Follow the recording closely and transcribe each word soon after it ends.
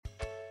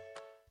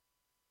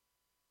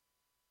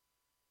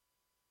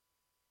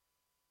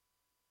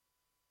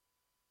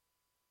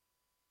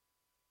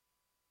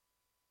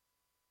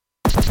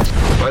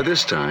By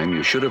this time,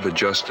 you should have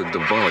adjusted the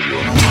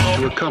volume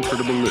to a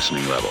comfortable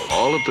listening level.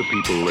 All of the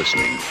people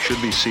listening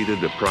should be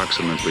seated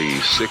approximately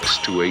 6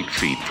 to 8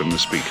 feet from the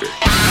speaker.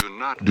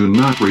 Do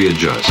not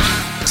readjust.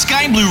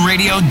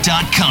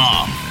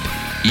 SkyBlueRadio.com.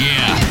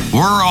 Yeah,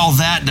 we're all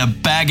that in a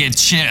bag of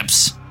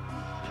chips.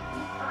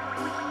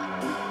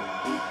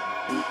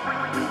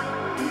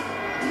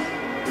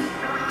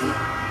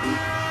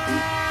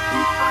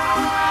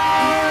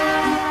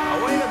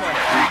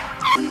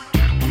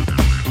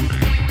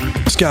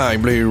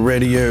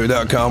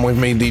 SkyBlueRadio.com with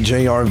me,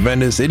 DJ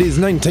Arvandus. It is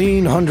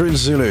 1900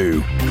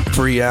 Zulu.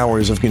 3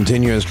 hours of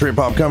continuous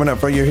trip-hop coming up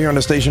for you here on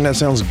the station that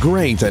sounds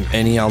great at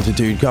any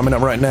altitude. Coming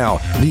up right now,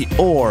 The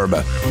Orb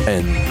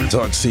and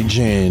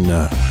Oxygen.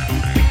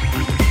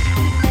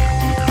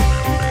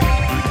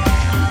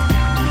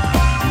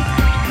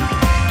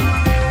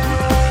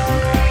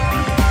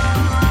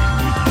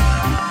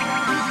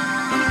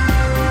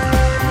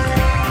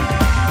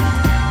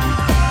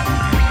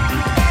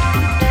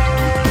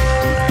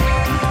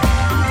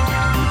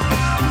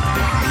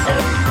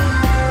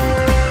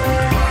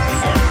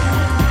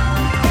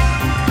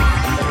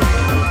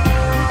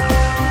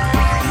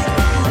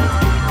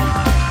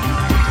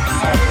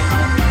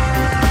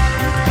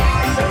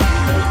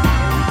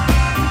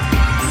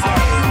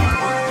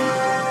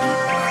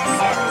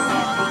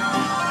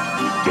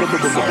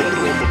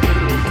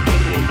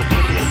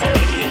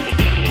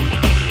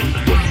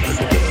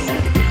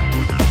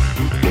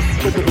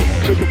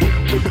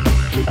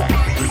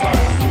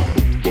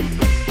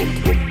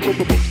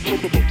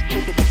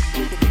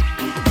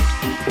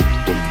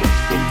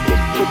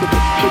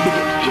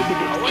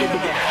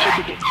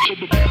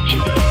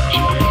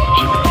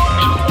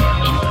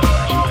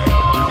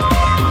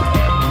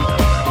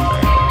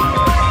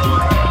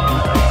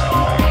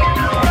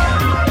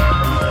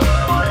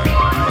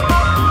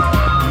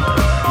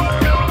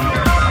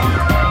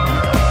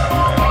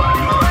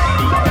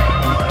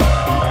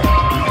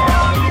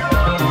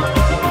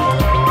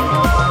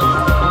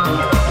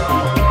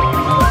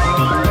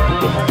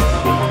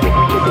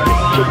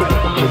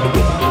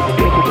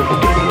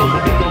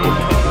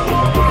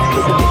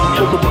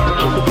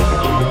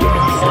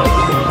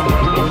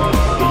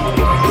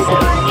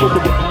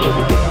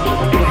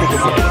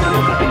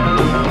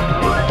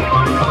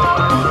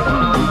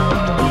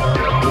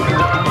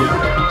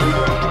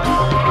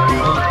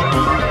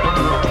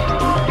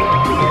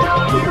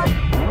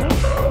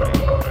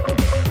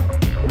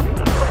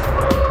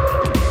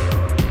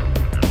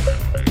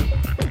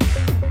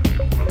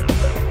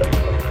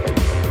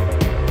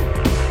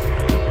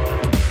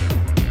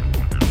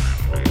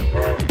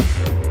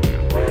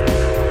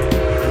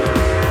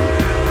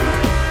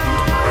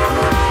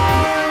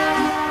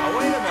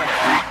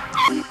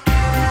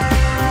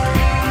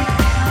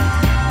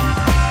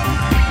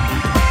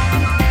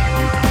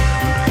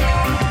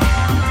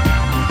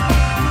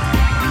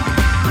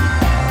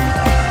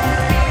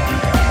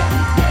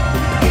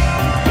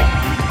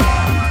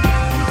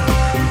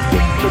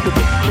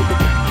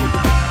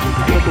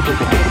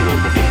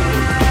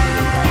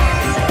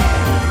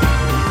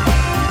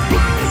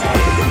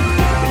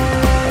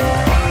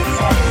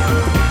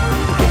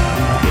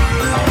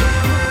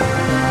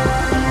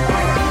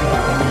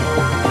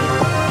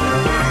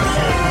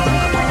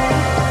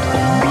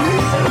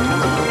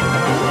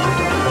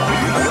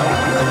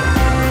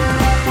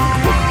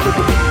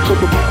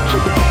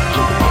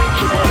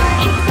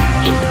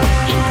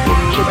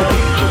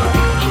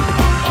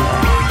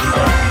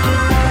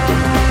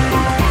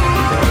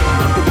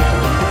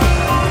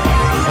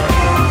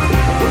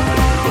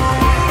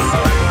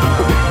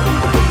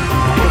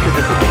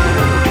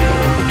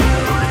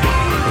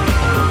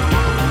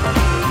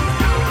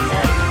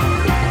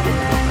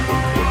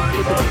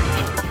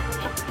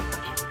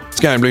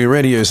 Sky Blue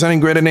Radio, sounding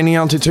great at any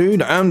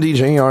altitude. I'm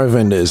DJ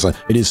Arvandus.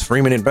 It is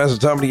 3 minutes past the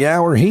top of the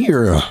hour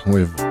here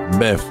with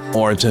Beth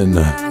Orton.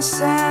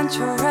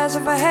 Central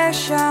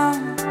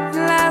reservation,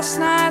 last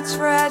night's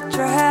red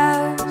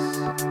dress,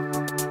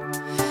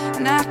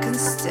 and I can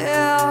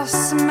still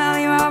smell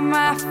you on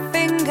my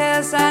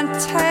fingers and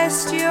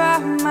taste you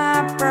on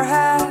my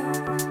breath.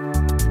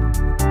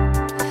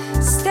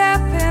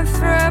 Stepping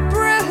through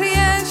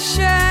brilliant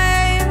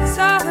shades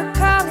of the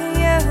color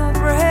you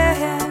bring.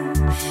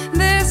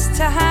 This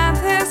time,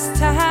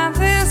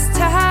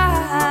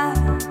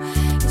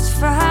 it's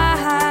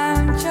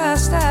fine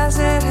just as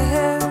it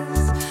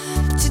is.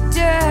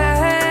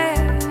 Today,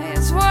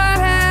 it's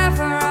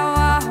whatever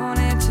I want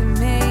it to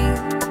mean.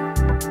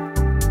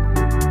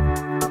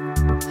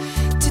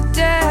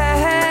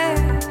 Today,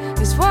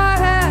 is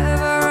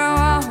whatever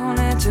I want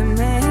it to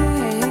mean.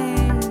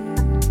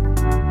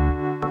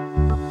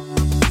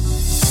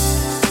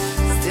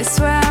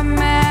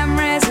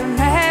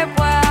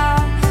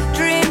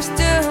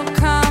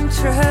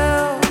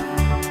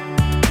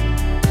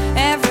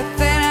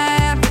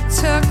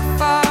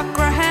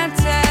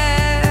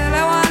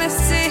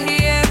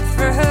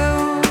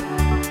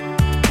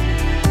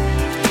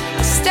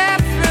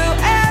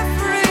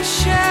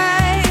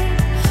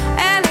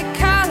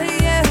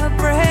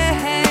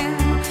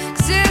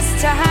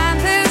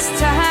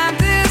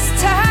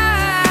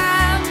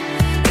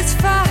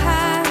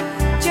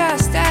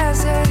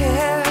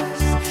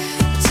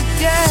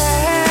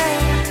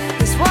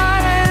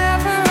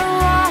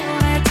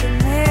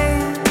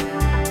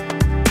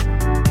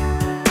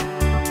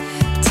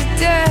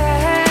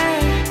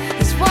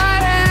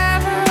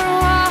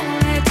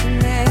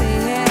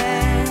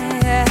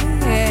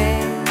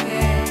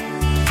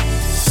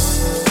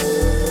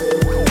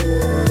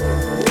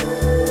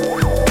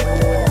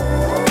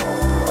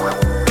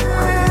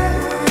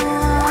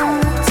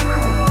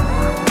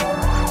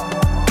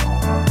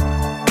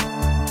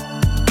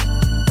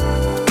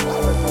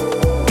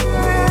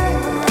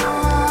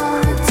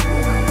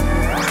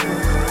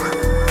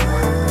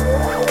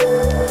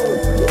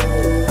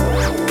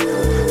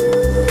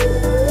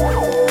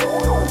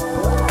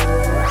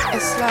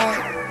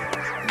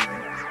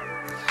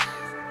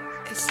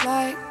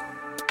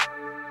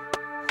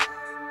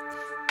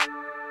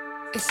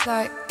 It's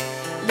like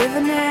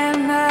living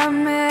in the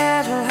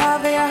middle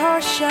of the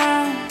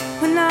ocean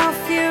with no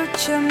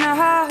future, no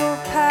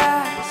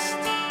past,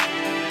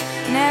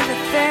 and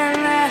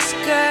everything that's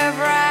good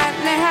right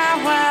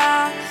now.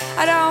 Well,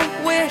 I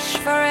don't wish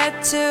for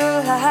it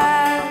to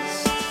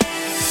last.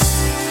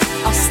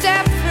 I'll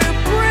step through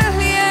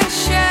brilliant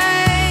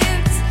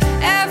shades,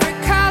 every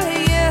color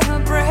you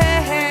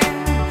bring.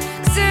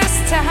 'Cause this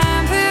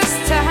time is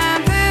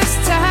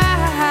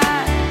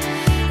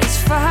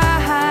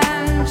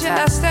fine,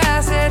 just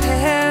as it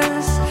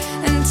is.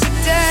 And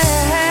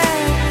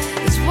today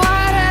is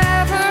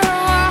whatever I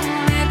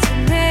want it to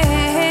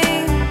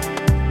mean.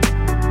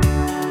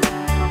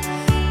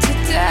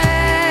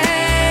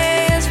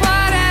 Today is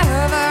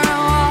whatever I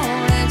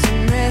want it to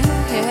mean.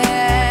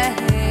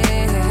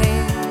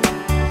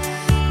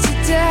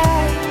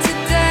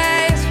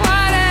 Today is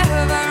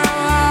whatever I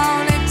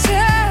want it to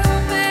mean.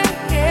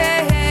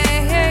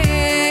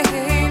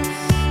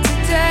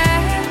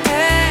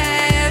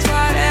 Today is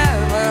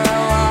whatever I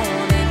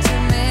want it to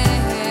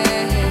mean.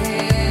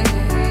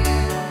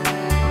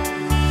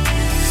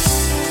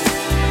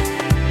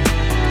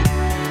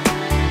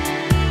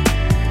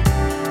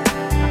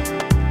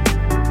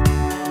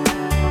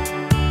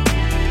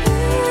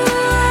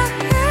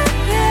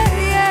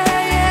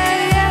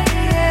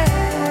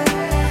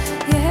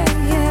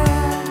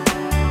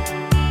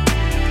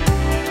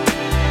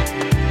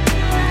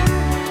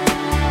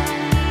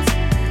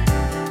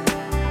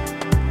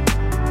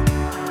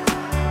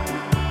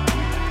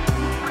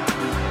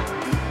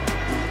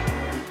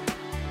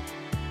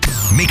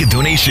 Make a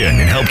donation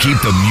and help keep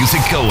the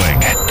music going.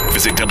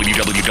 Visit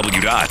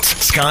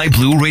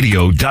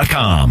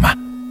www.skyblueradio.com.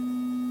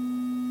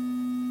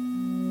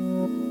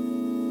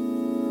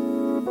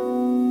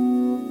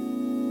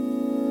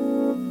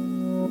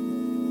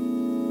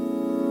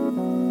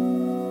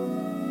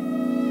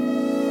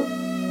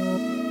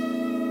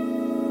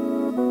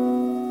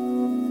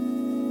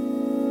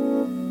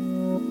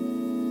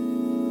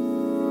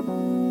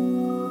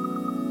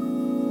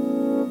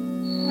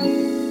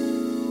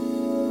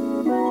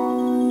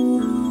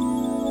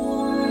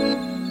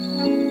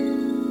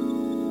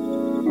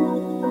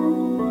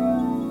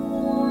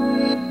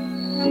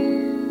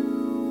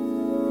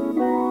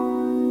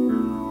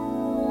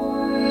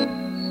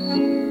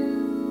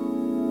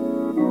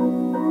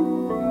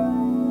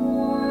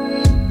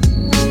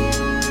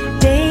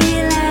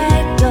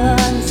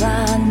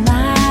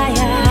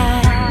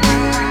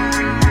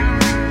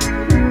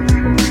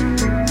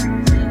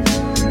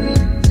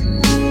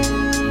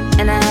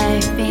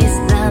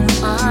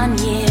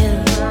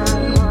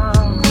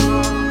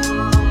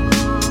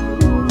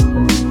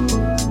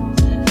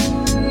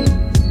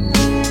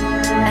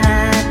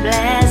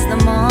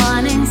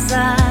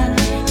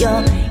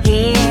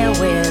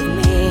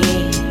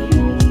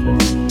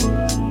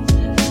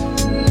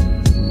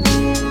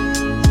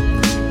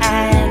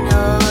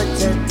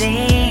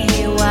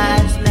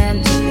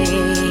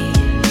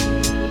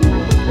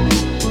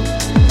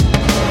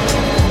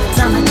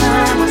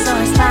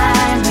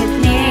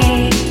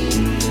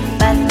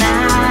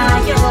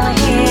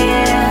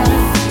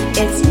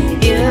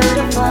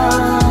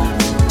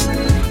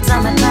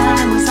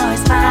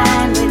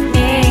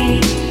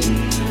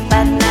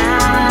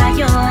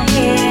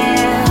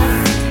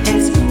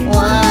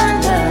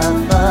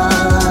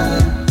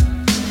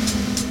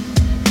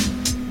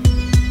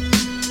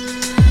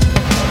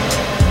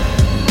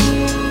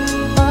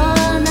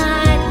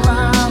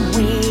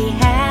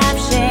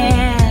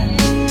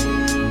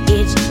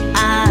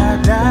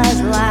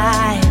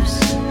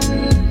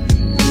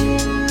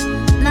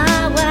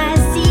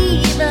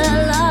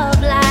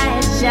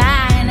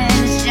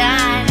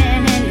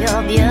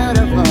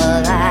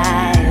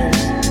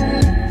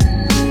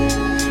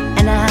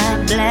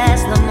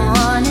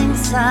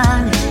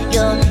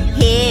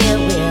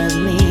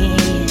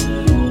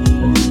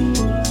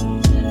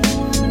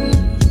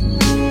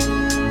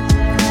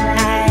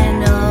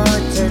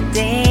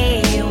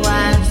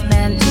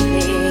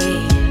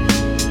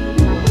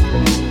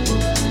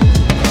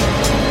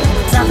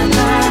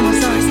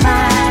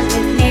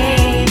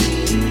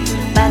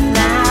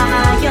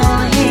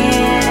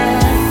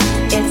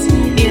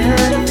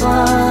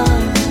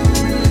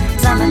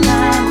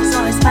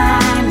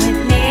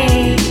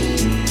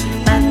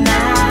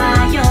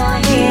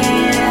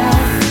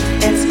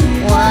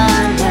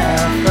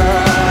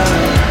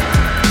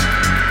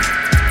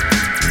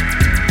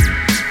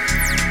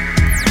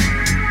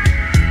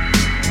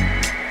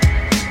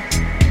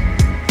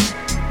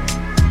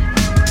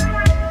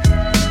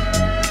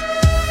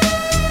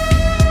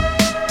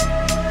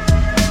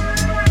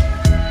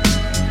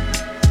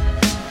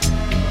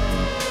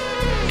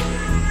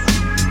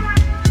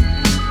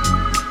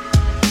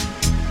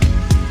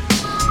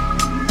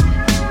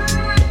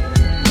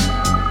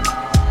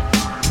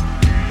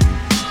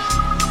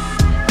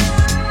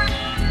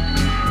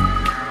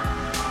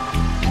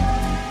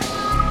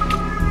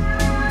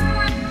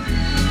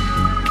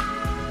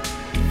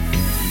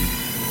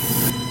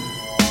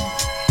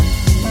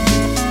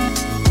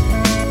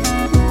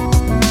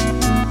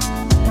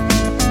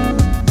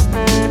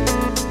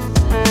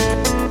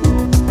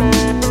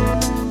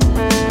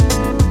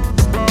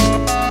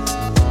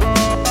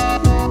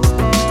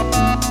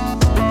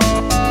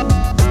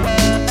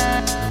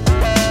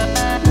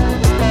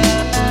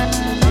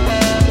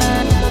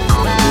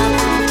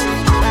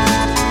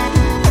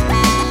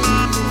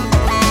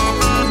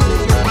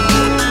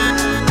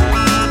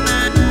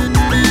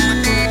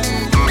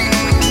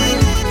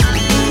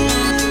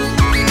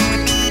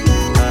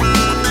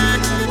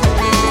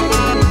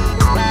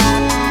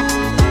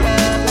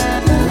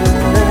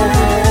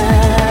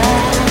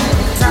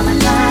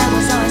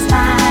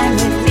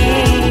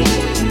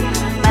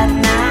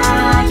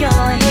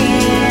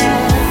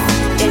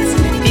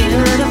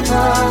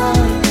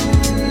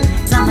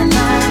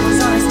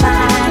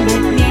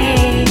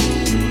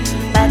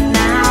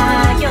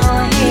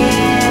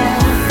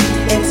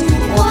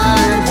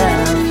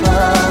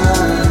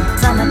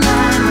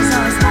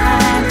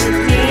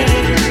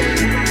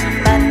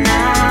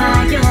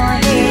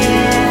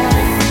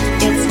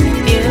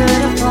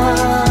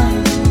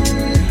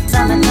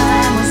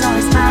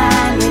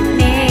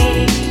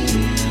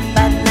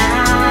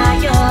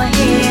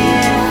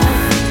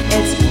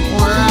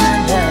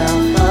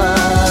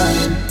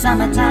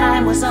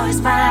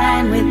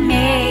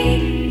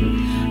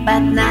 but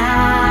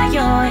now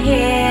you're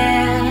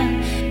here.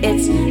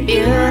 It's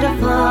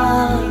beautiful.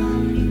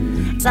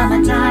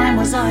 Summertime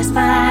was always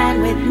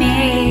fine with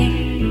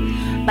me,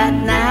 but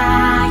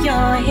now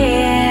you're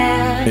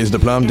here. It's the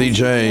Plum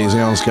DJs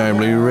on Sky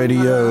Blue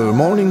Radio.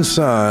 Morning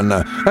sun.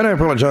 And I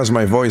apologize,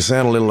 my voice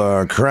sounded a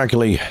little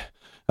crackly. It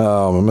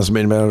must have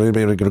been a little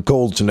bit of a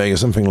cold today or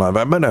something like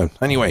that. But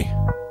anyway,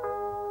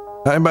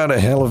 I'm about to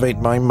elevate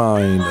my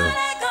mind.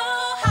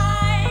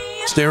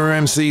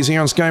 Stereo MCs here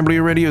on Sky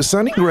Blue Radio,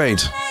 sounding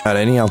great at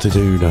any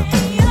altitude.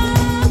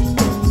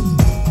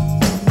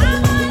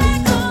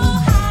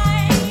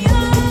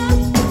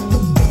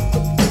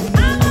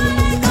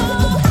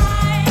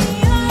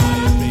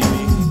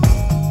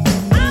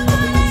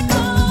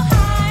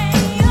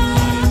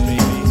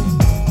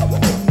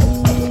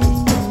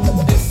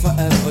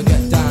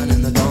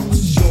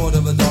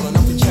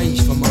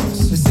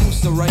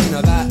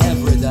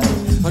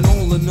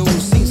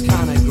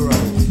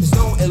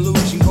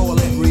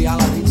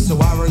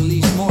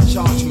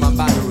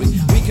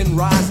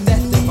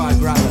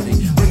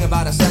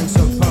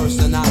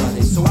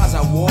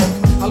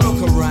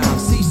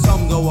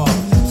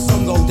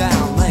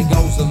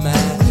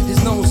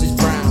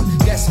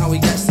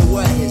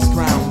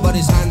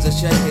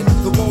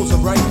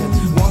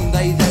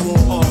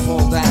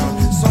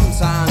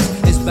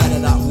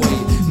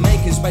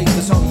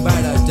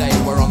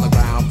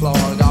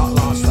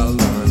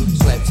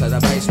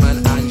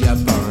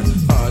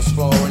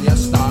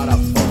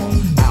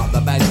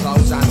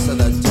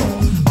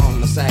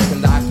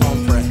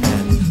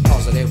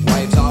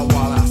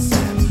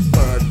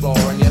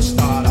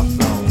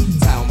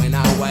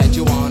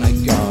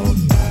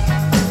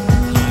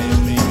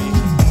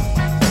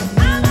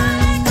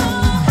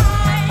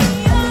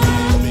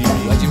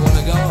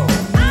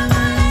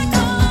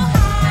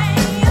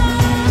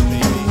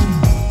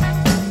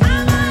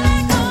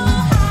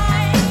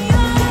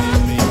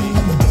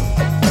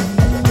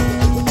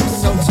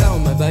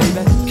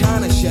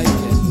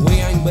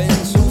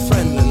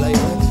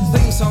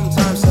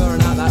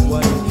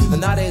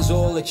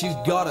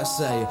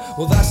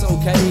 Well, that's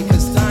okay,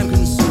 cause time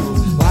can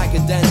soothe, like a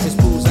dentist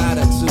pulls out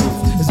a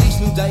tooth. As each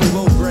new day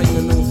will bring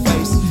a new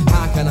face,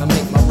 how can I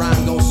make my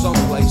rhyme go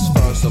someplace?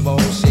 First of all,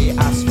 she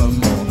asked for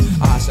more.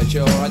 I said,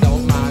 sure, I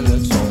don't mind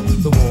at all.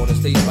 The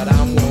water's deep, but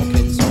I'm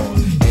walking tall.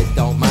 It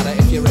don't matter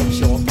if you're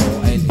rich or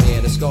poor. Ain't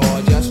here to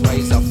score, just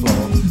raise the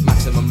floor.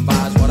 Maximum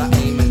bar's what I'm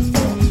aiming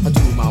for. I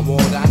do my war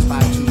dance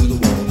back to the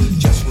wall,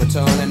 just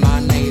returning my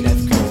native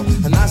core.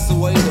 And that's the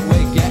way that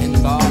we're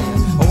getting by,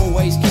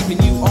 always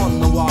keeping you on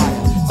the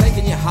wire.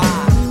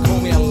 High, call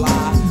me a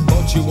lie,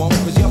 but you won't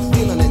cause you're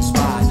feeling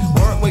inspired.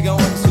 Work we're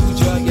going to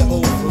jerk you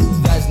all through.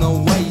 There's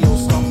no way you'll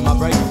stop my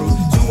breakthrough.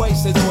 Two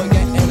ways to do it,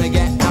 get in and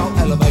get out.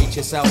 Elevate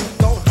yourself,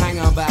 don't hang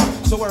about.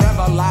 So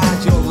wherever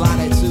lies your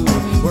latitude,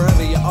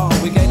 wherever you are,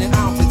 we're gaining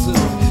altitude.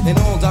 In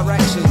all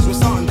directions, we're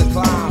starting to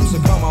climb.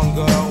 So come on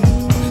girl,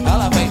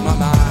 elevate my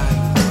mind.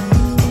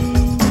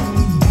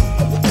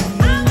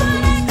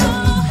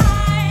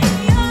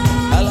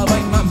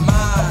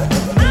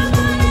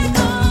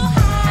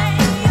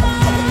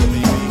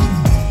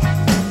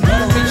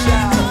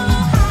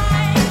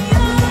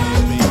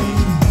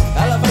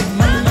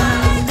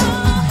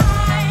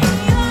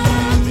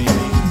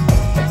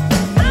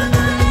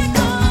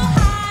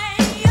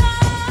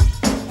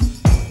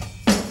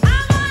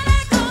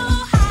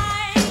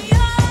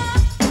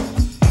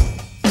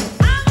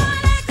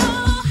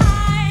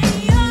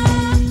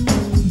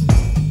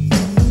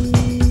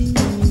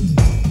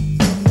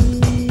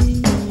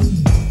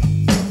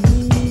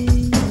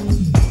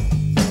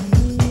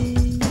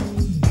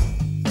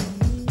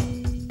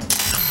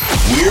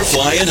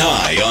 Flying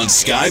high on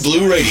Sky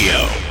Blue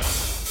Radio.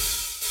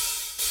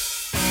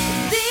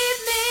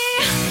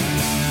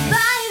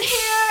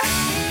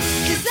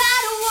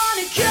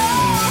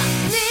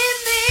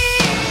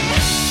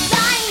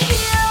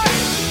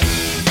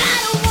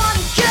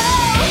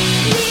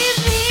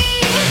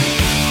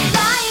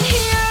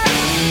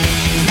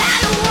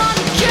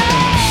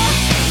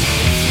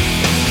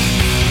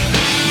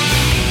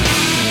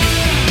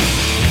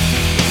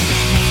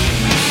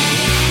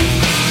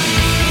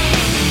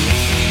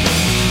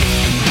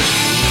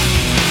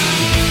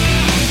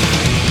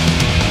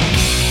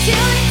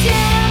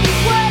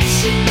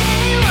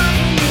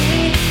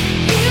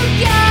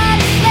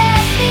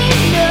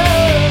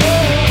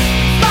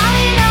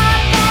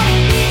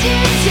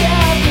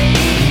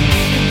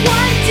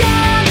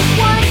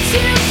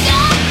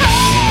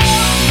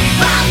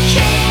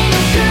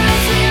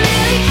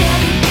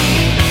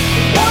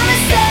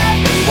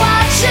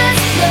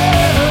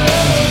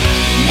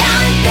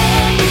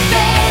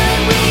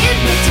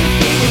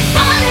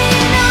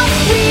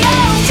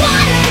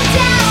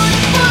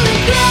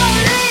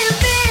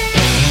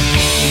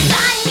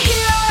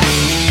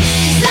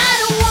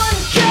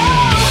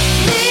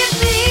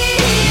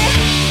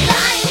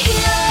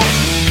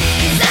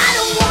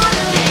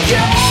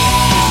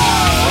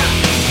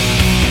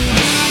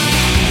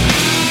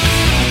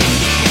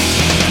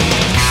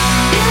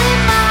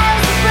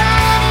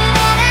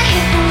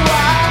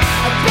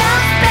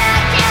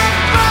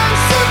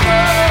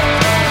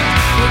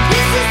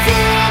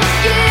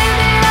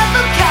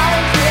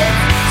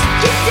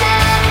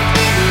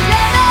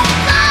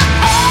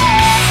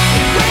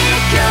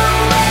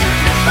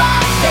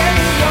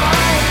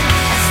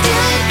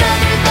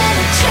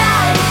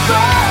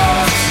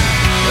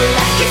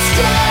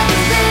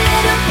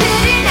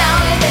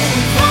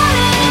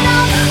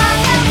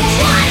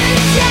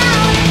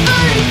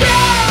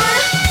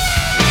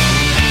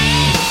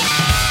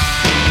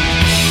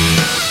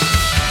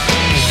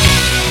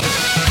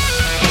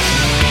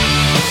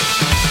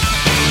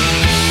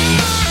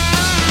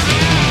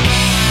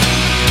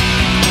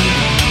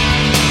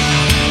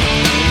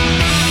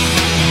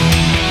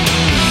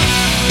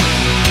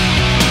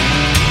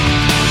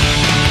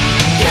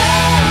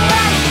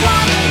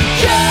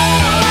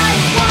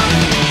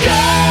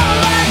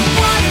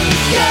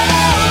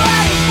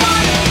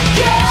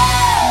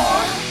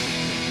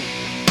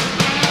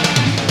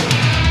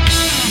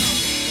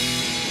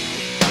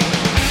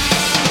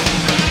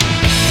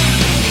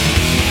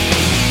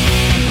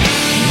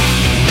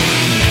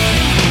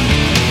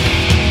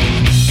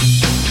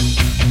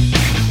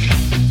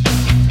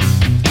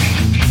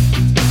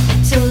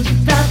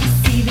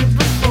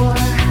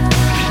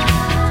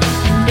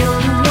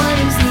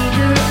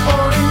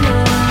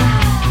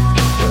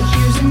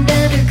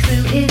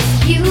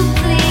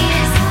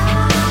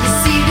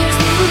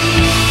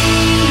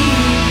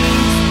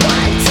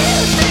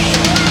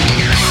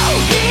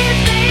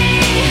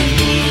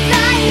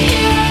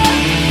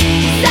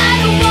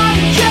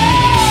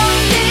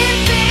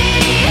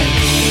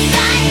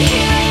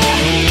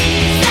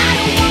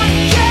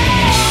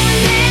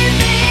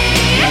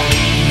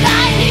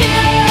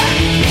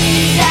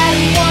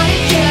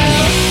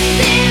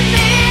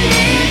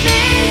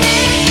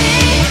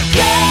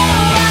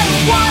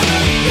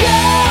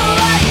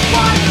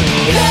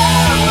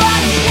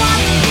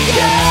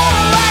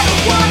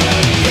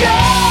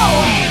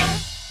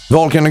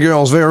 Vulcan and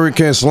Girls, very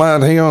request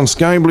live here on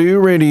Sky Blue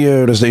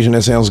Radio, the station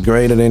that sounds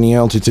great at any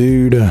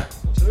altitude.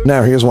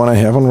 Now here's one I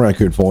have on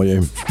record for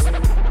you.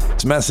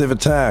 It's Massive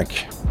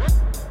Attack,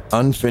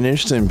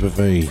 Unfinished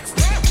Sympathy.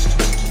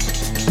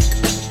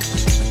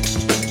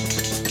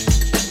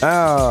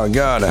 Oh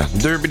God,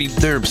 derpity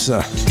derps.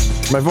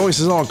 My voice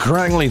is all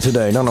crangly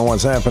today, don't know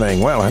what's happening.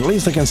 Well, at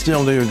least I can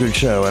still do a good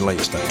show, at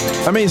least.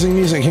 Amazing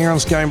music here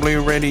on Sky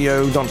Blue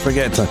Radio. Don't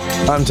forget,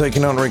 I'm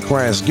taking on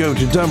requests. Go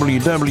to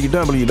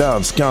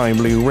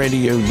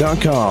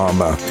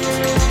www.skyblueradio.com.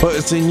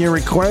 Put in your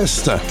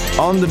request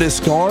on the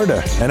Discord,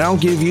 and I'll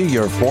give you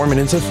your 4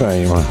 minutes of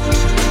fame. I know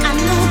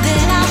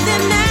that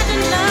I've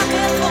imagined love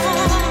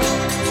before,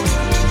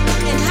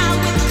 and how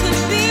it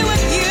could be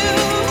with you.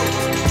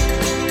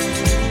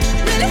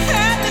 Really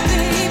hurt me,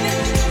 baby.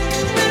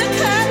 Really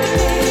hurt me,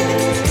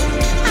 baby.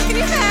 How can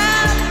you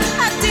have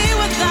a day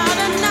without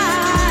a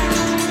night?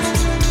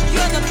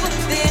 You're the book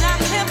that I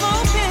have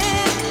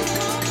opened,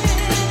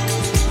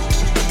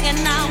 and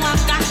now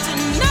I've got to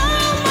know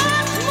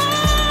much more.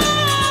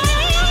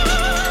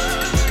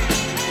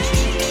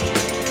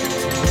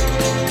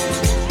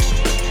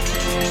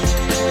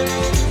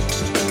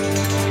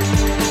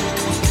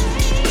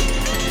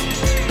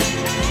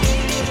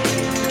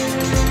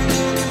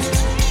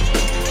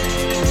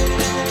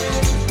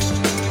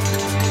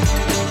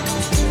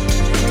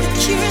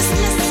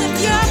 Curiousness of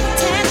your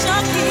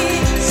potential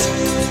kiss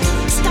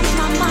stuck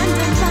my mind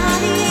and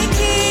body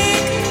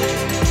aching.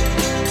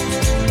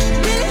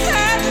 Really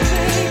hurt me,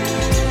 baby.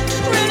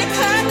 Really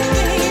hurt me,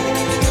 baby.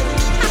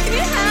 How can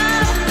you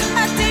have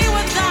a day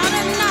without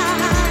a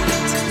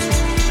night?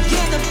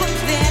 You're the book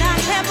that I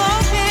have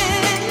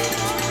opened,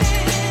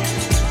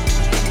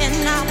 and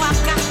now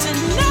I've got to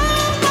know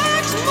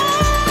much more.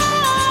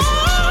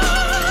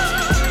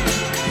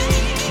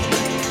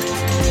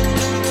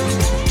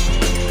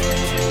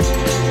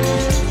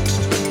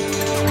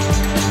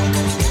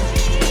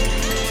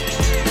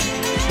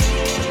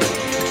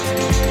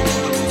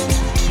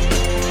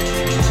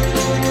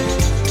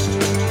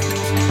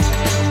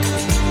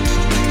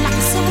 Like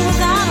a soul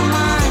without a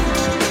mind,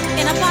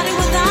 in a body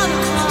without a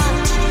heart.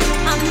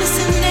 I'm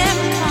missing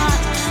every part. Like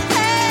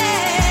a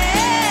soul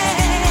without a mind,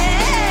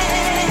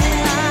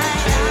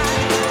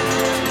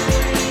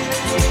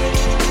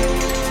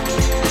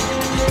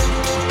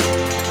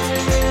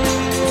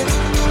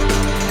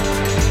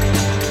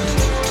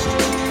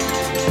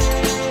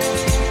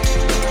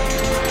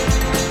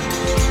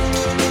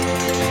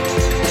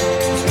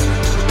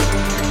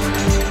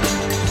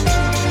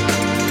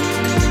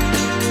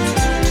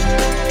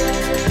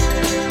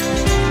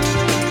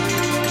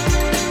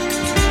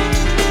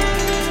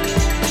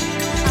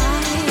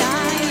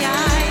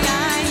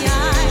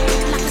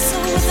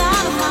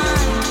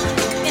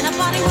 in a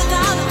body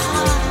without a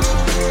heart.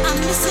 I'm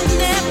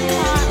missing every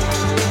part.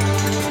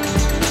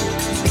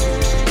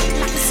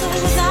 Like a soul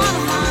without a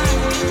mind,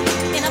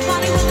 in a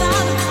body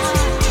without a heart.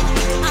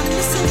 I'm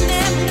missing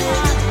every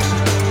part.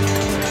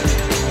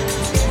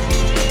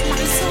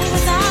 Like a soul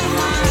without a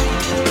mind,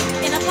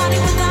 in a body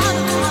without a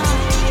heart.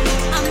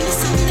 I'm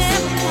missing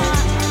every part.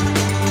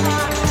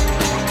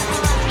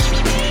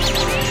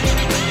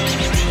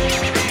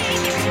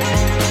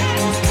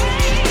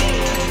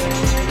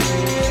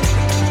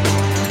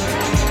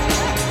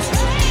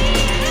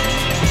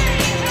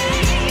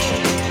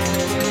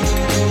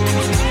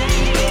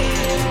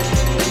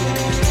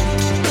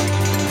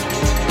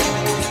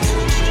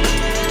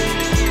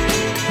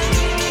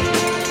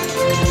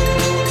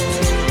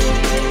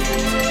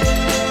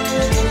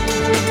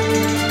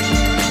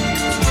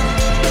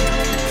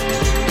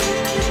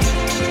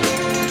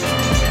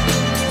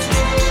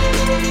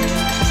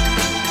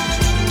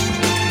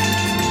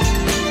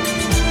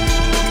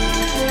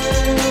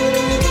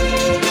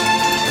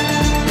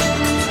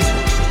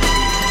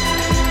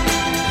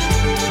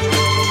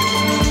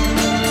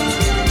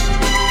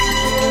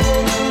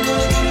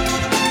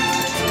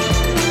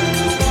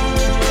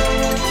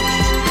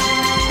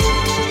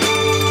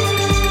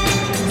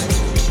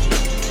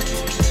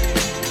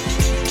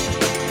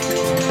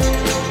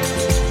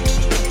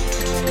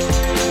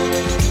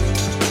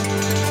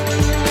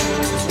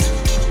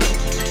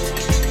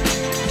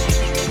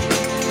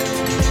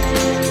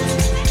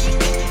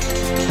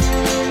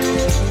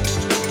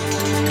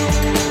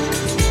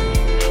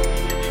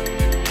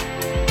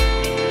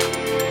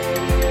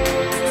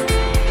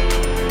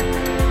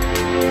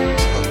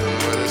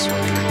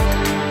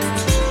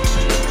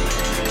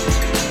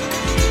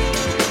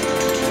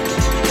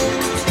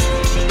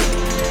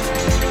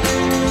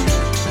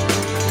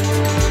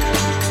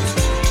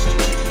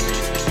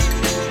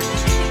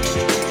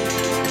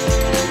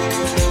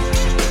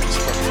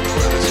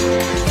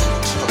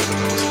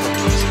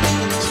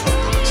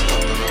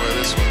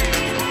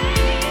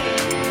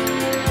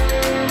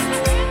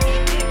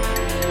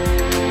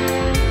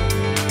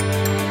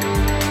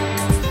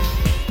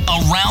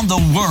 Around the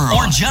world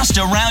or just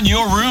around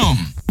your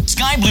room.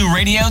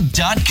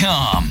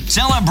 skyblueradio.com.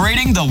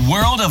 Celebrating the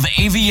world of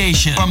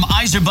aviation from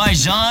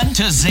Azerbaijan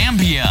to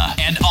Zambia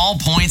and all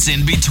points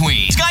in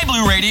between.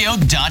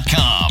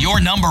 skyblueradio.com, your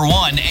number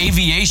one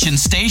aviation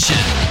station.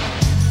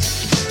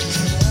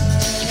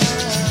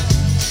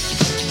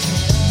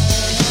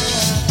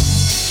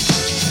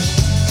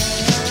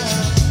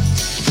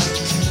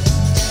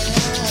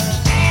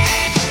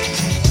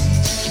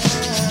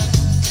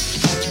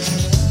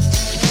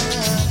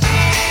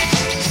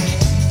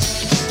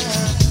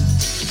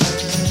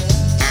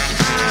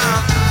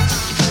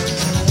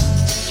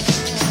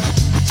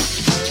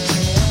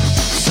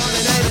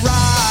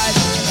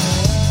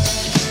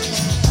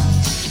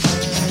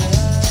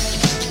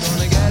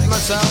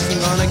 I'm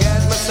gonna get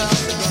myself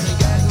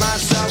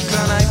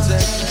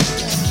connected.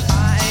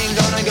 I ain't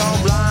gonna go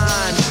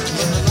blind,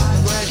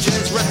 which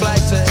is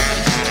reflected.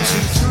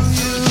 See through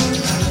you,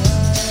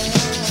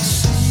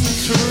 see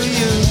through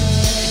you,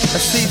 I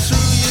see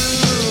through you,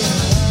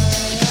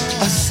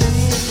 I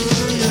see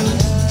through you.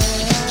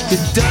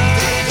 Your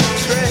dirty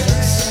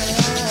tricks,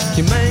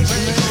 you make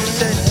me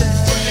sick.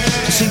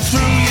 I see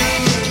through you,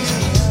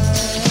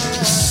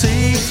 I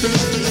see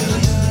through you.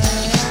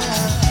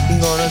 I'm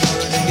gonna do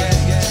it again.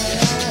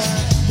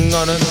 I'm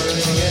gonna do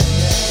it again.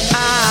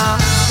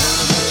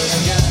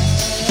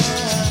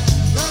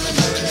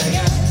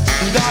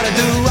 Gotta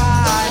do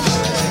right.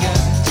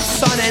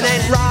 Son, it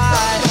ain't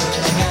right.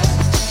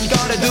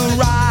 Gotta do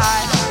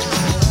right.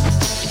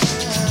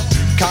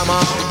 Come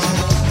on.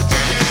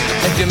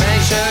 If you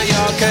make sure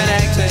you're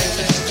connected,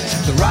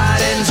 the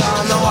writing's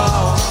on the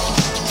wall.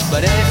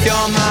 But if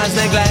your mind's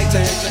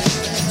neglected,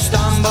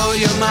 stumble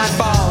you might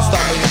fall.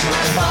 Stumble you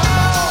might fall.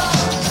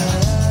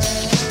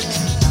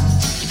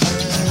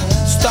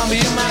 Stumble,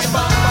 you might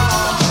fall.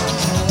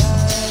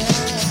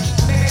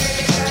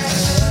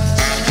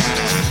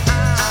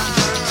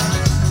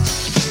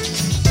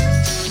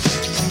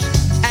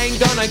 Ain't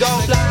gonna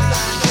go blind.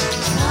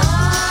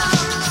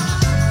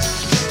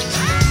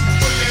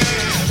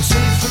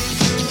 See through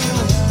you,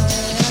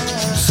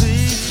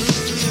 see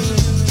through you,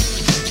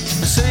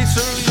 see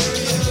through you,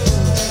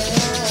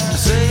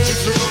 see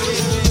through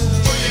you.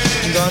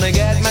 I'm gonna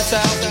get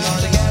myself, I'm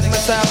gonna get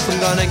myself, I'm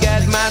gonna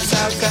get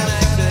myself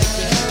connected.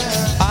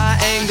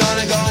 Ain't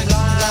gonna go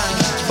blind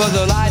for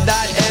the light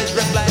that is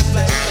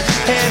reflected.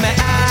 Hear me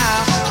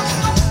out.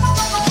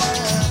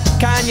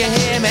 Can you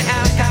hear me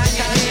out? Can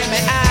you hear me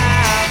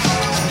out?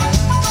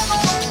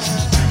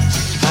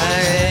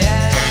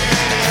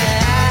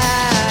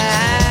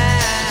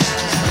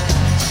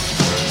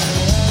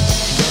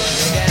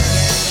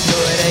 Do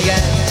it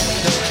again.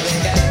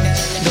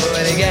 Do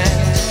it again.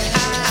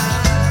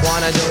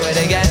 Wanna do it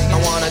again. I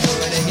wanna do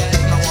it again.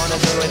 I wanna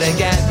do it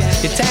again.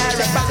 You're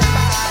terrified.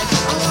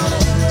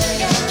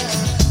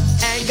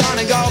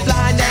 Go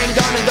blind, ain't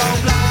gonna go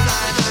blind.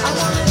 I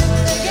wanna do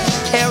it again.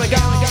 Here we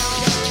go.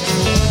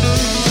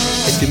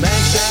 If you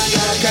make sure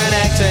you're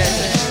connected,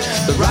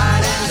 the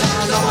writing's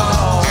on the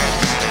wall.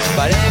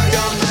 But if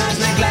your mind's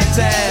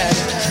neglected,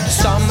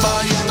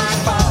 stumble you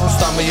might fall.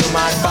 Stumble you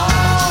might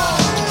fall.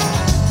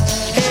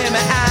 Hear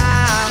me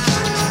out.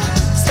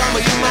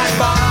 Stumble you might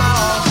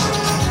fall.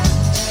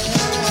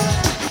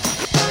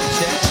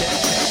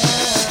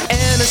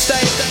 In a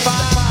state of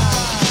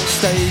fire,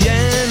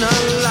 staying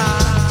alive.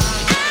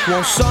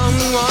 Won't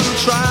someone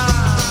try?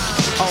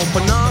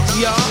 Open up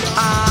your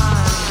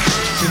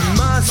eyes. You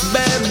must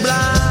be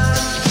blind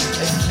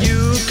if you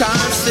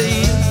can't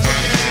see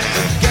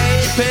the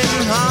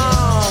gaping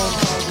hole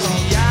of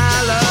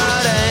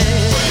reality.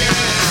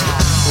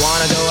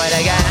 Wanna do it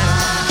again?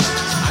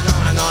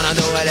 I'm gonna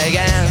do it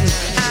again.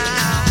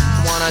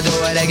 Wanna do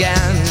it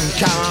again?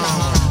 Come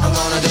on, I'm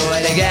gonna do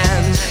it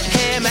again.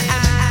 Hear me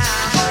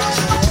out.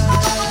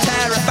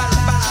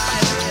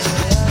 Terrified,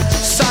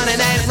 son, it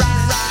ain't right.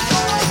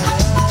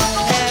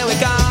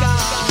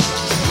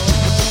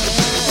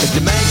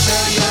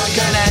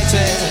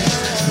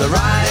 The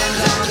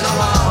writing's on the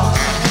wall.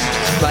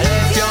 But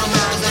if your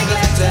mind's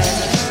neglected,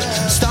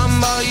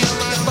 stumble you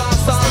might fall.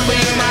 Stumble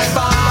you might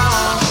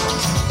fall.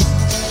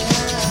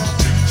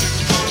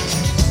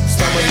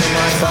 Stumble you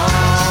might fall.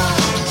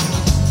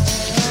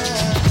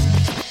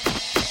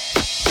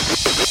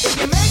 If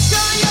you make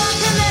sure you're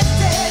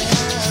connected,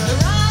 the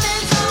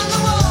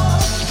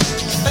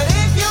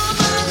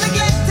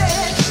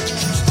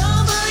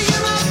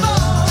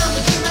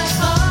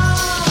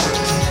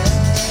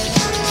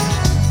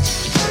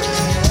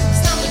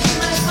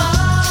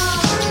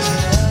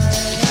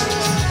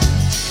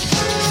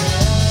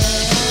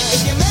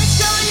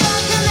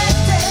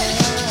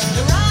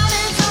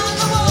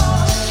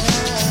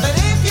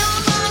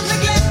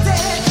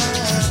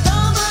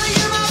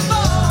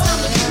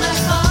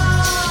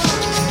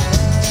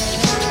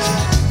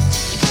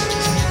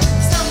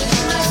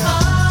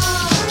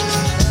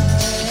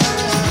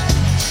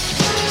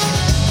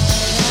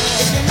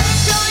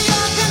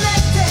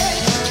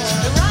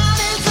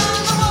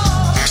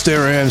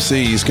stereo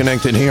MCs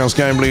connected here on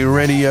Sky Blue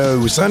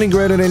Radio, sounding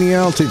great at any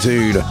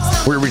altitude.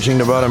 We're reaching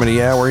the bottom of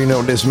the hour. You know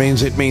what this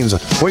means? It means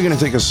we're going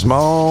to take a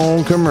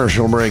small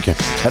commercial break,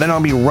 and then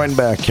I'll be right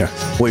back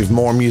with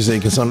more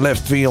music. It's on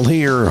Left Field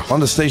here on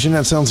the station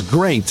that sounds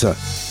great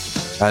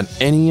at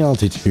any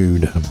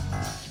altitude.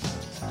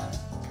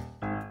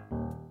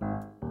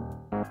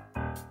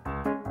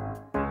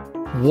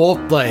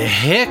 What the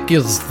heck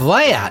is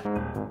that?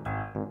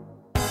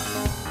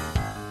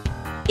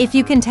 If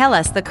you can tell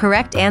us the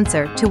correct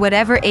answer to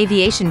whatever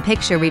aviation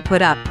picture we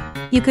put up,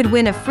 you could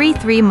win a free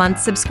 3-month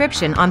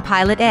subscription on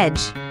Pilot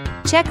Edge.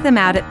 Check them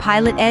out at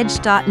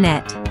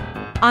pilotedge.net.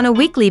 On a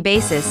weekly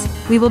basis,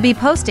 we will be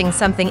posting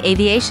something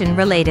aviation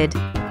related.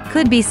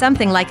 Could be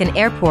something like an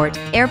airport,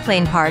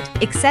 airplane part,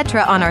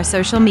 etc. on our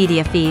social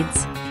media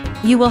feeds.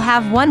 You will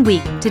have 1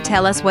 week to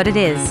tell us what it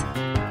is.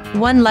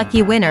 One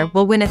lucky winner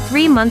will win a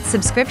 3-month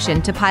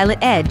subscription to Pilot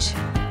Edge.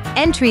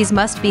 Entries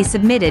must be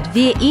submitted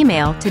via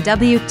email to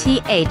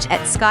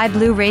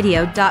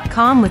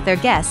wth@skyblueradio.com with their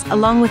guess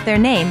along with their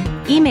name,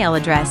 email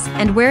address,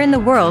 and where in the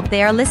world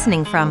they are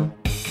listening from.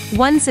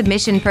 1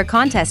 submission per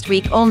contest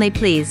week only,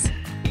 please.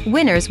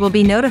 Winners will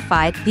be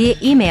notified via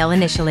email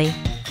initially.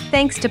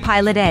 Thanks to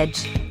Pilot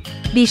Edge.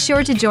 Be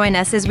sure to join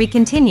us as we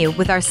continue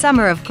with our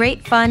summer of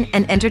great fun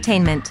and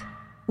entertainment.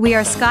 We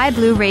are Sky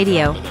Blue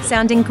Radio,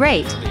 sounding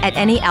great at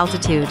any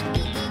altitude.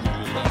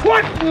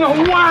 What in the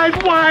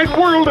wide, wide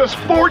world of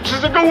sports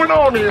is going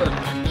on here?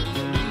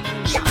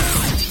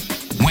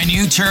 When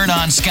you turn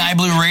on Sky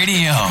Blue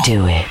Radio,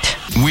 do it.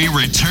 We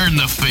return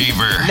the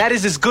favor. That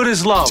is as good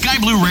as love.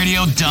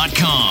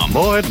 SkyBlueRadio.com.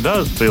 Boy, it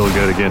does feel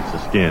good against the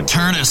skin.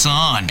 Turn us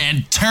on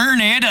and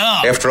turn it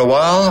up. After a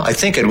while, I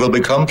think it will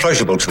become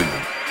pleasurable to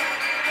you.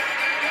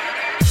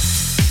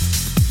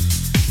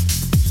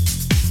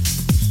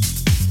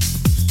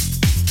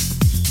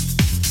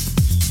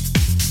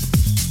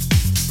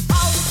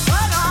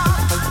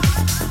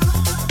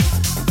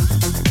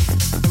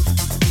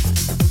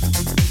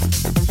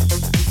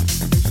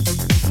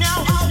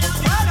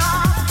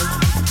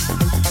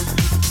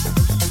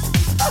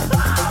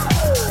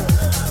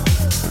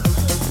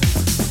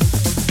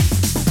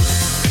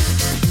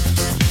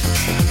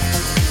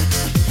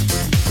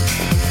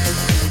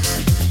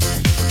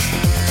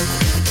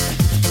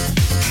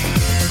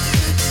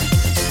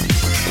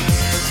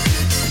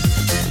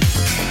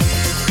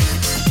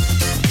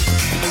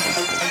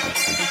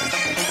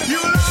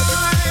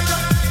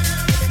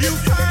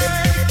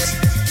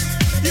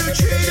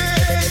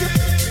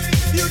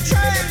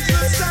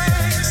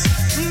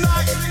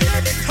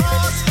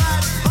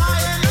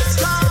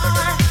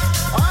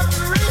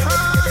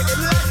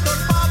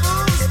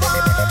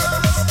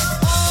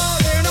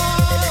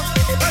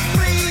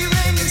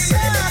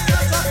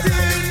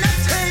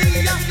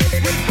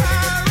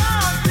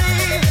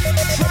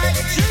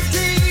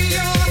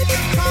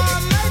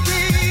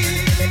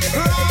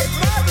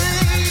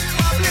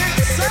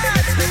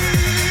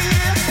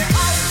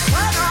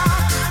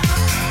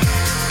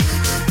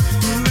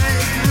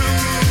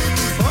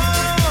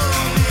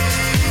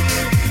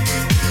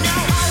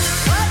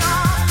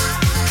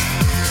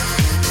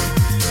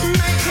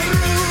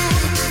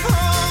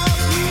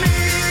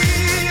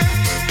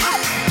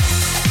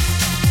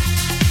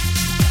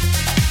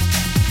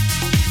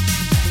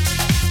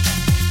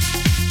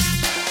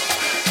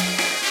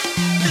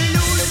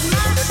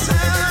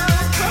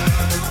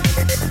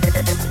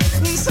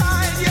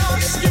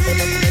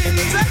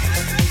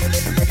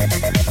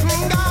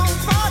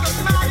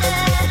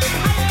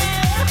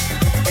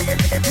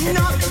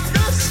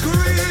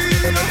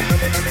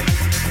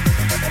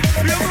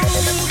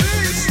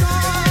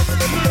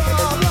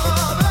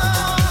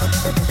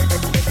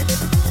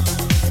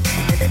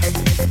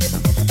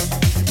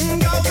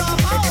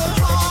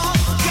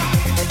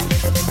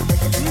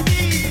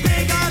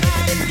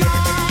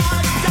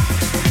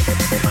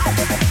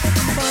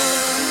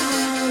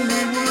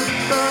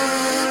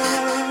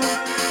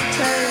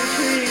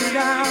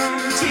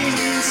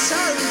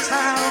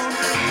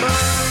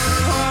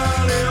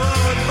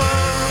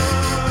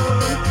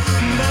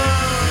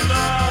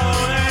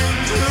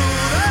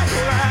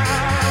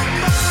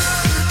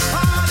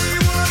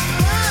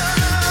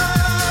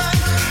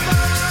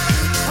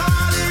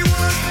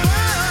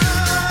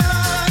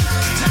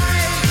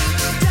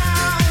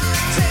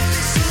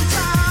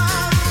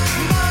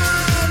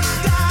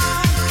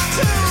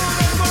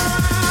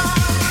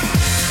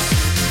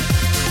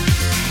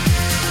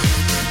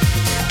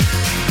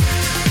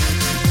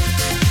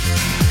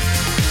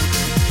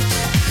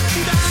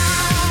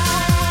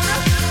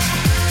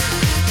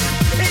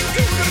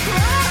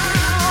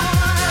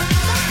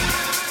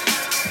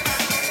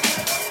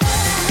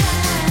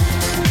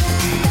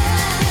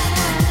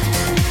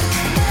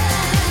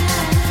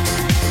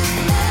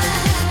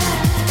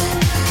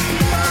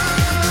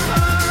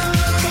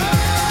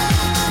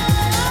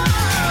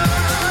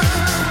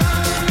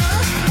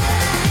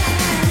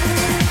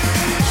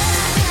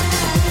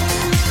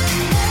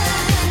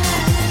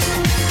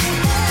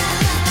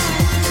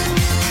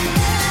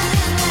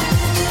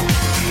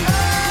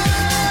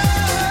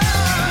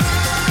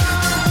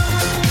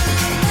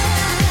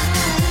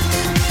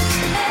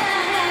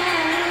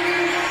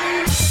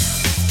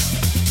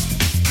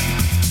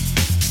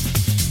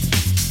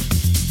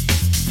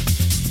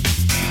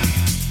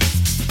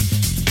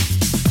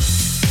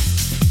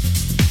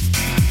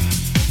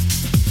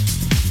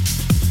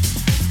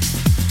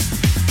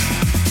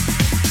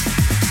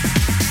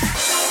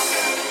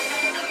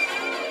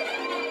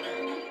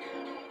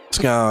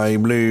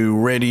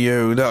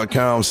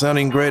 skyblueradio.com,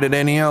 sounding great at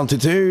any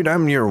altitude.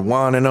 I'm your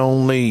one and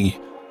only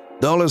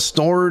dollar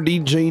store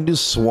DJ du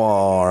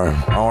soir,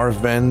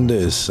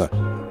 Arvandus,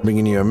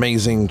 bringing you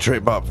amazing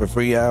trip up for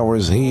 3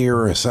 hours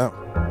here. So,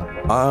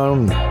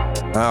 oh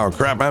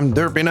crap, I'm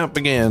derping up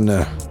again.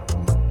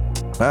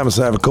 I must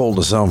have a cold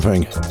or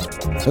something.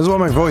 That's why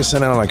my voice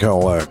sounded like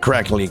all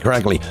crackly.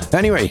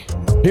 Anyway,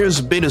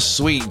 here's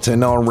Bittersweet,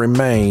 and I'll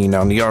remain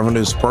on the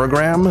Arvandus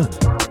program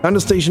on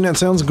the station that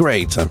sounds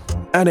great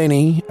at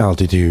any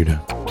altitude.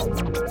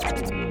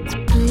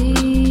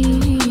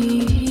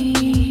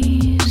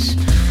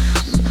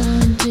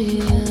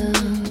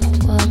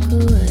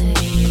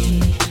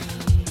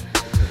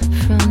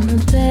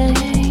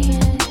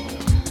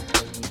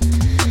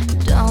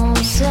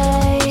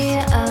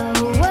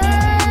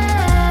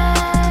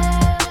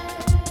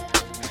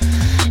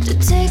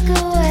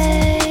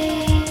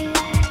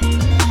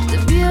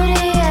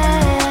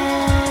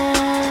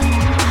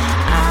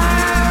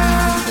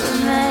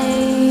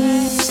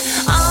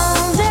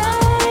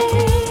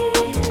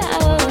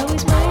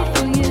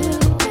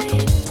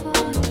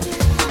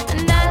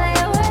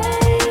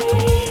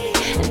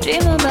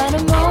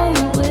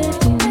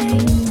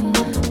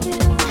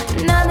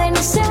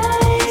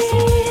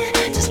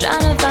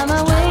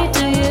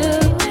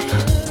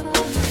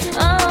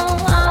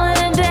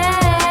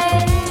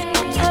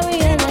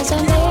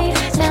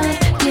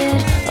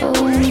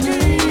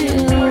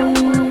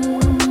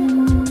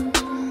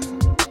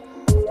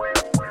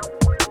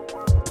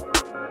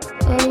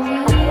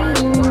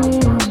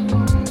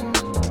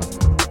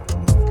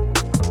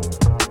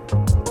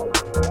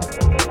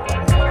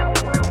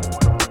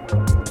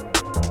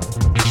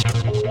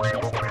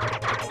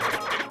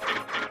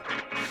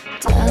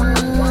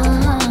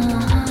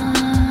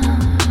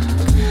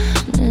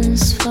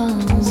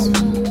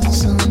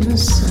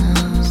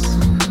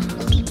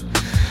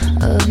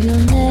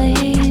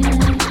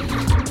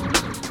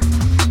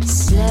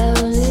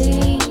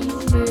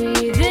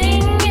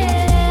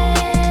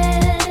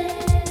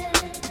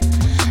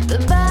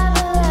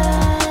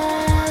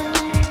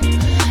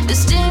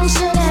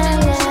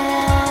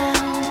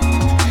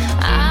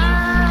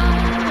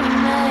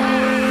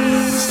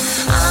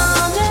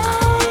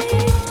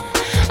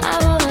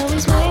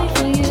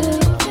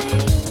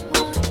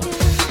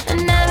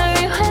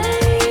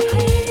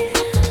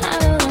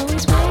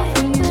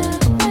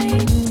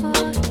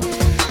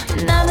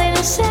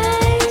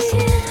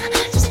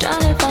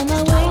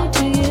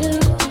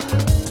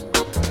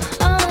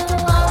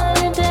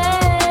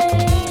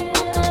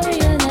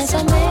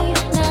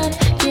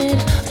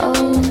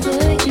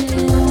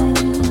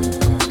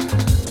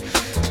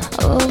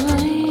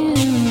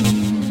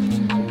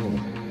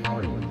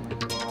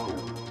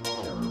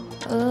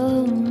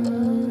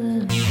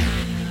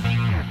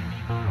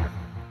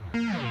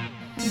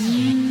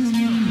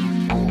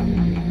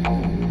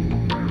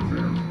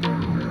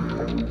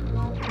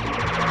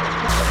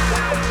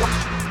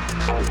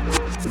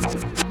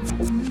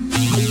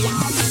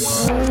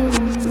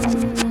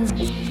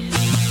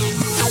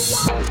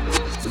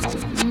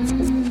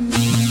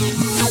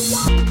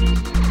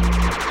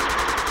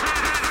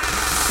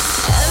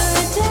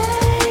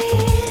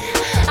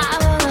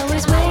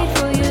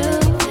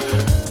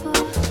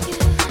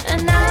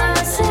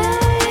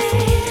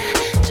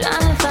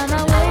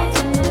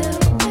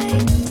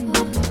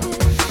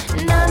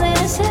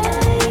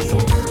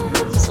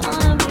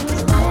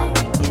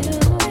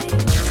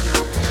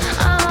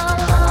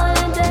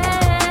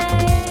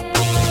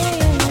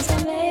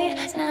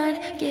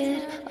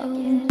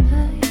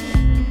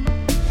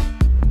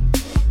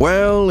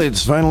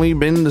 It's finally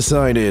been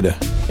decided.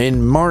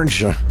 In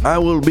March, I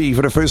will be,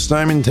 for the first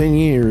time in 10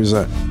 years,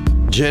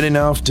 jetting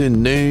off to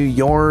New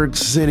York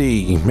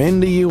City in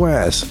the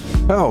US.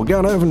 Oh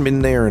God, I haven't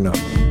been there in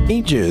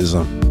ages.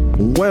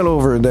 Well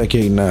over a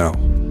decade now.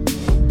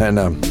 And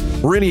I'm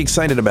really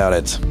excited about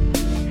it.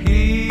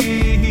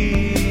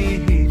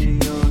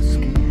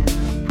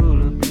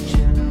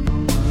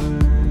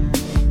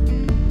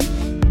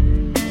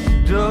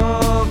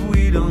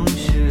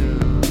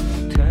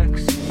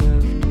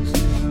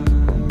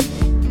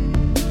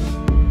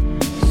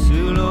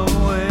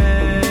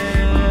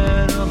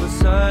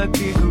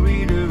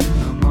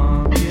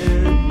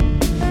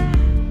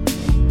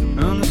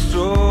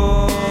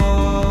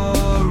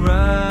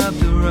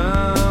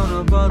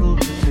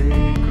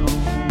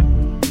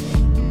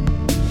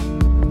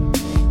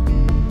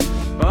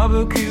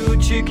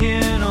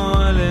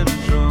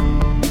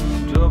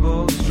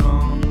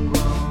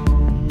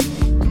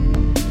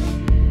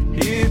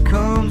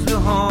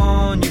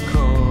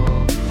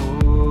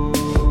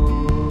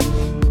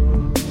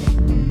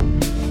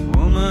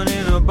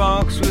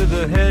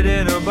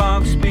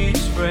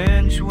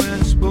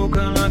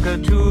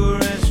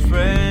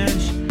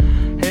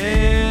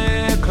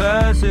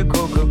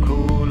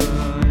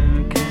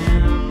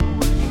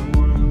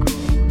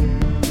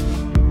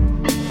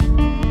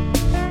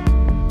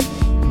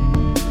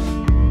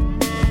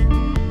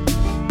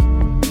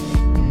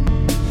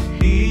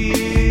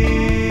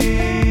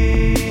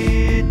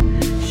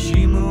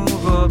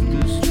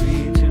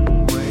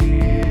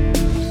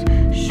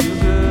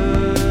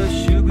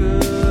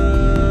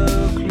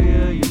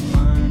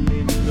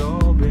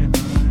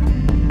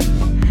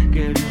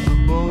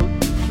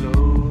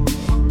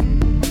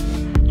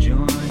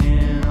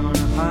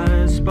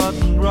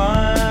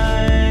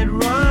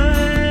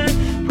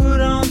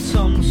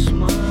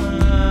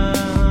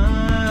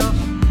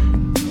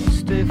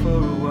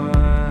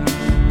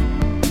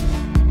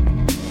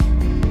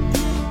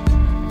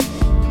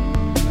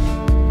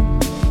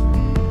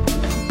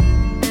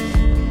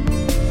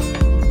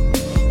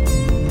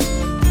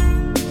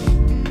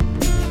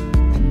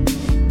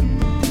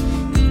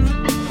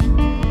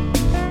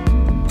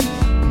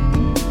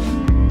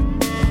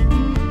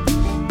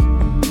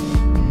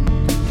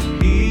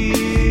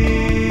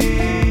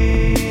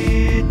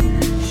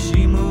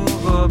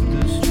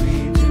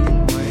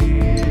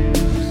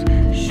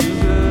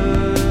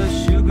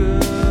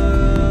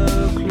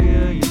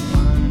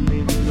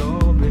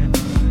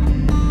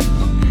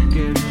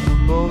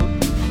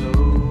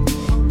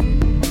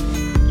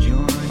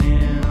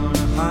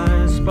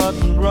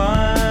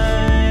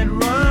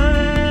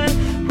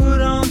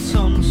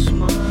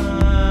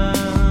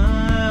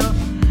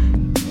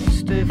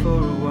 stay for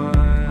a while.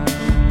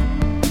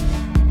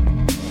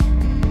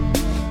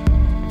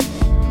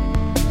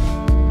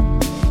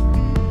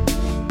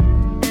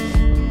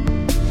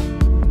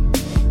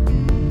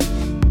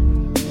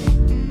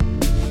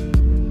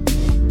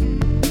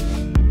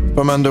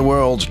 From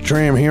Underworld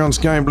Trim here on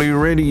Sky Blue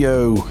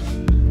Radio.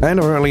 And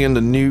early in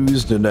the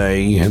news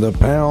today, the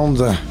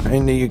pound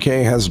in the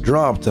UK has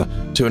dropped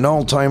to an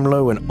all-time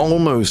low and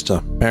almost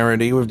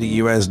parity with the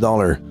US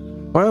dollar.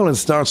 Well, it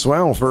starts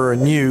well for a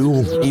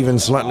new, even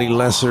slightly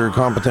lesser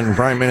competent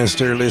Prime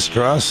Minister Liz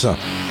Truss.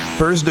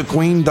 First, the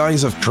Queen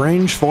dies of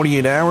cringe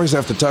 48 hours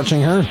after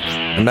touching her.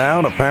 And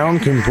now the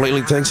pound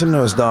completely takes a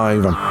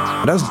nosedive.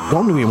 That's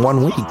only been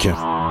 1 week.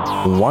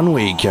 1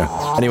 week.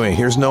 Anyway,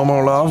 here's No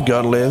More Love,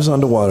 God Lives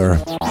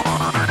Underwater.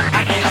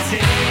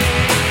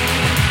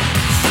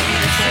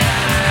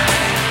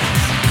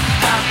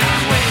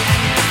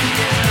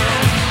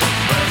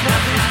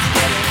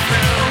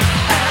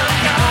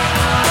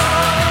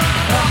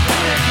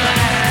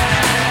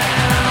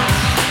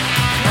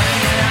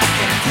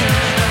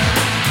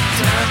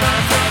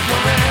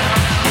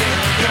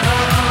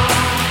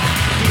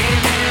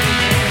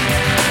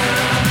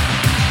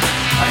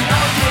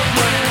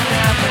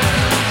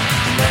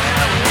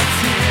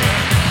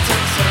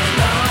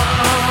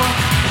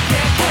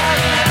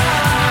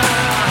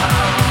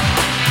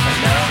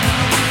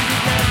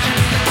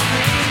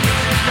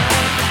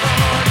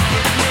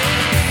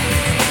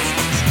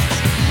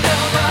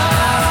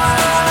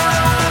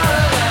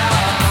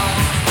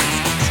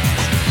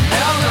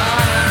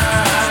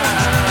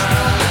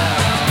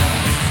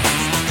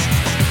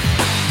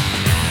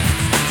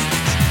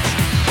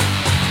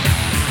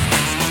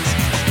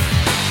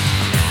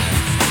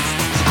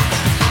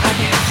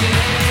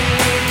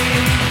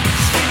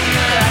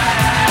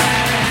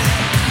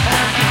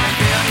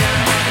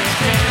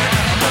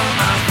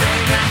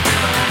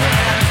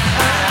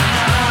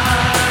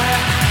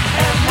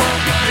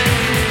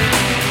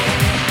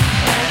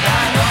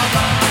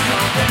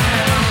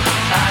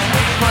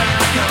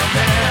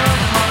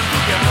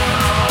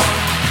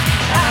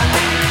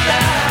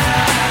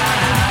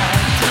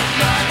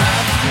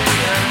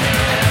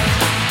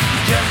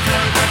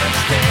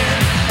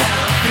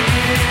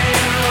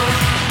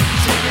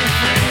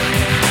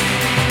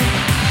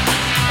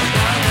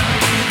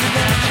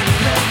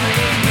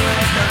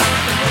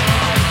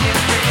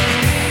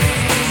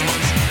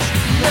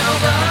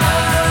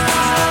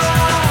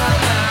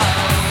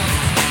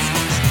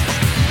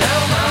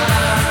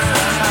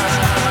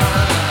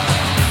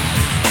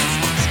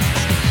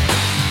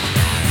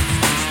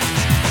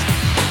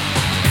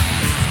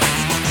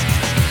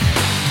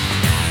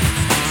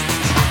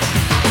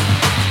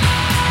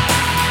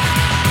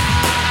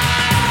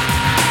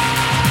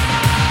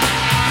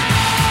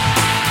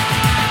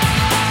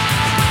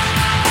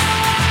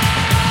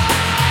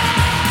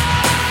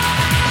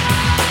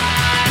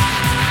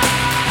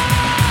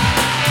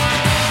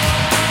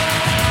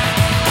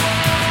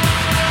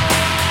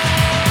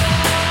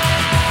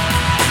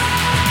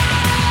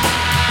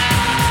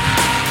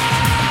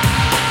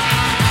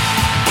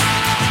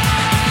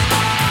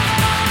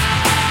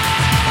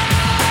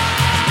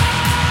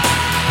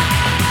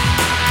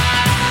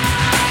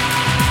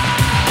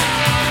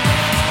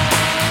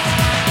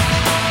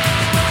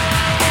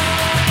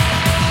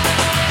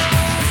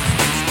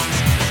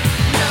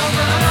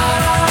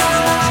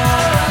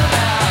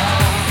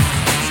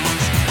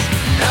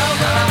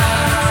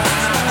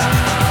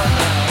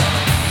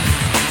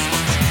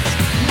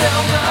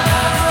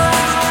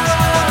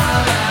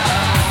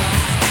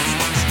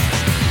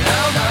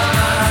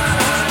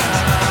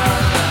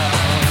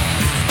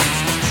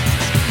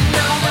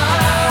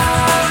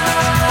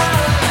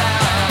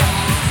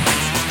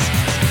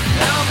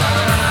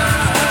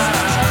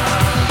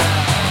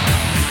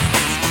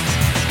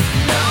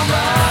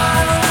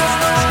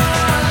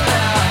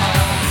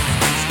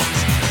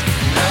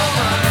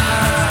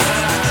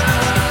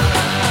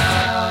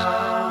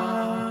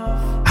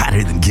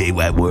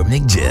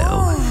 Warming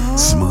gel,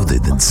 smoother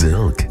than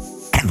silk,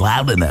 and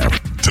loud enough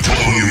to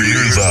blow your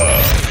ears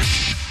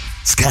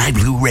off. Sky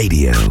Blue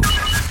Radio.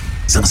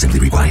 Some assembly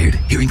required.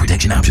 Hearing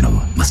protection optional.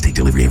 Must take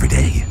delivery every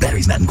day.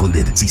 Batteries not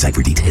included. See site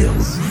for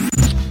details.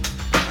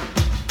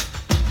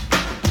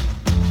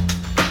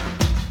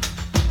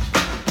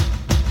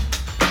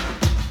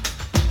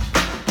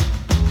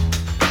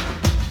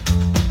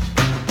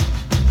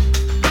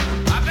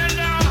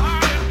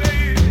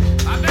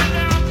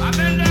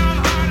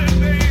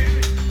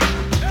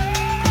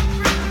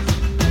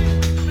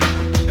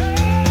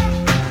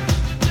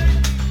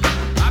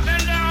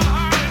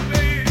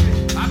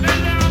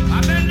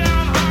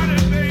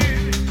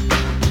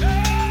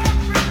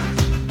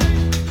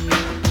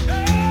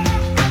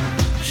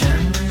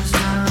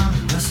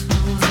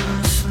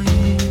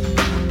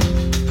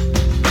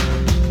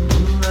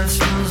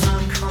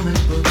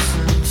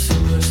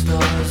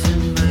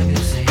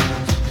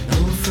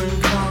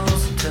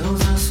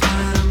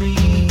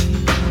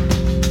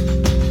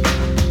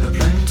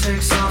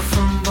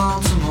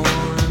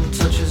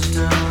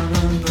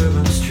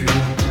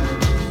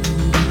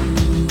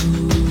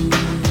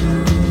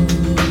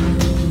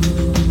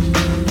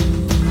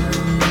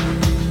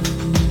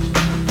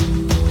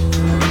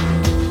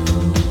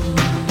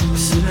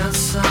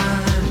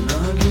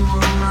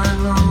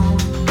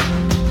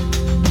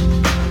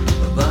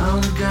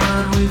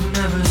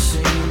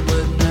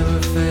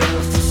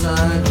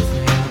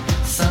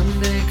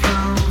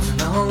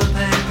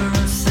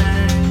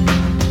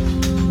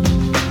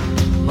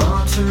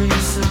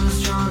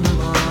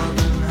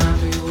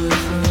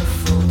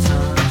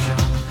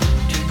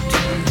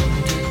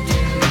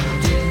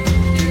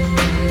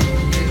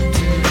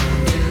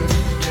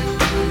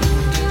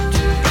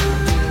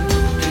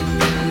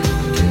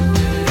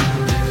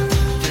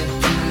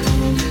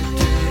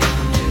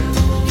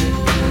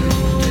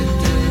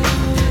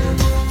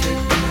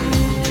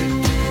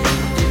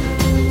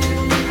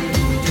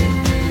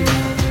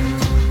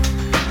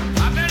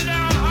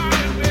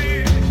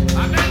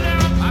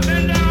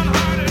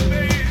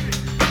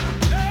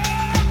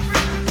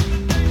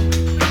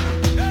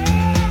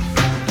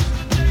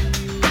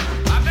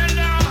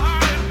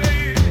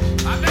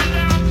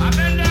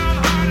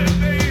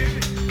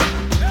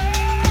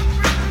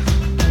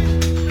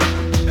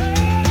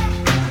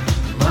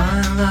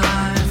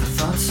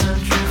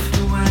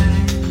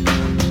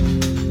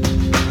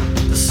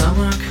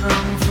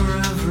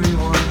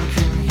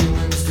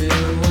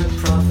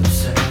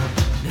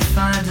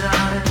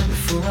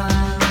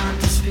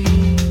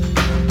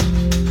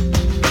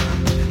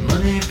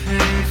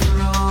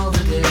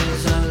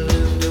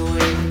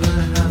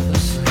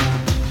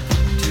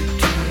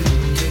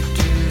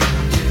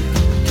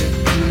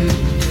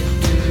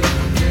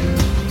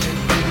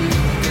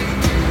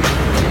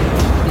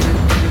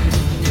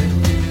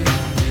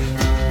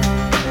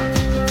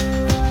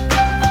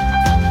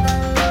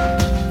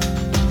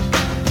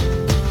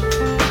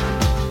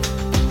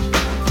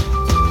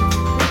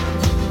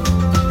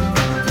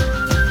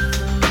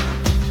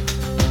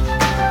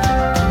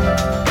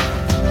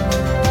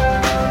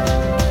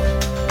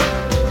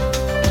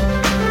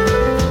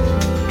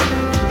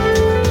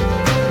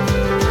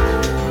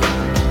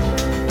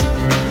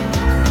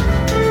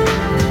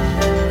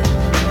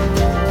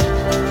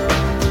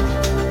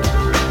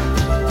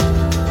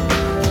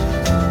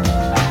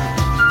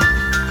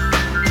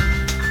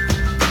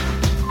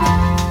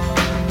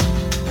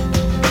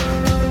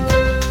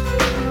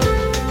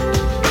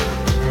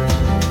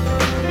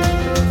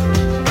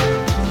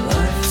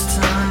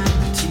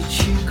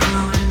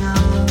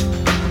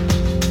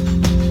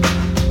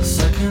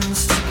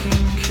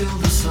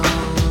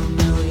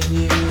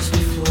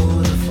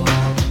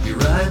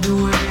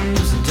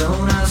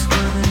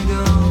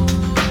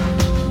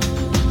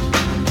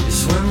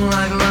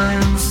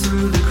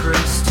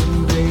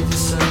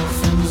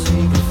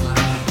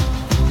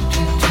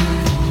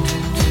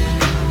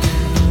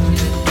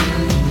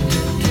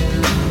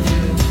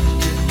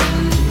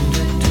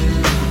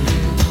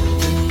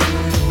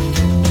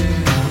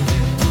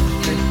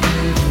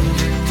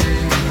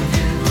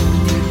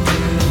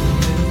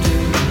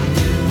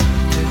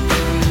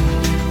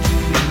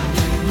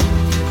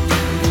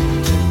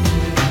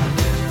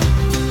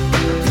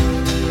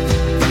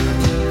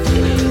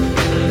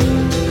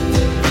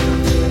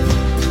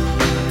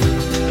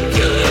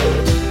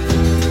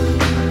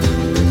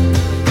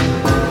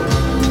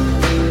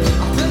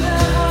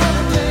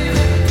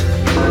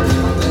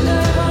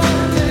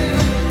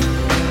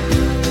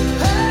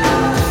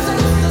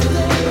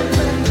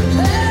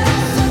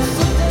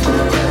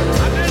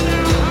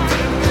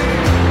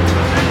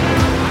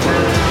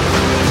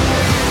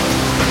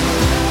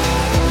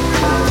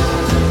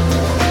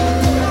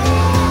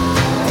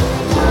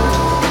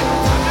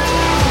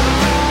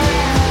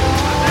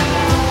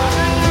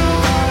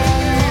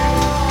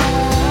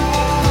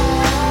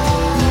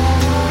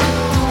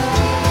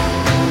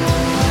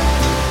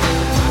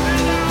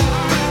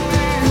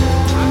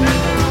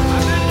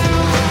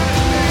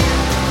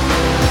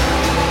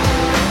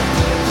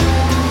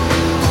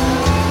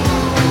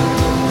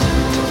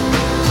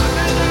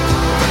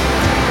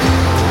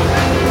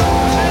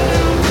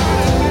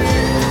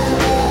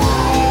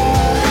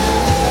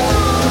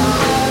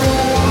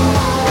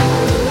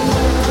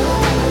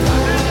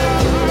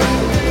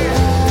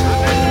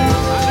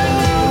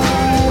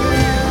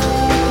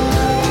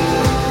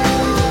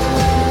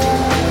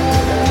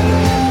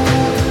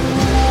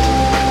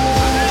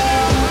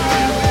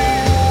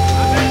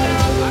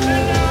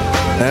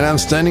 I'm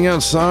standing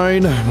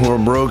outside with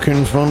a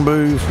broken phone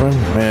booth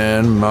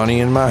and money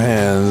in my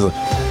hands.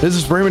 This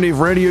is Primitive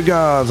Radio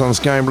Gods on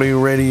Sky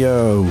Blue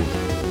Radio.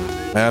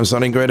 I'm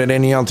sounding great at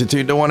any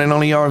altitude, the one and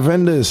only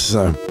Arvandus.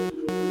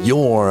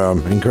 Your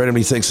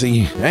incredibly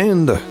sexy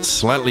and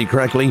slightly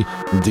crackly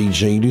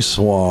DJ du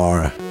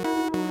soir.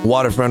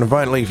 Waterfront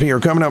Vine Leaf here,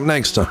 coming up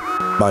next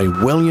by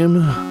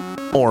William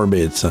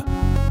Orbit.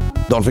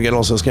 Don't forget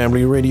also Sky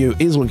Blue Radio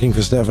is looking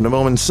for staff at the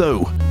moment,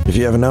 so if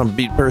you have an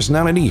upbeat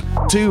personality,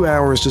 2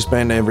 hours to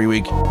spend every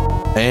week,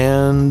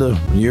 and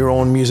your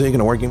own music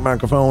and a working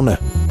microphone,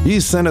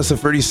 you send us a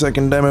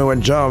 30-second demo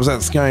at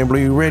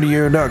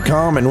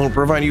jobs@skyblueradio.com and we'll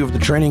provide you with the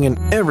training and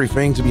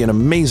everything to be an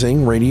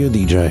amazing radio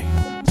DJ.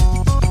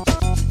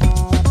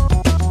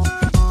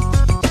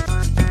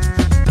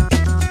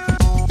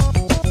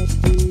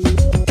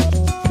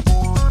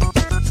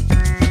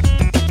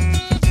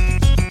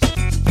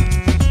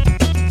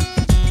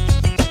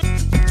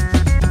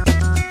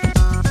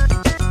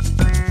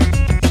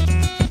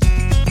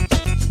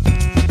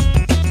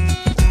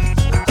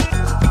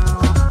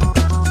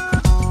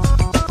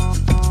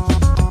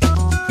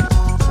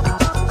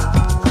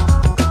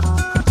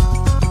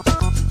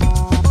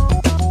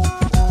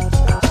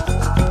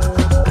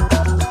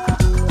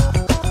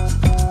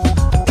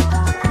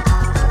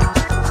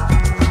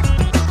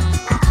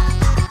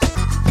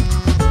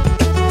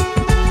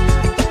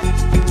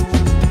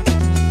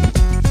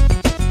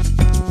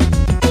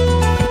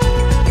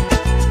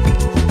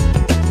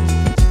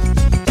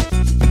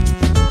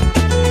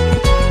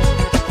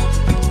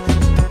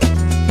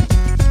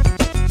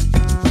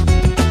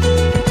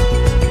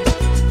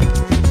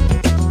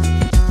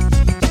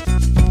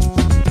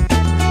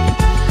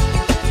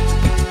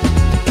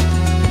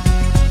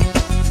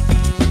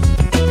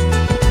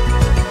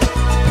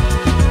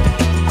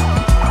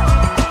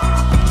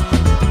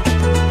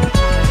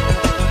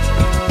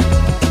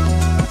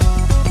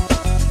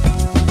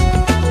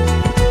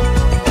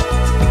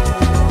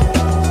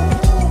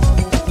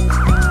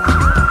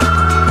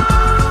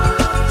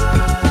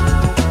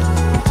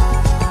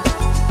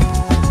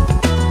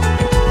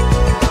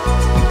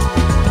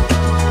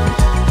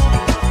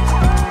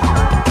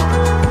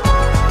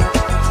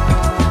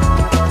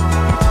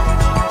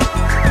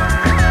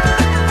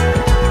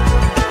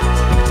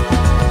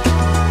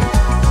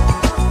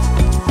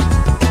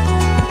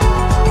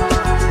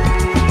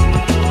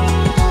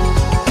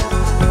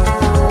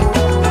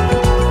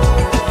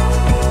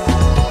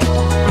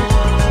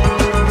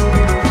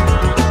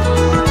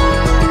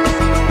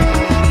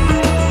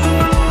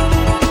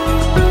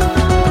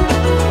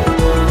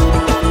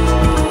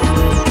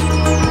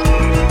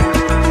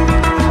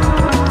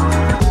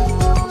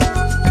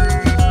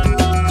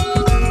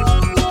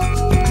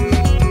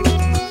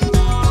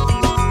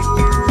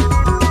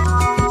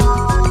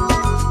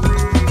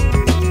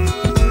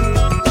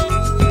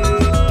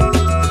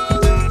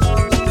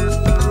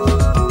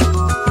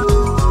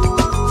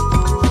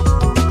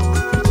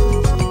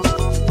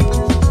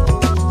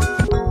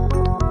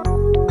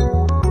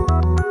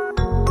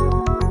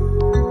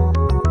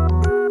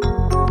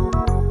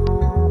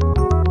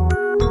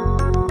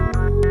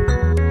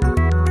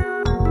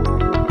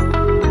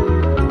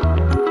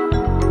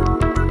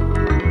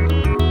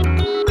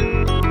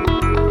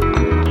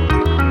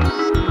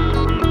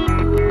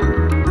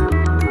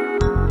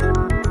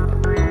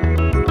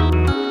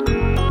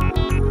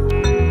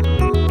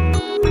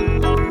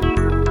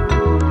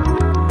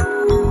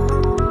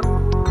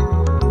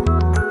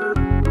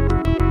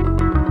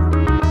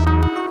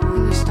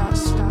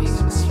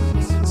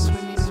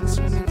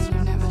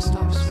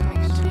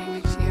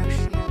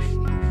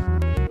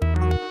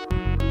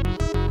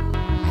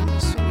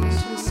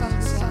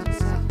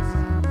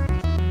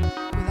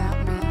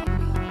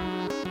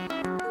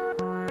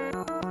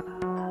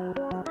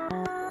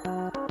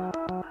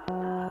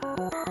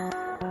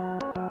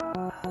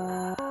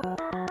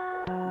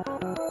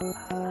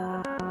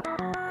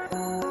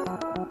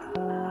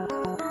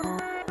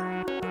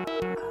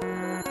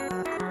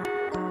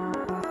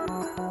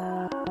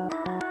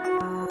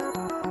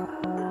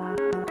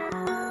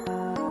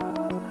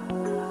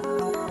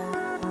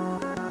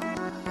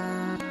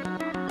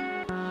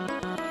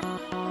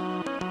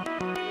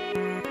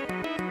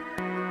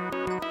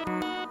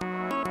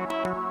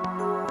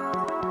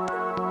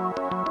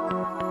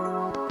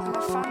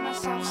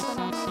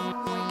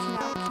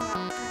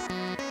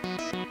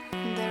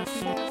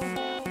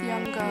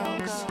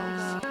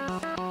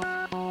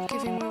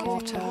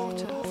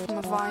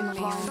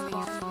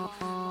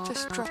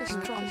 Just dropping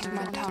it onto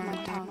my tongue.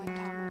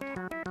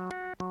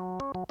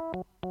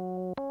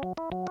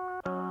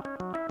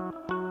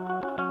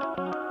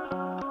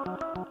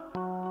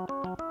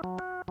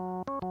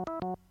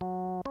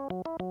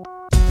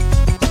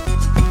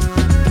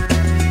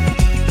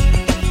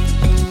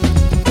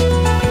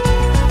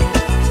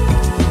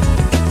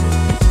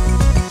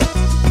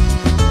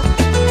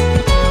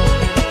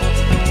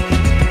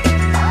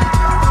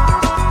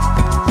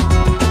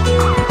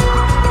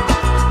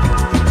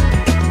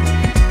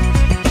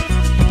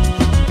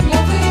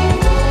 Moving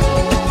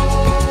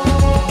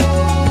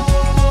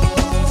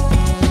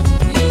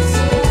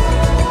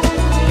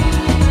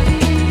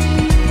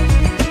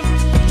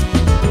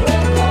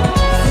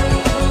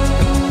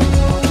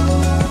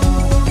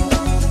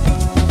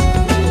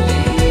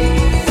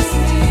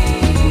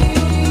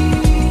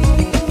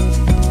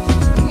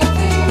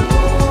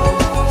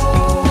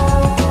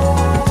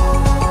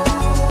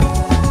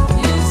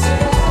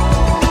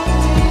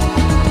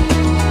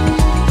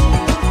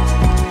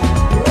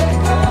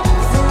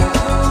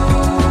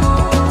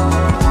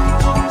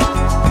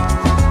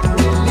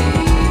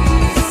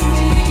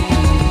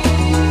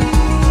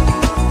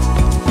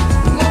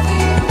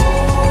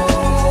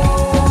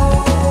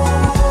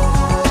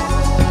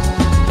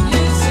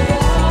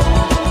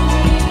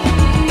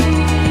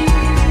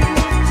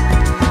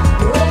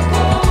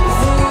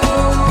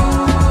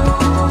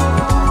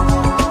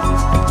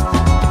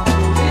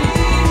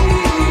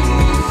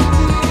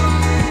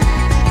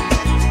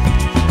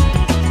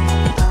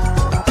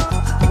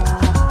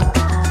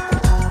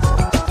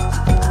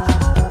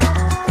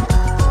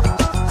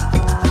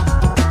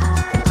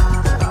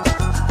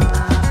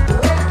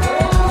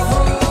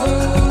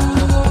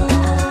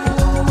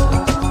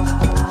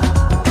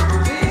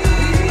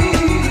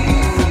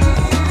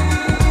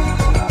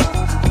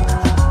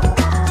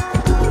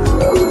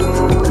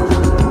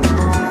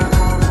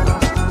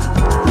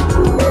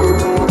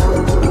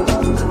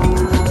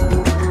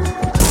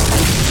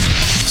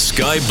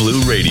Sky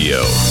Blue Radio.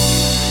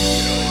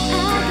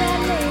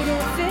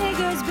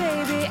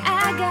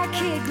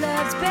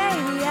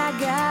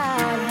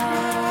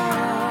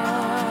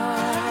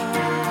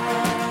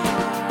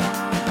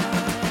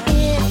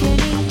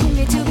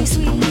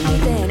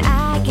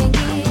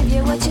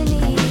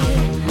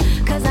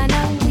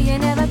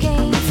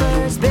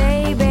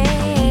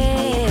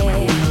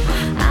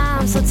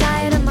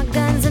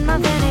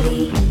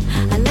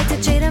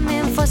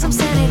 Some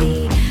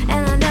sanity,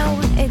 and I know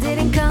it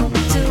didn't come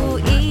too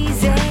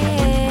easy.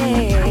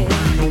 It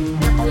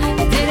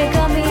didn't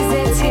come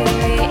easy to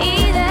me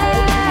either.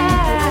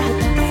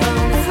 From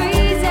the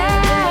freezer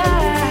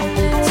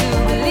to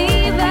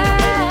believer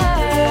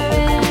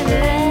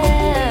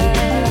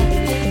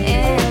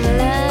in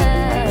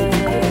love.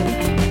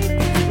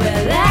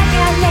 Well, I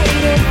got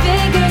lady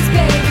fingers,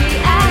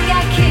 baby. I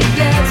got kid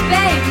gloves,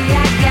 baby. I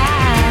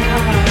got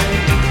heart.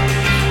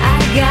 I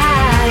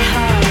got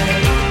heart.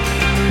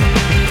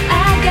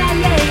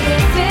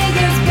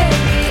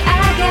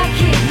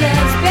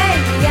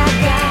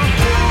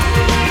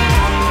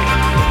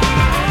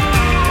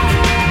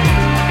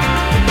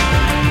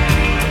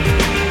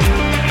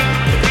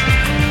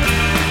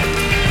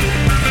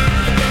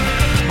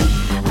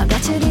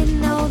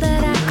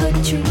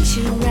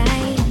 You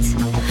right,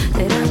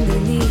 that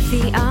underneath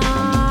the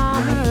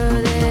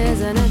armor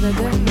there's another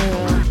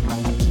girl.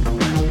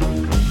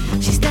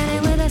 She's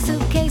standing with a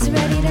suitcase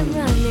ready to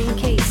run in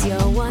case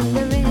you're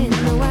wondering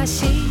why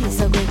she's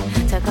so quick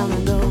to come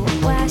and go.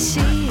 Why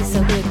she's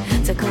so quick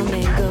to come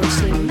and go.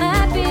 She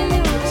might be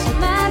loose, she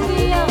might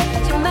be old,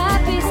 she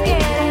might be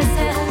scared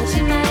herself.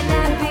 She might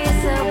not be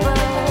so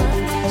bold,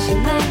 she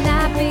might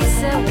not be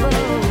so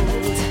bold.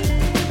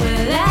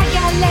 Well, I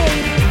got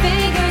lady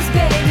fingers,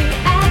 baby.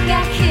 I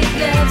got kid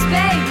gloves,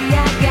 baby. I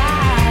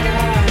got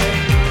heart.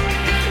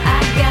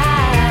 I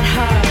got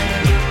heart.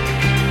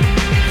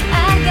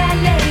 I got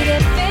lady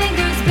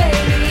fingers,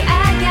 baby. I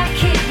got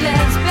kid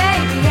gloves,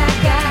 baby. I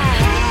got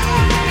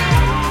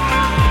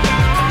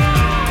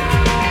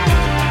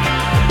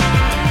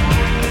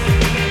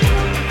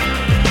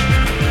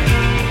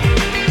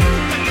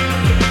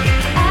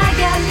I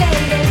got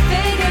lady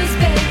fingers,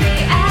 baby.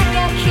 I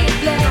got kid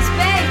gloves,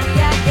 baby.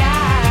 I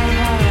got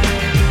heart.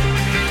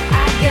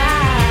 I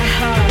got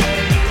heart.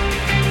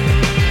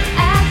 I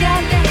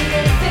got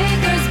lady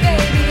fingers,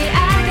 baby. I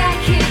got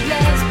kid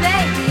gloves,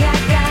 baby. I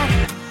got.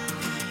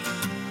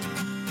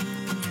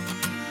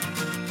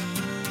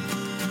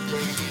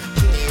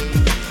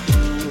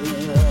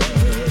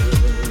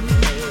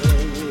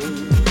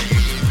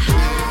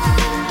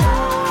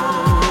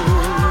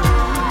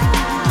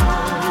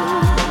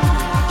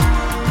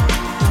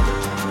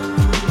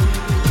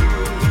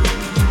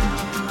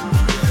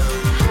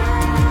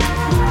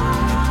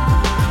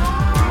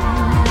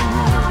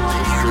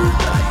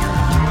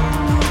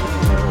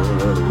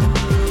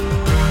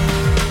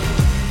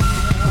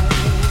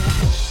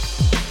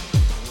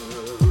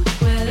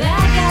 Well, I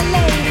got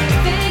lady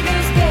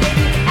fingers,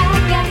 baby. I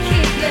got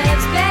kid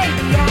gloves,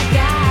 baby. I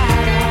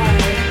got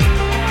heart.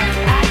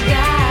 I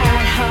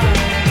got heart.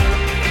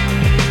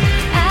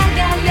 I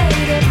got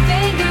lady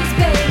fingers,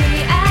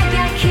 baby. I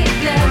got kid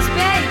gloves,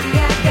 baby. I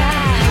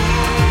got.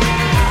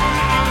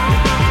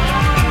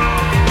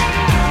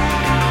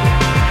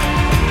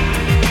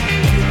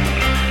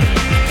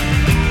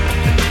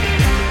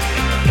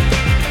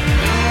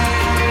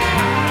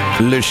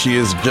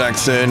 Lucius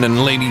Jackson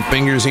and Lady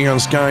Fingers here on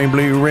Sky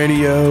Blue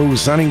Radio.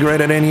 Sounding great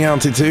at any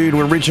altitude.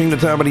 We're reaching the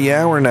top of the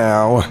hour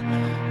now.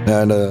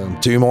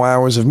 And 2 more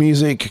hours of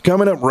music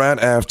coming up right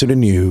after the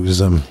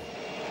news.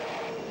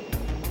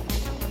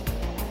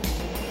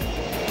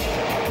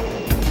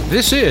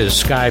 This is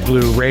Sky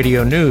Blue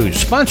Radio News,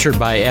 sponsored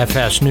by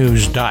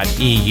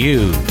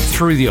fsnews.eu.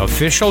 Through the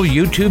official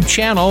YouTube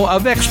channel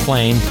of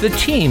X-Plane, the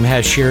team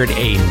has shared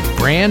a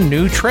brand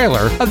new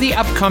trailer of the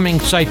upcoming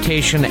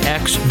Citation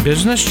X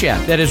business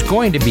jet that is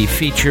going to be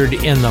featured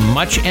in the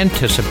much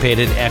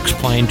anticipated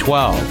X-Plane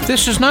 12.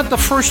 This is not the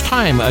first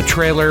time a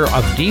trailer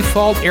of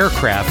default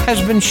aircraft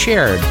has been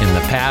shared. In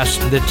the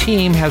past, the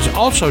team has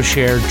also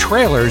shared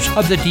trailers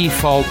of the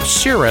default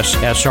Cirrus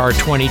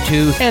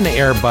SR-22 and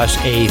Airbus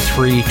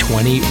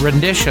A320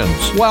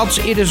 renditions. Whilst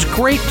it is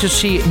great to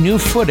see new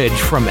footage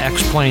from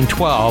X-Plane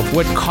 12,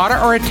 what caught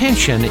our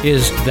attention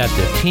is that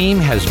the team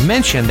has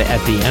mentioned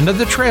at the end of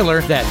the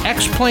trailer that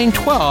X-Plane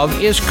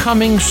 12 is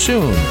coming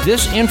soon.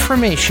 This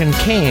information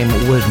came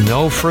with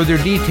no further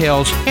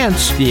details,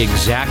 hence the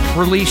exact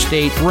release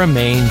date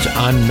remains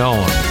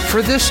unknown.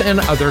 For this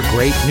and other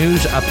great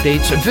news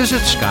updates,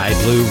 visit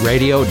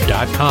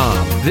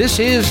skyblueradio.com. This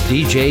is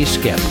DJ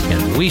Skip,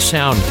 and we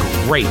sound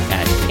great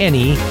at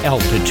any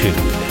altitude.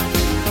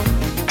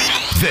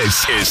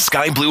 This is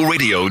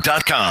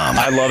skyblueradio.com.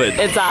 I love it.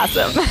 It's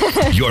awesome.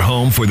 Your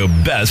home for the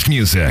best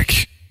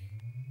music.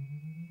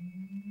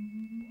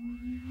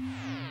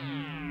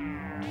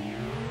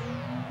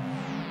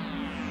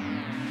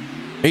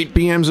 $8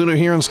 p.m. Zulu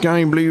here on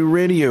Sky Blue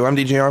Radio. I'm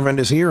DJ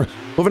Arvandus here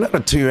with another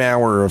 2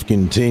 hour of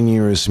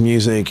continuous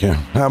music.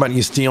 How about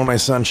you steal my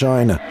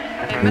sunshine,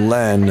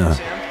 Len?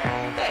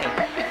 Hey,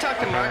 you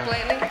talked to Mark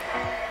lately?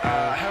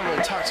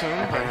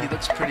 He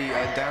looks pretty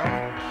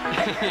down.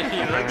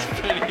 He looks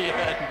pretty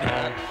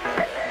down.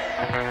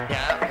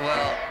 Yeah,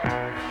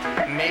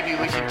 well, maybe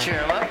we should cheer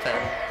him up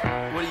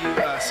then. What do you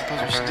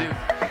suppose we should do?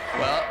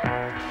 Well,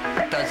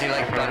 does he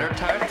like butter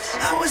tarts?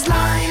 I was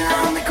lying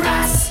on the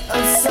grass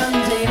of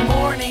Sunday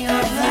morning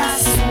of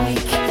last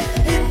week,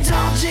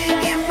 indulging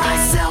in my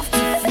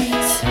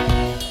self-defeat.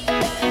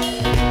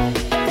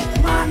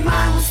 My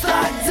mind was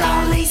thugged,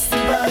 all laced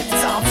and bugged,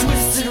 all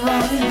twisted,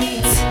 wrong and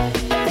beat.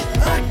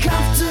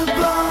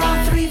 Uncomfortable,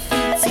 3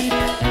 feet deep.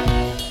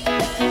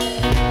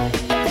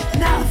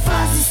 Now the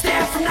fuzzy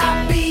stare from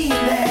not being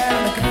there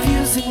on a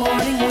confusing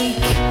morning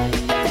week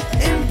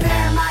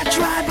impair my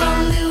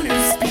tribal lunar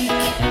speak.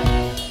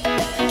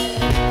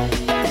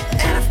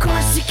 And of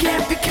course you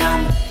can't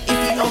become if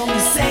you only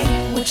say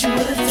what you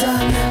would have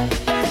done.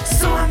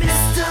 So I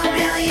missed a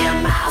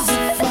million miles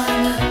of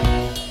fun.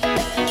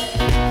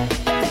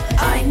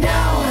 I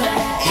know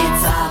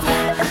it's up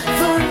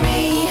for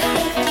me,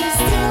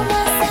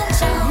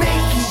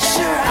 making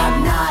sure I'm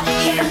not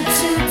in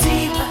too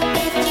deep.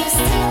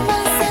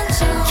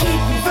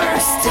 Keep me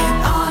bursting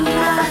on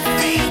my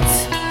feet.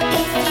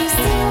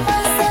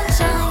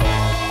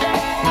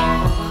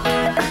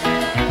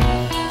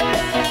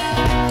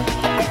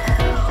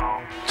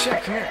 Chip,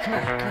 come here.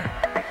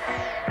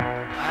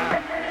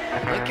 Wow,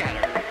 look at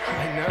her.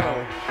 I know.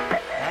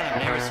 Man,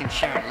 I've never seen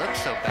Sharon look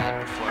so bad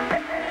before.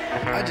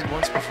 I did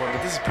once before,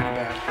 but this is pretty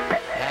bad.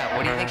 Yeah,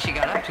 what do you think she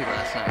got up to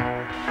last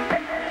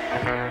night?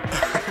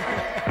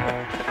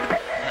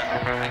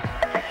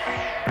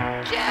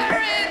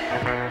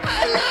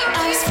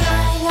 I was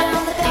flying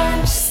on the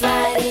bench,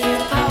 sliding in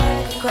the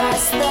park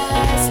across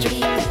the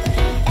street.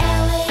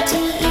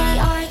 LATER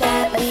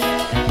that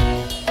week.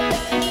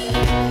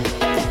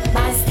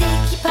 My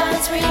sticky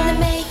paws were in the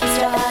making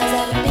straws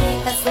at a big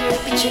fat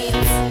slurpy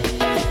treats.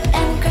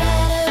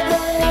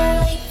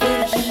 Incredibly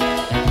food heat.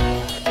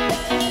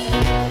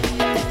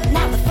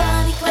 Now the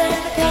funny glare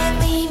of pale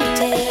gleamy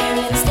tear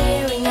and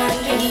staring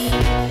under heat.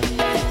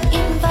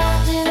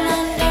 Involved in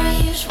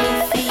unusual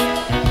feet.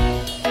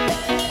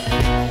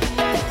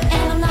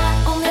 And I'm not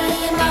only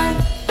a monk,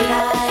 but I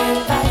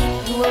invite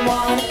who will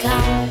wanna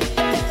come.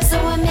 So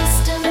I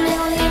missed a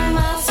million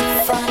miles of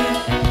fun.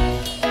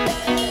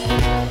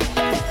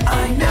 I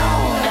know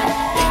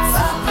it's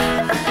up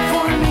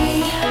for me,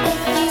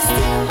 If you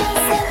steal my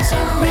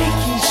sunshine,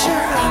 making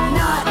sure I'm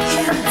not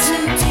in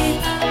too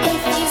deep.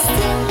 if you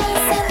steal my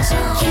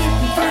sunshine, Keep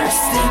me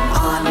bursting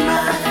on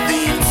my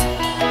feet.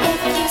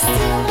 if you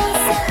steal my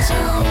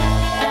sunshine,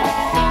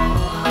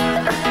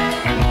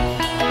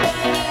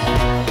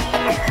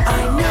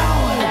 I know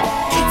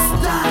it's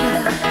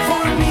done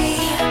for me,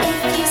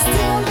 if you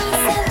steal my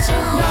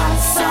sunshine, not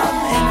some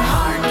and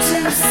hard to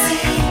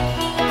see.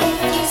 if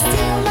you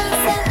steal my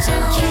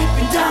sunshine, Keep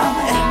me dumb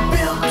and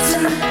built to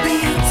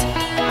beat.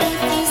 if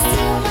you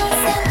steal my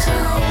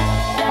sunshine,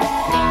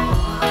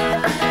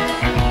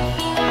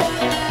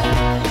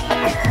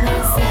 my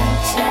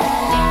sunshine,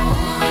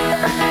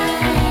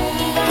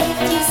 if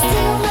you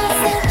steal my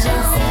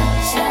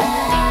sunshine,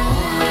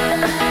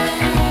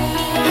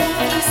 if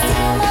you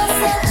steal my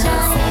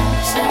sunshine,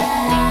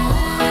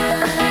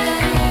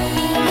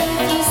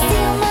 if you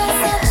steal my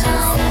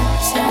sunshine,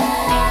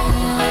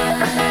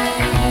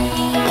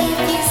 if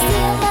you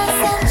steal my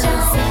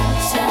sunshine.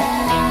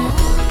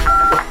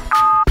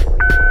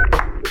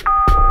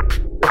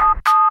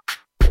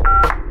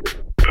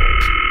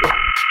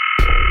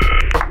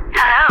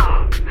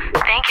 Hello.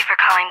 Thank you for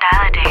calling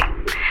Dial-A-Date.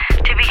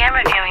 To begin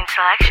reviewing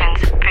selections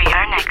for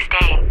your next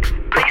date,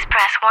 please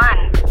press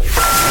 1.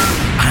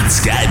 On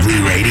Sky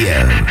Blue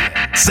Radio.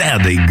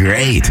 Sounding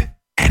great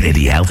at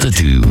any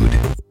altitude.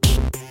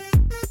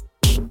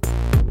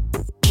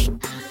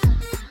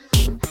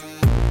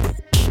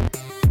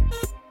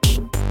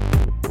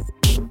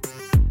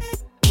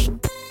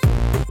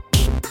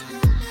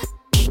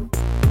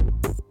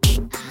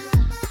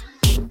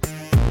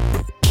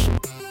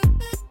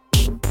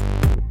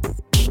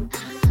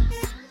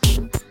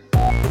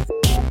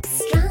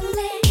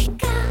 Strawberry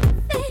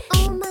coffee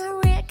on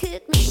my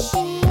record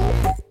machine.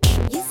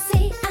 You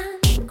say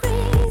I'm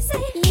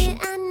crazy, yeah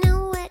I know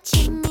what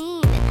you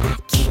mean. I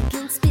kick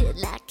and spit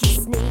like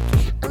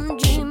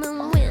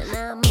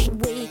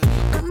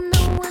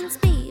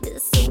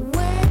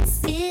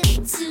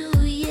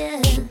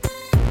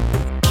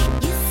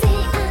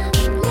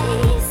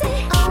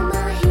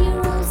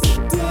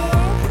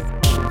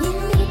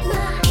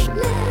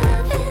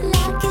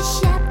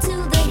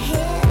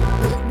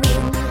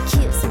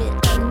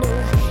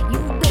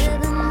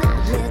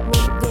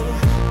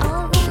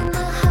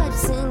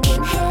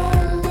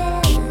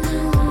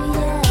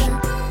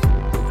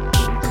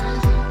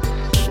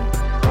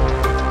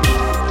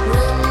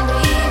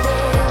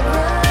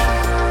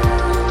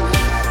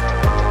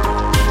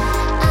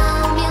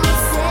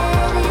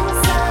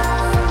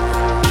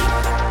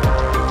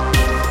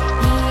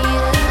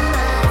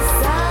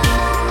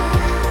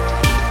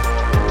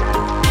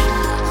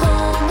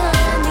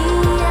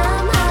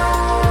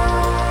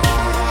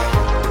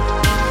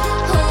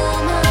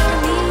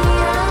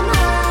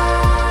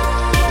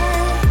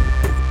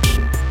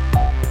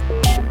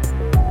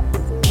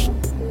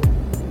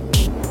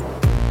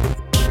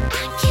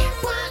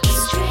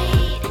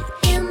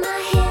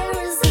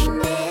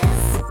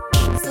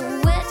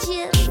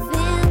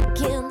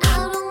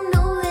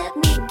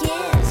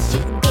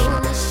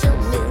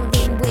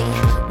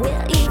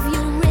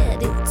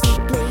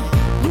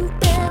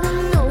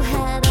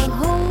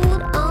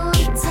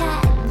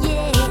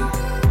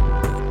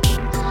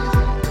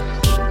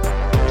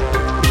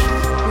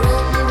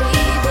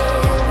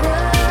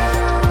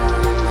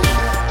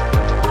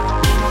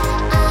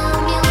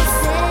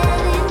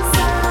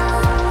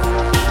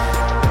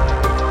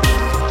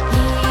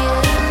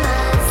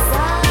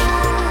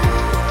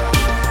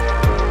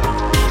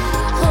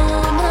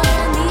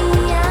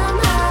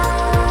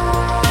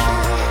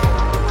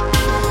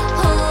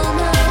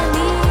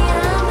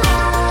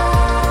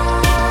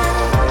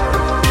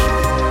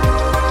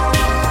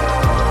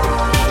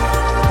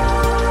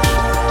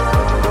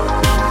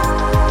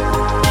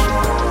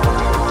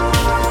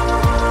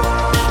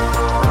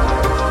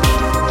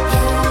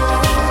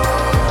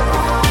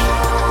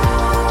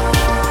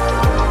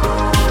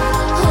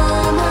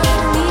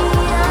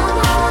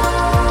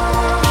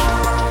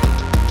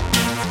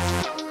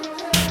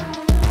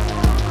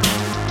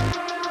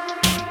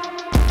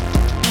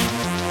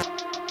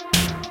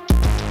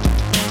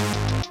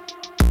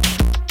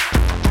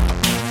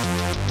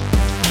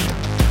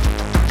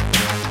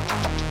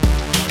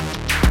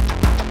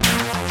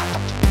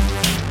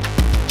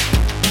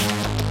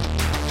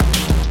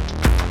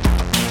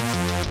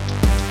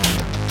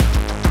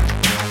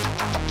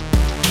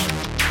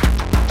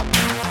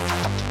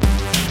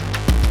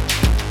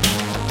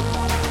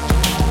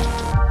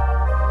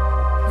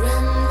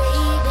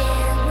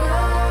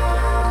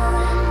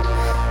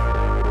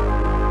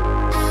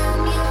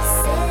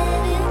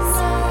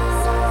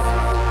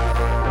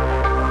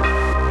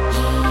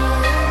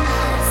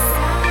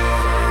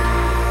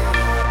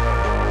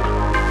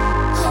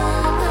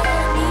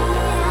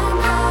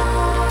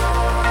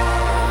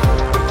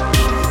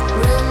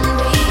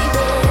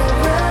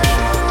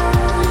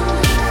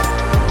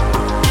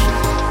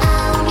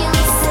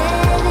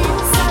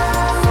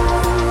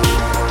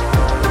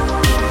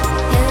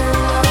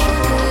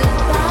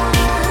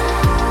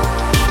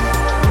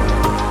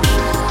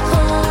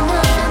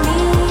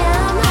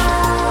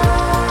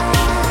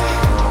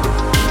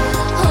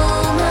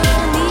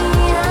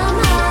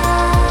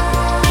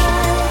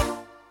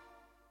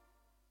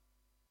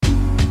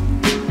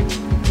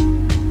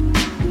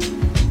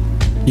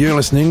You're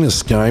listening to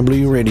Sky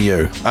Blue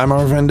Radio. I'm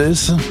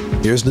Arvandus.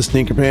 Here's the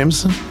Sneaker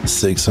Pimps,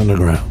 6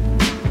 Underground.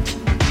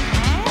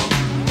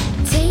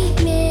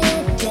 Take me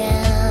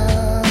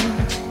down,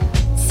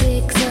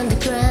 6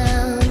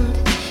 underground,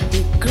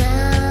 the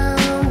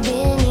ground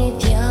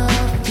beneath your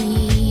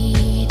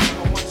feet.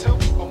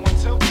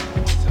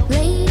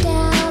 Laid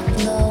out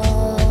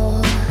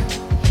low,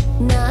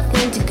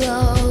 nothing to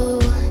go,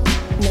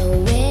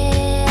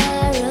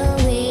 nowhere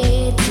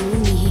away to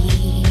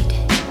meet.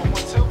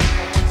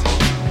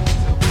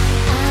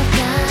 I've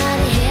got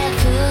a head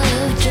full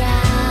of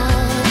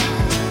drought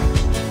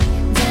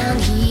down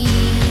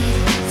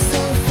here, so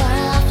far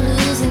off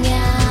losing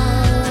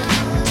out.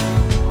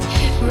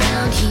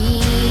 Round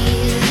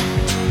here,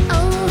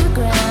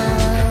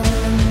 overground.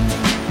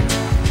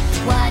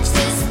 Watch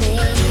this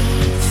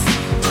space,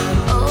 I'm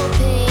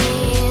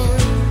open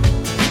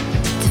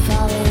to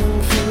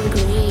falling from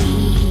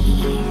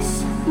grace.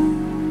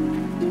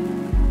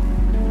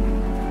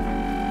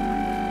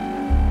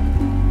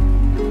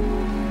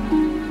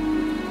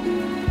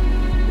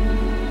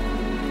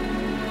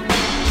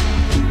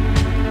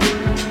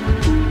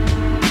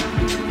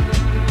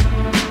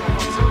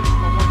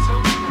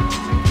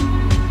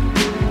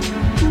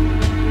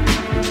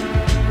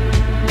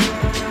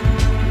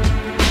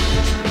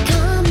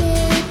 Calm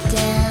it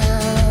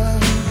down,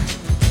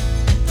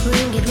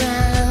 bring it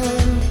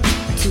round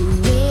to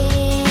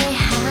way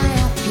high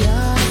up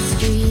your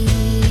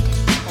street.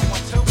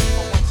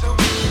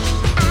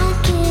 I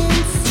can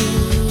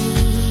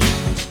see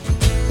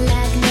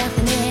like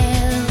nothing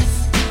else.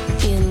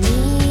 In me,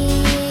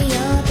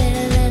 you're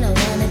better than I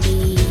wanna be.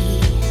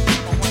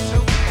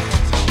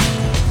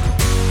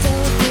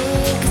 Don't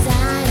think 'cause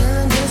I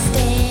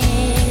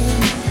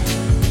understand.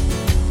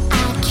 I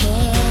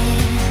care.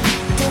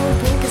 Don't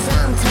think 'cause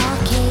I'm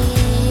talking.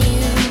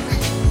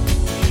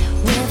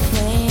 We're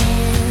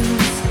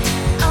friends.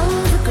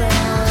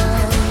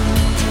 Overground.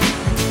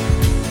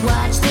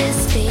 Watch this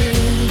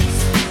space.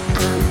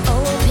 I'm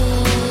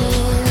open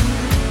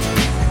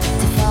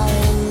to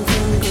falling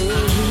from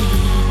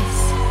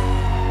grace.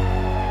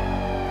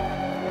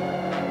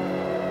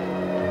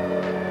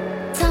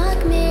 Talk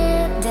me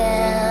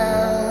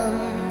down,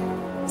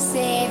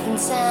 safe and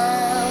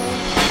sound.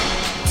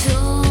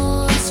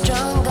 Too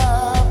strung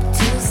up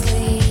to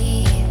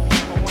sleep.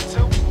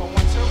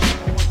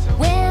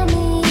 Wear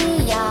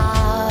me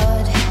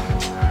out,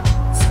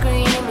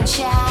 scream and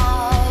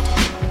shout.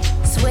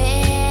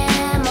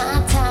 Swear my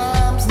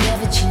time's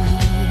never cheap.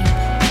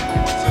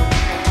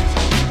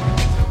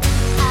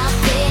 I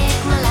pick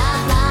my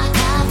life like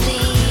I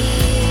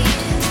bleed.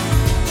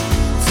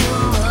 Too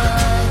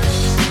much,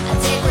 I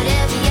take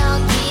whatever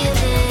you're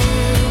giving.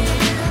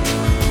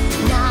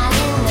 Not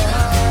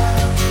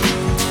enough,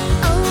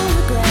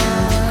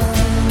 overground.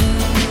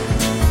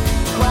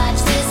 Watch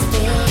this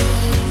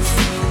space,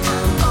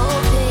 I'm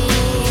open.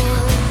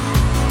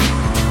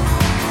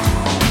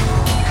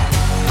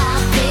 I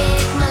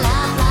pick my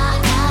life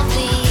like I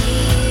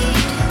bleed.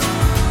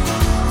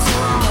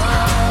 Too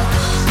much,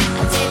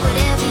 I take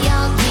whatever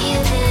you're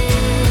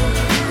giving.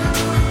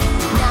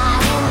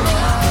 Not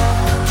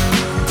enough,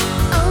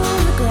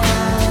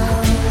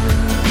 overground.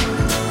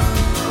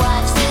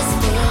 Watch this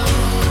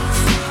space,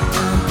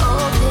 I'm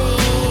open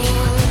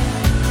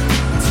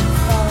to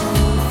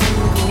falling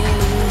from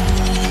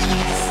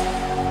grace.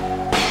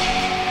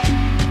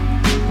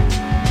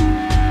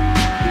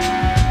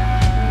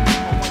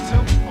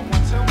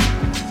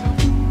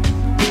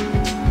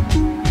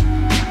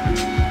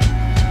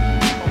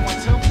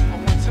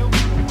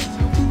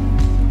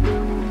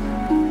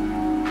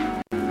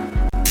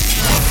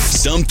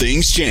 Some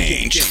things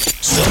change.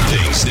 Some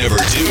things never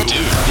do.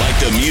 Like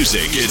the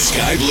music at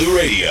Sky Blue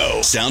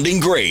Radio. Sounding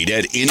great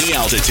at any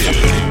altitude.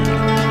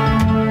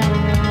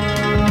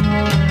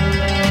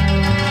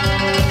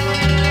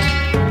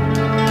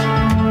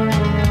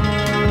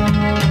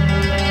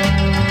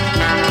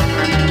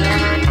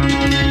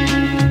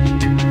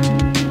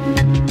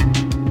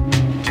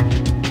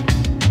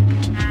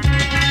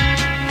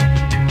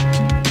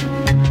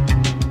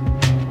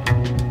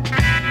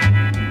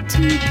 To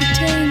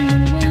pretend no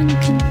one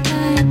can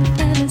find the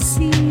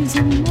fallacies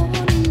of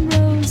morning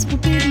rose,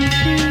 forbidden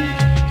fruit,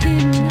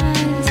 hidden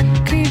eyes,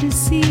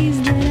 courtesies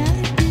that I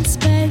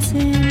despise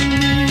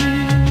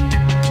anyway.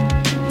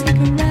 Take a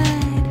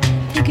ride,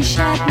 take a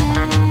shot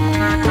now.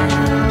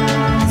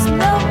 'Cause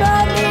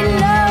nobody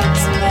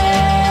loves me.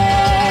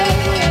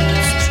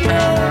 It's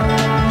true.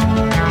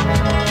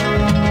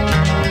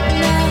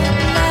 Not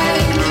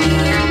like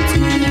you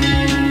do.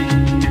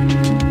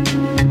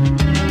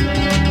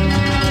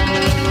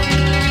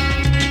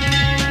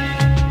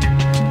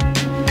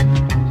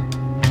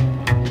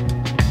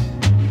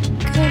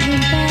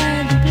 Covered by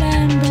the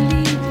blind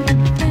belief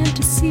and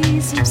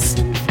fantasies of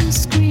sinful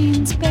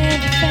screens, bear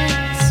the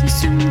facts,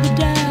 assume the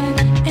die,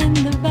 and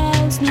the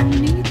vows, no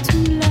need to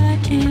lie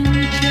and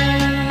try.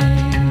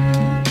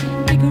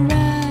 Take a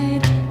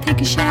ride,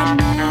 take a shot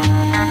now.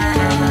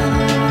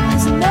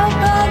 'Cause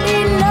nobody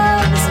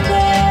loves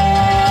me.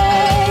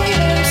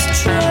 It's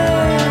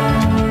true.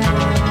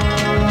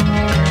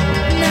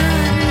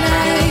 Not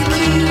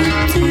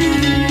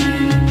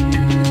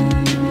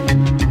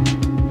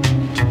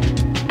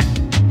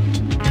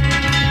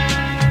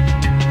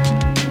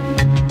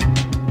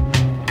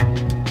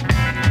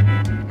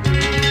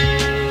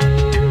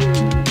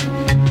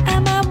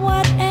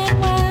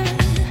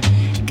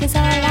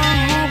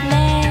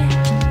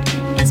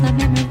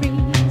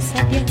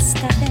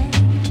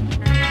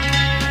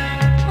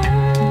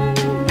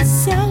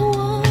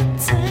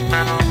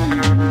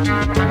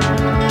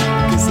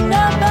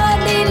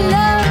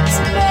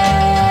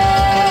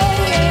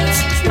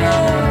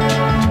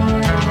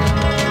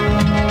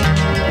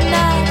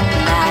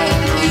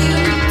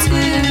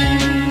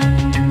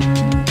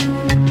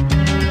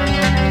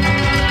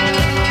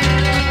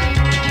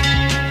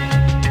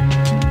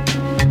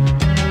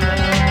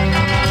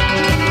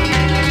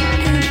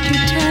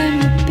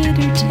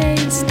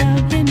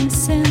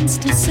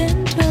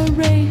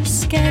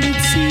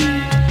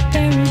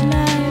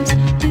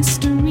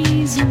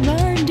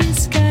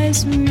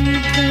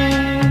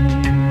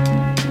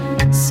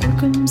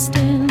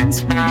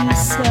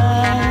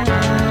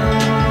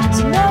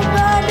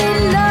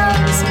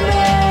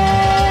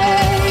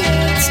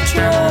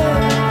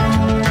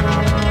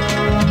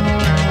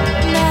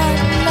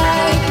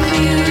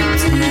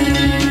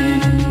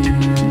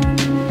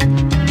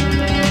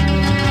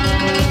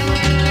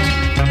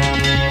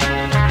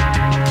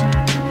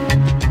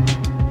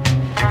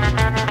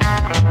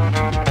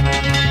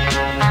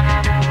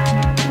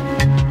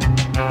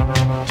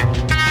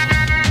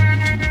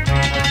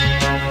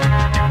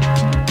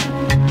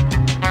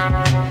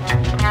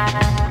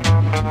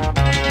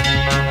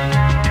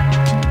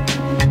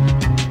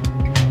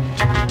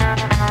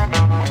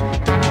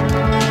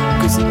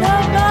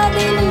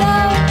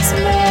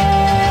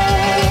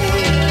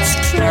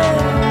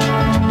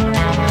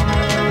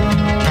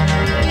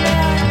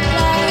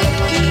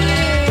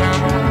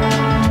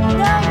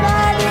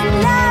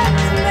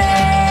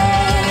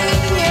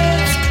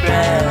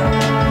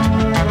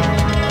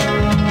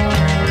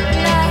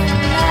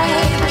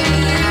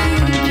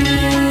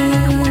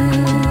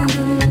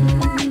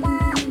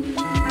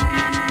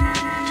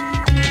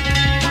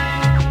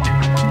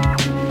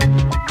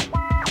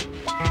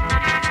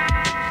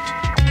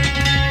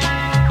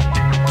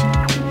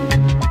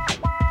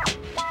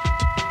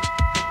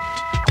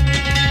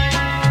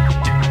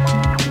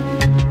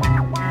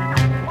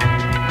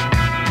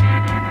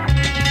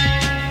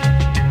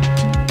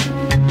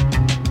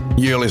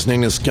You're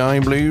listening to Sky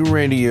Blue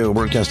Radio,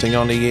 broadcasting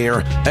on the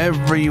air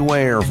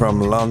everywhere from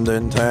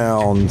London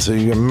town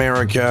to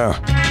America,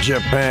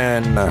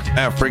 Japan,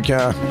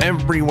 Africa,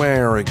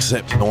 everywhere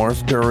except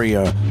North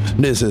Korea.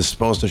 This is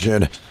supposed to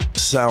shed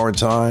sour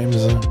times.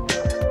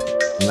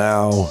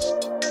 Now,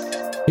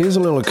 here's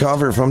a little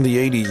cover from the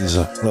 80s,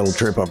 a little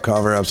trip-hop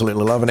cover,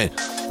 absolutely loving it,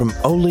 from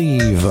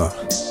Olive,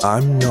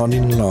 I'm Not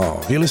in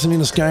Love. You're listening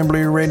to Sky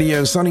Blue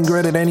Radio, sounding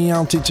great at any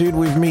altitude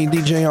with me,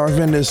 DJ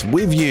Arvandus,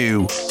 with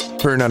you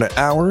for another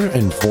hour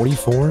and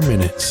 44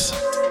 minutes.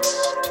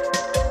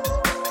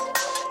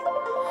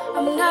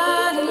 I'm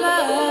not in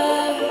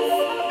love,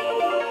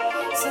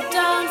 so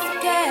don't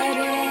forget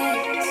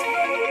it.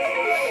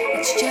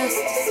 It's just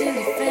a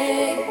silly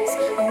phase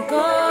I'm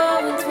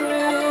going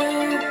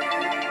through.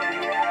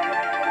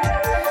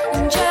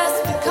 And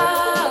just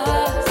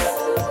because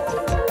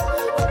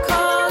I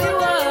call you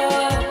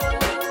up,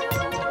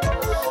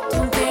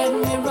 don't get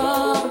me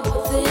wrong, I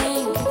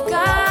think you've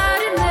got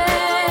it made.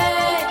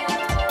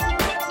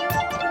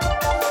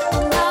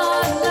 I'm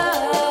not in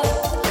love,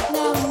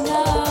 no,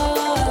 no.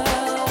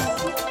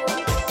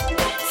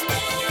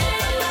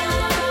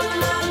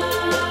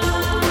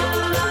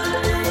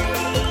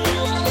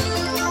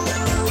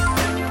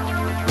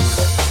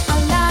 I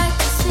like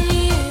to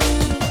see you,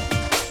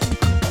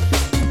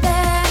 but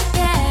then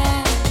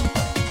again,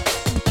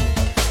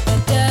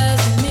 that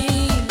doesn't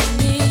mean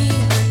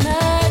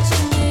much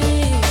to me.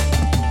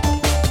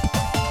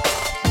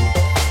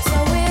 So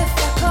if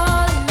I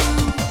call you,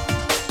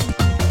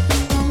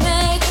 don't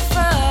make a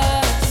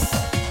fuss.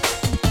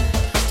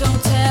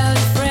 Don't tell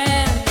your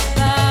friends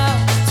about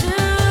the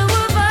two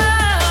of us.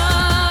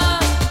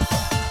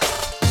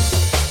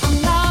 I'm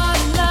not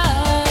in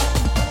love,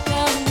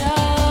 no, no.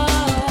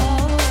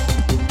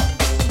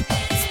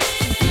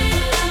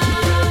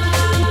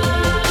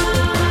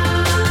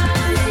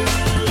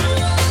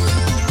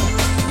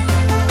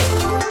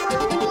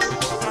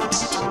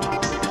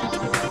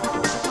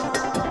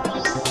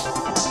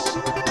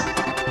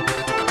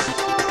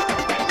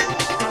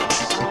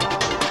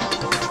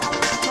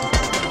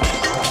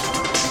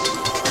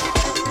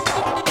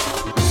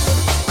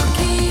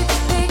 Keep a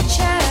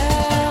picture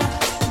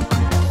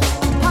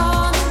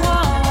upon the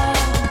wall.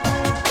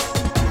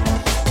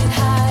 It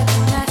hides a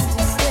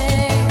nasty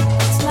stain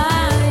that's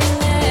lying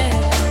there.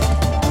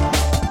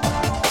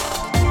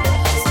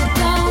 So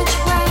don't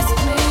you ask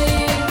me,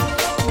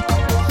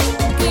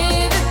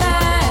 give it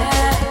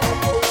back.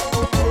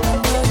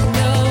 I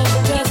know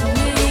it doesn't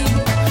mean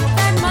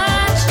that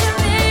much to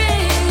me.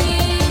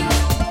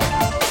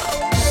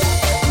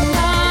 I'm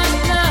not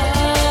in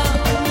love,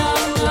 no,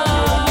 no.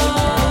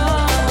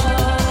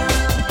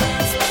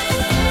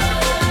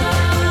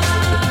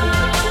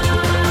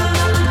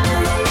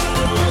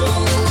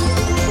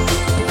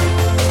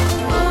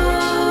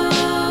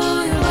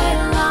 Oh, you wait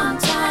a long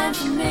time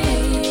for me.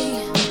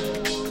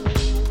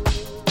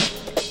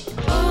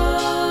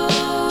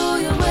 Oh,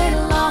 you wait a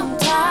long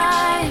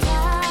time.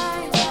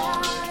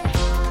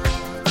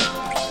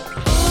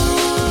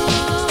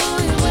 Oh,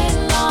 you wait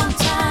a long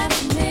time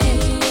for me.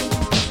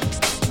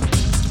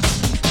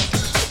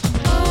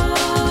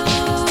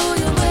 Oh,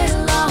 you wait a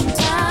long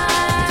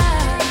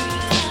time.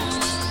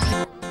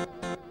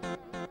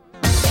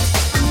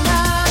 I'm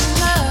not in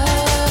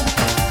love,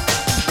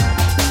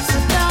 so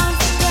don't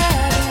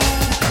forget it.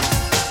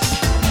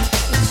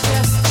 It's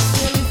just a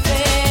silly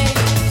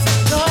phase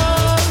I'm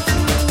going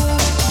through.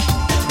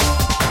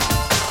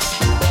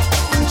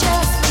 And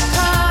just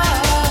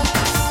because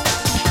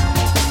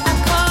I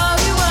call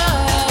you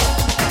up,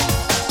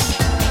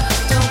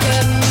 don't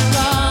get me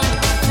wrong,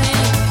 I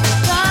think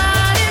you've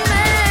got it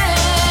made.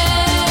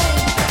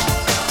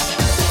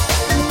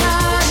 I'm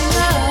not in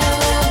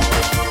love,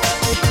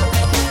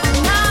 I'm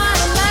not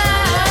in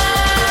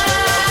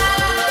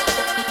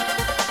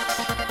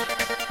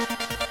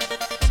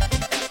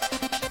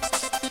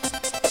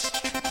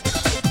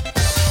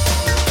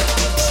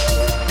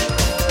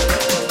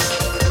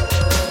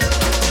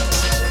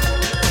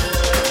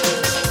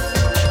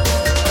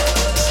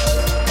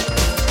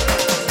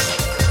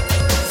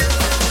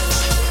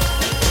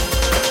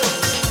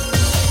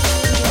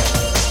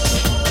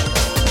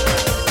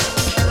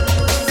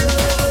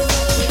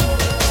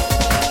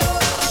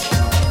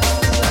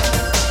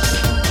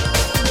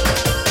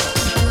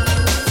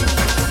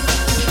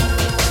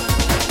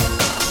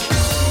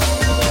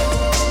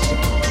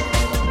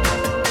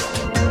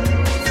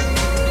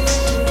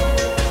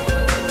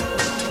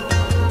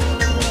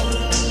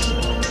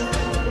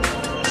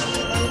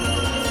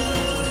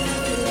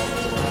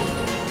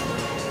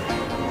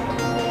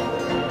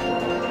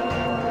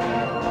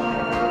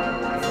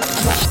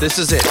This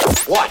is it.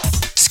 What?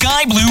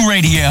 Sky Blue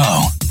Radio.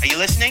 Are you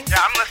listening? Yeah,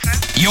 I'm listening.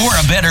 You're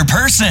a better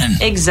person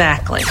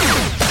Exactly.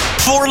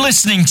 for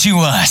listening to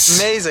us.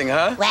 Amazing,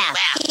 huh? Wow,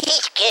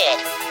 he's good.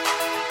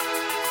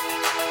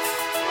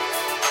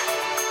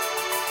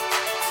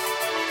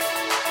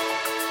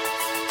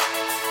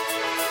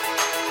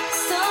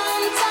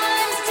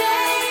 Sometimes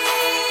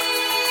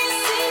days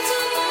seem to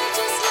move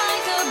just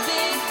like a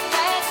big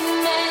fat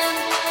man.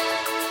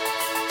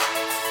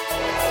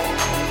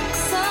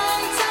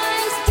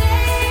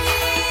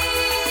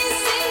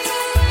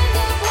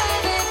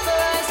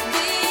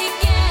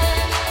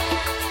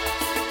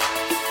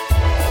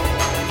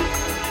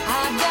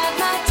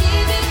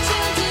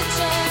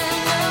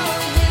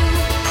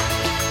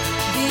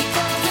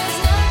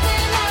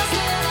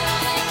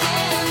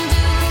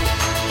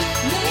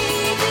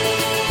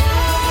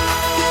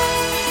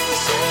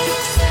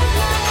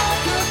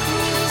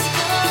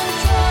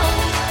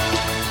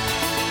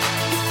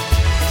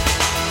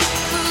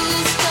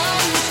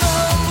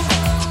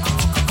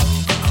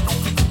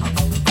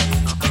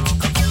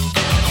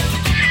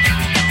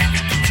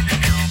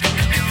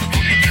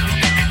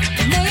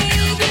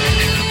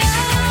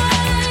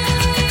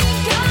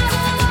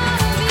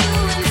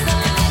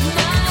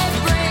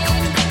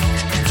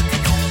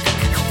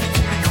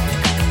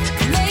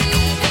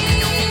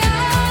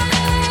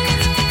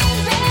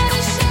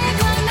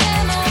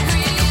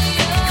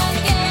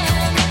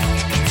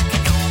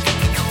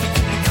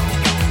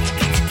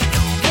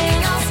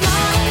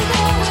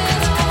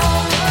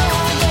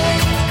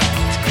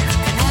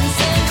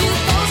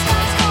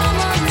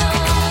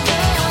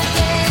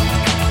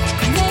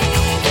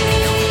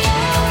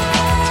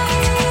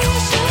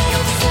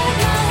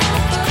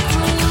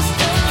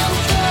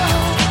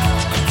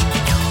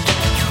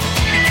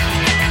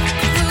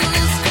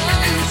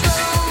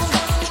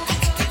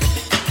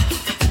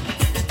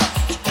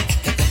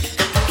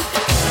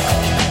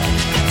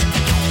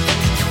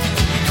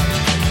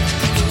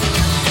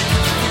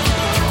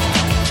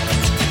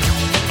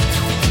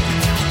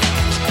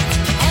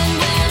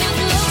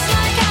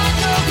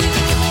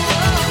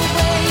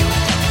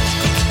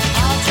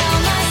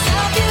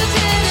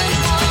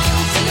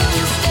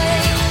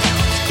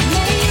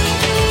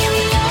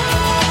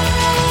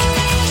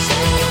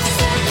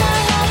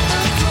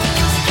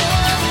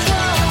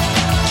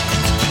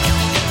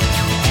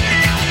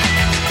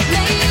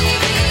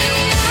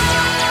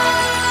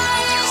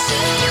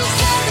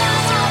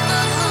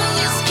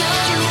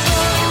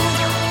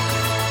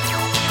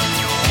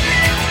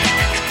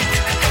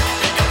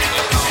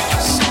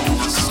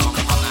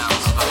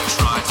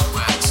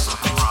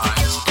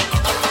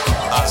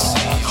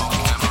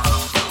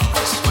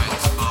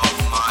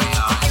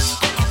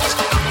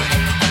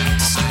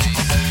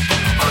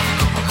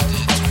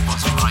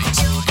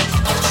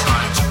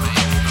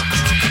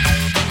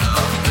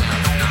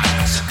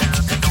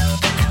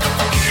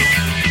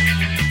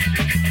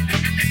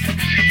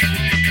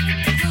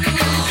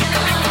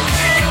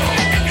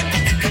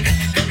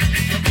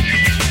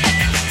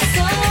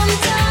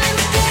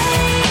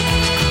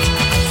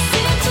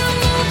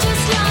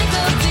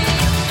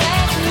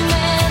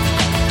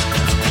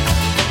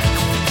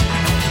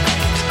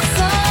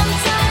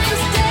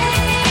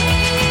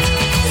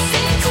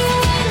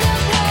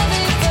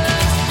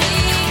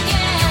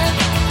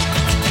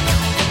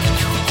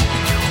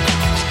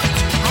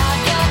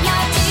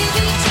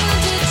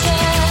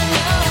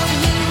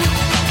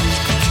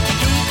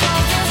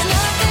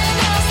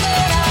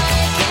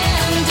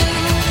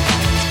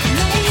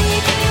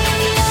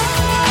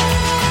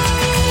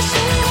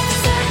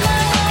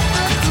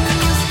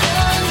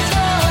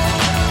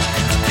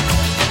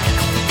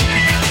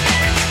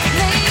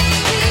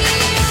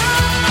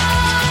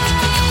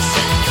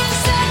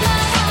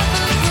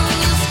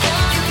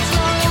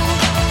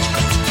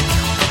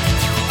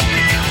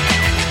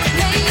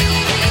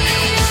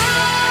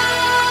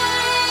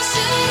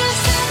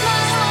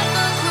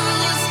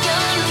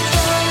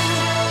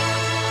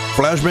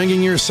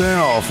 Flashbanging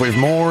yourself with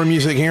more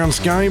music here on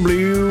Sky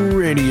Blue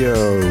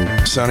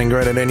Radio. Sounding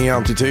great at any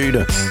altitude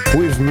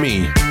with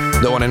me,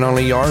 the one and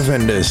only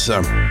Arvandus.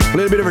 A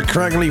little bit of a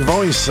crackly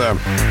voice.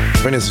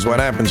 But this is what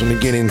happens when you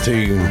get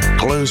into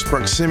close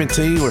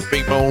proximity with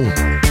people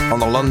on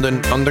the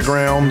London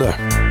Underground.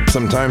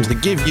 Sometimes they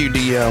give you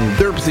the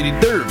derpsity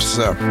derps.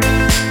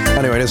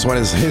 Anyway, this one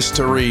is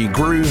History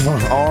Groove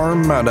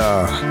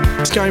Armada.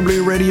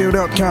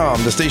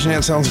 SkyBlueRadio.com, the station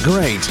that sounds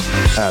great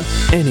at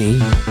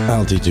any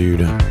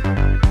altitude.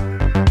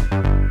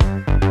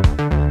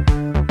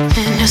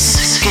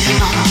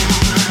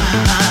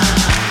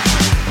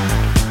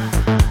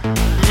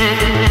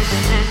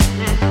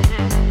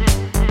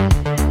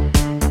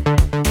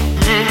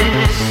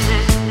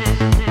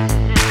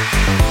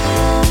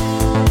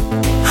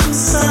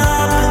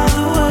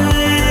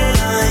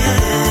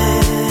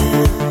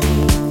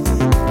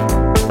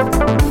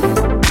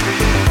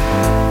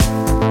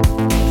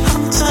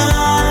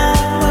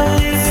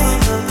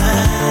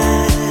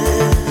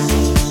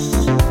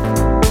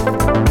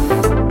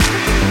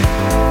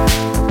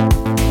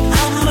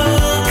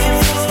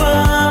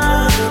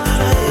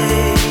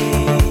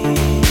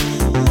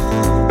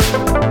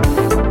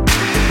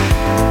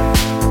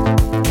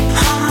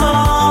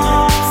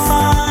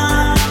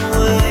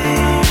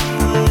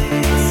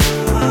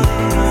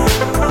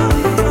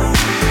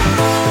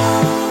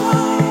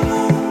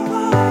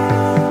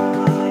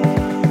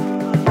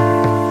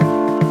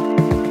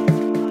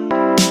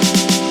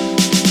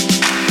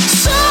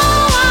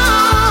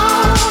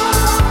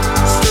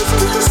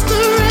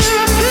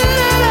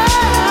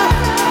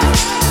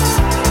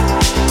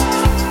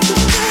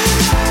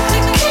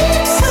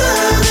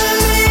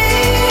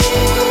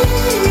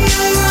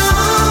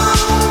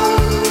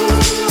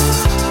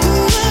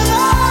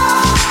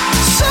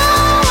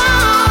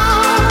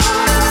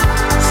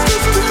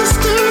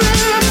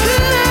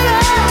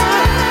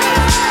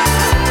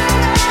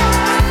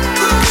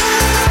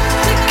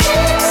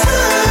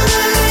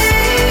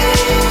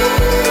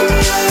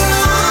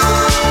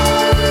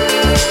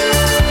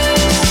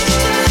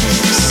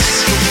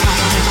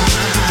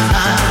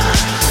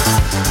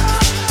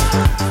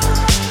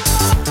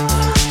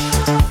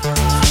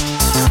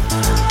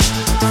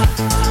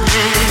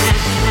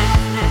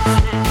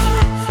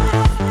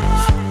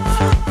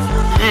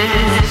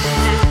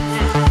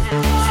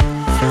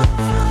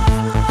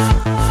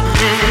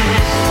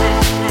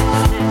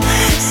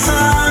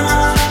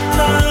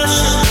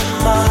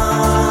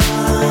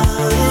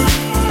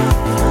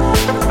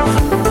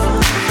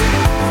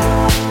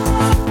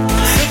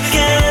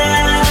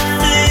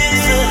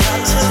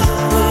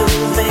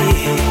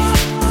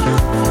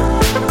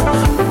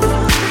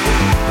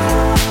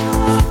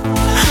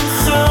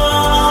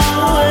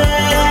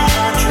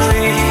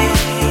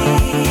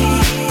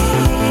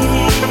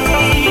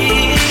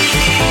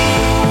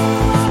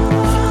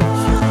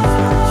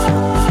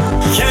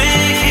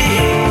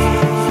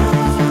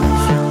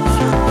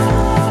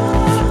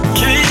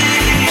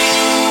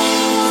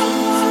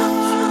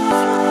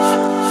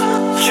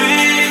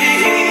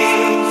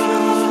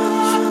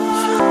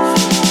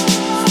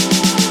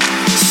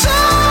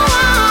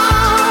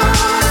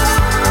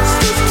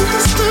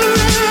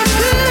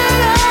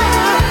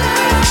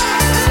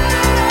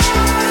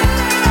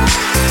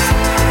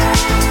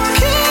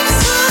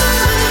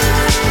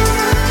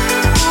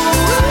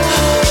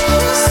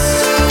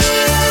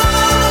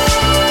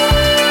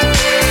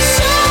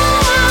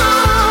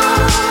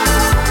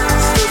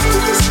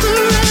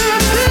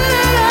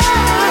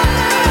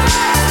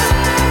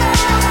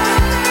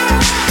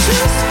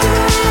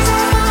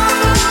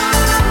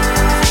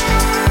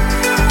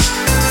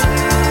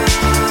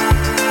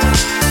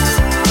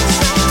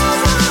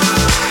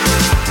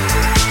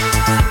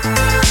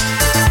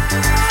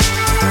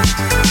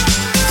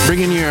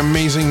 Bringing you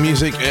amazing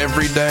music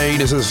every day.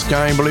 This is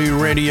Sky Blue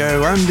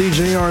Radio. I'm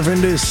DJ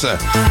Arvandus,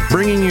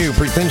 bringing you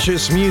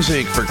pretentious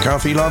music for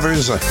coffee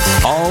lovers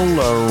all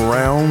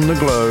around the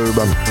globe.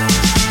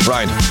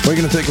 Right, we're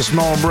going to take a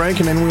small break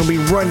and then we'll be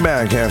right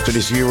back after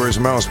this viewer's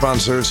mouse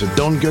sponsor, so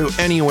don't go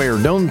anywhere.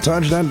 Don't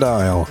touch that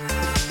dial.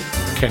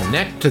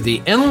 Connect to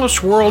the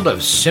endless world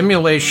of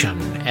simulation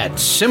at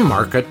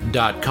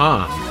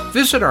simmarket.com.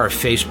 Visit our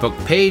Facebook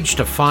page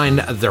to find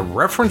the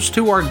reference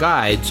to our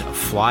guides,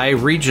 Fly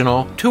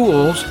Regional,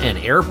 Tools, and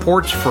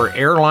Airports for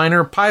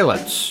Airliner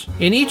Pilots.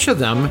 In each of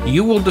them,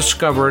 you will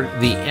discover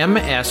the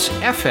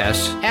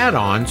MSFS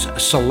add-ons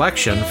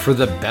selection for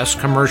the best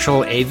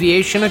commercial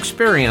aviation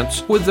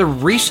experience with the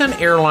recent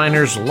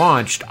airliners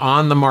launched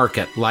on the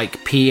market, like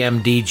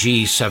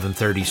PMDG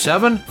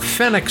 737,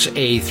 Phoenix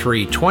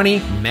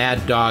A320,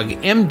 Mad Dog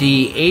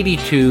MD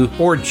 82,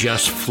 or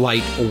just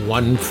Flight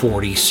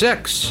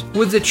 146.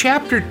 With the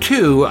Chapter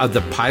 2 of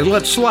The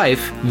Pilot's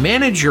Life,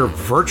 manage your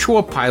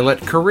virtual pilot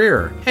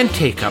career and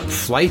take up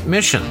flight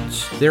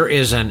missions. There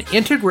is an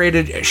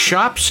integrated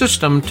shop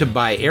system to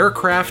buy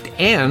aircraft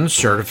and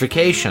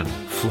certification.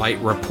 Flight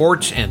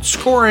reports and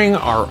scoring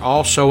are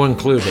also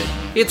included.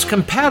 It's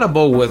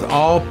compatible with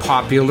all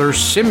popular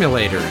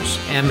simulators,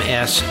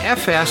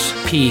 MSFS,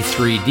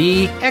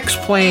 P3D,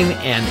 X-Plane,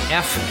 and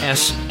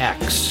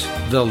FSX.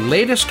 The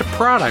latest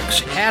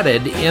products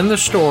added in the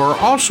store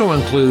also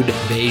include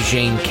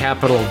Beijing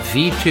Capital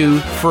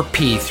V2 for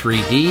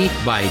P3D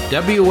by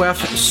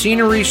WF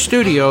Scenery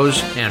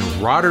Studios and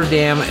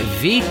Rotterdam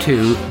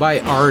V2 by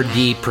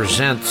RD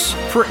Presents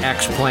for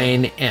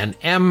X-Plane and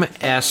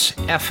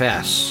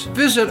MSFS.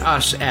 Visit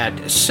us at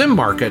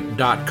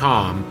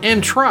simmarket.com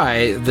and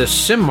try the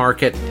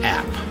SimMarket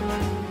app.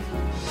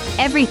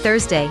 Every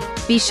Thursday,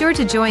 be sure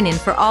to join in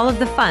for all of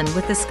the fun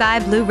with the Sky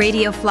Blue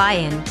Radio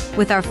Fly-In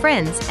with our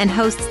friends and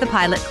hosts the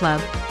Pilot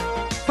Club.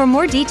 For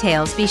more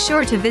details, be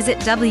sure to visit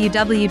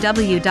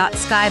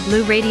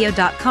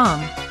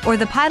www.skyblueradio.com or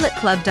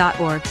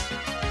thepilotclub.org.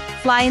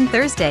 Fly-In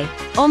Thursday,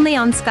 only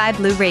on Sky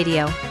Blue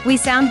Radio. We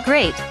sound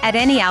great at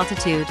any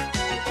altitude.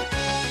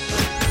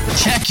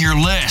 Check your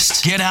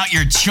list, get out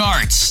your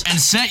charts, and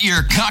set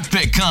your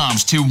cockpit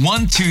comms to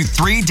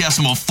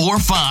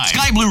 123.45.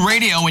 Sky Blue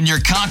Radio in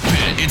your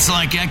cockpit. It's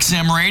like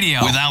XM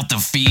radio without the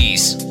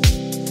fees.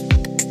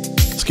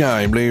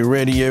 Sky Blue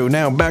Radio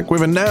now back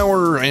with an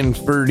hour and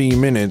 30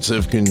 minutes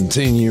of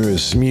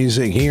continuous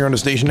music here on the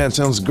station that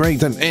sounds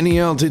great at any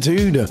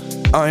altitude.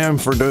 I am,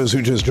 for those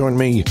who just joined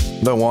me,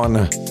 the one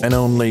and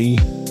only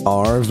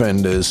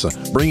Arvandus,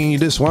 bringing you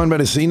this one by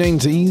the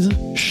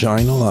C90s,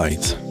 Shine a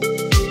Light.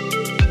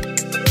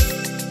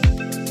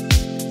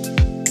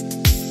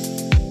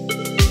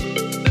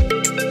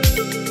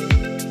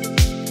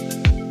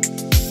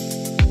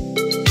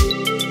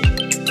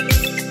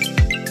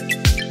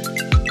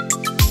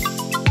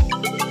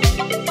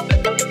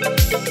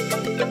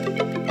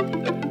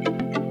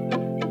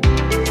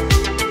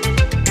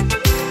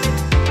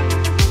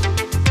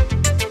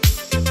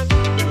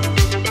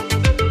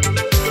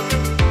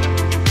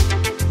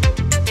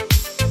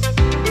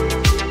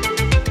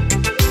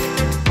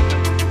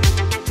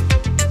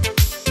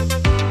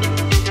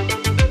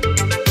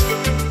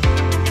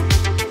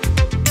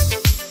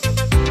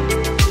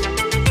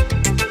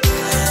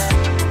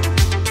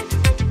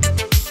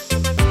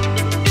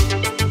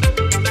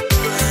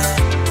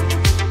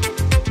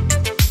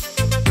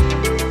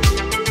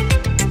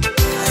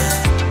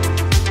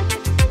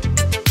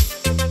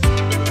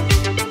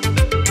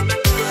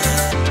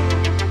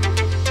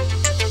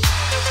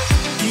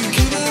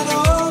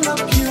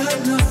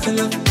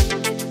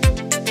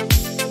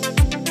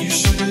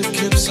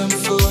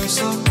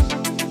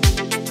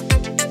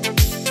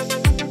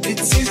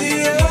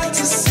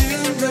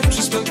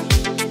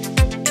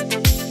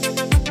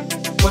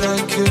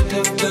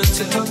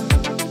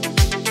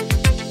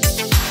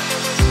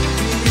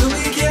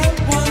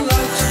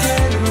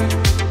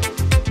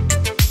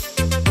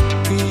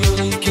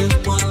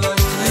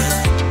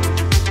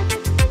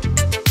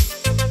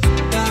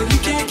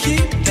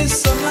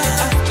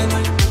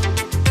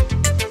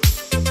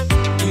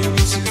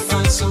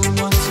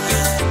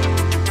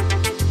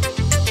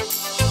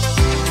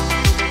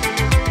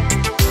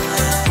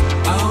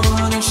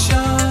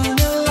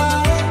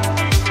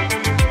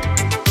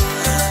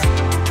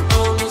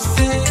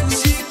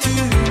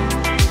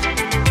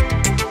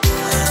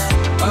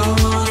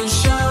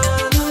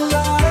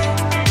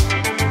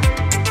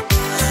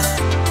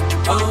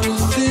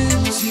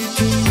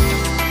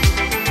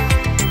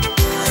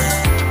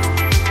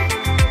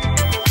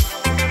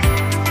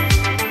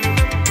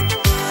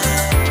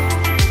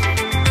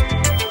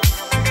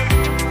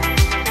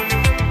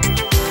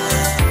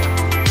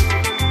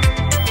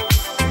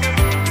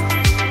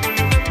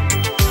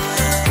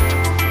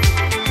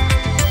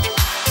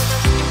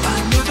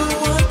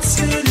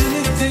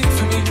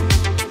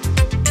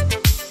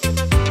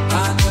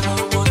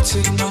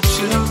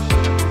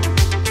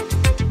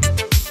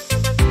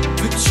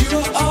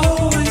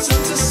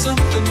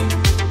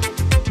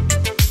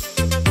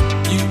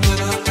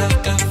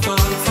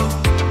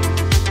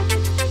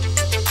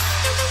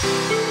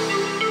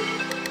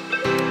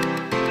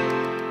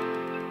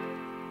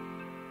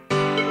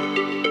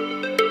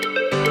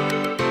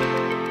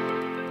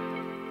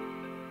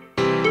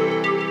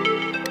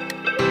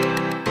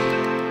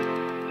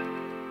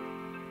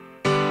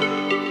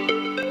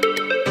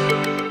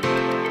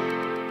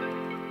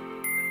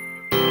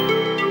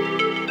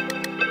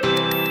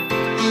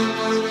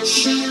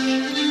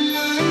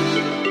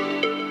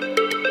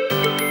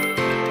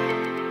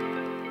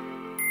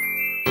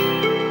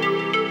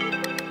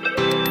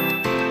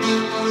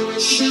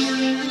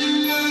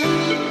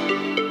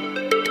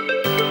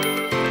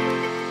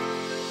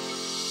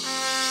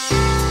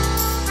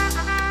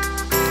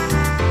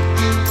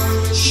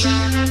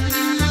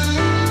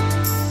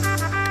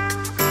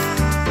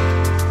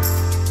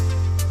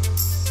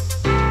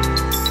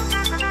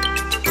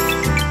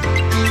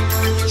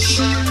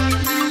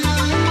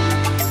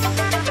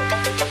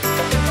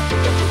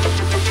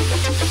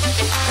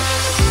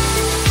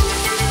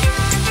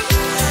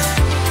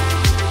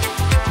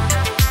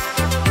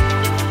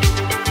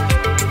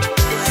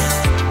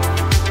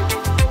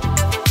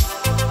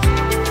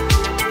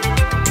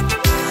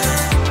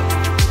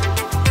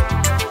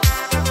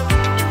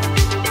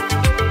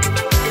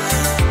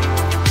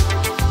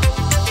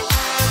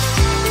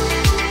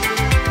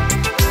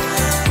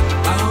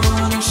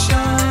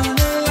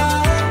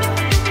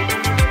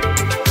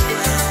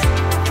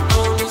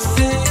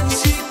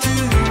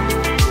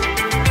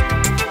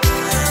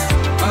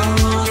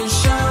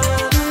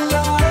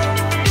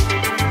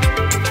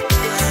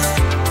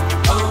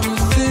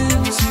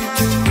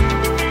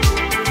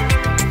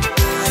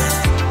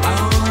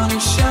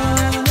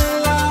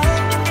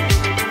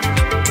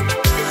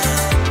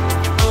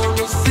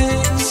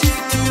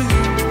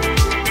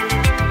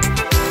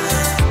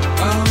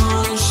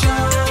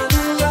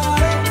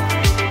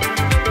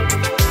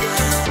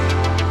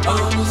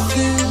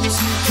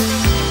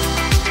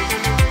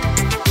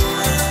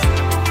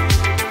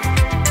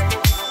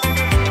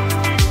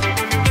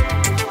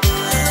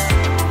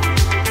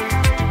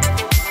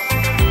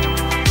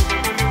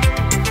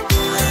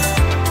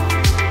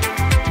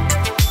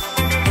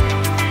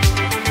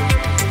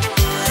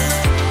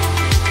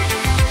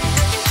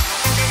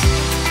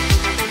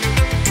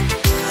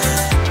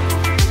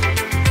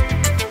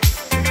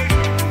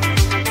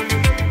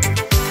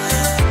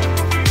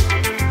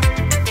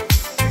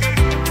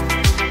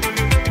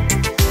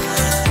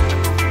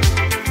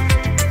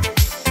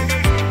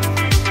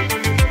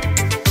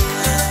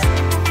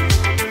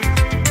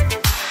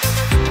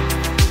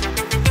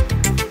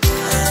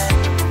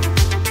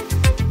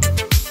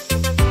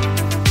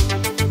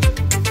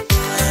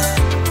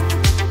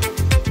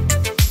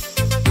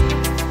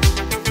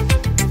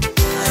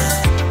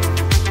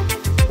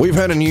 We've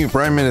had a new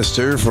prime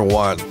minister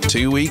for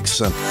 2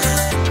 weeks?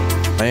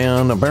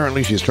 And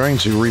apparently she's trying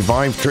to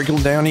revive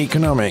trickle-down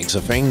economics,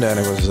 a thing that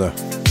it was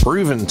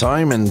proven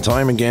time and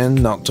time again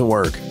not to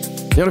work.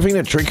 The other thing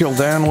that trickled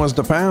down was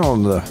the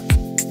pound,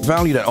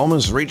 value that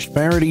almost reached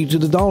parity to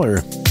the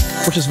dollar,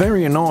 which is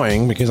very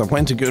annoying because I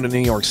plan to go to New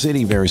York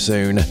City very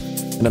soon.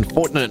 And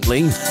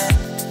unfortunately,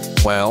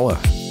 well,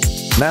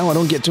 now I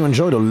don't get to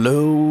enjoy the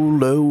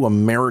low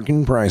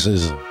American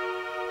prices.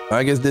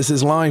 I guess this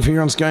is live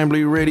here on Sky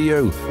Blue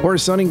Radio. We're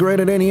sunny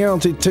great at any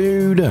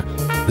altitude.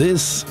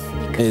 This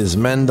is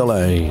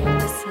Mandalay.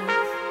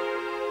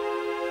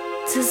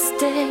 To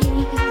stay.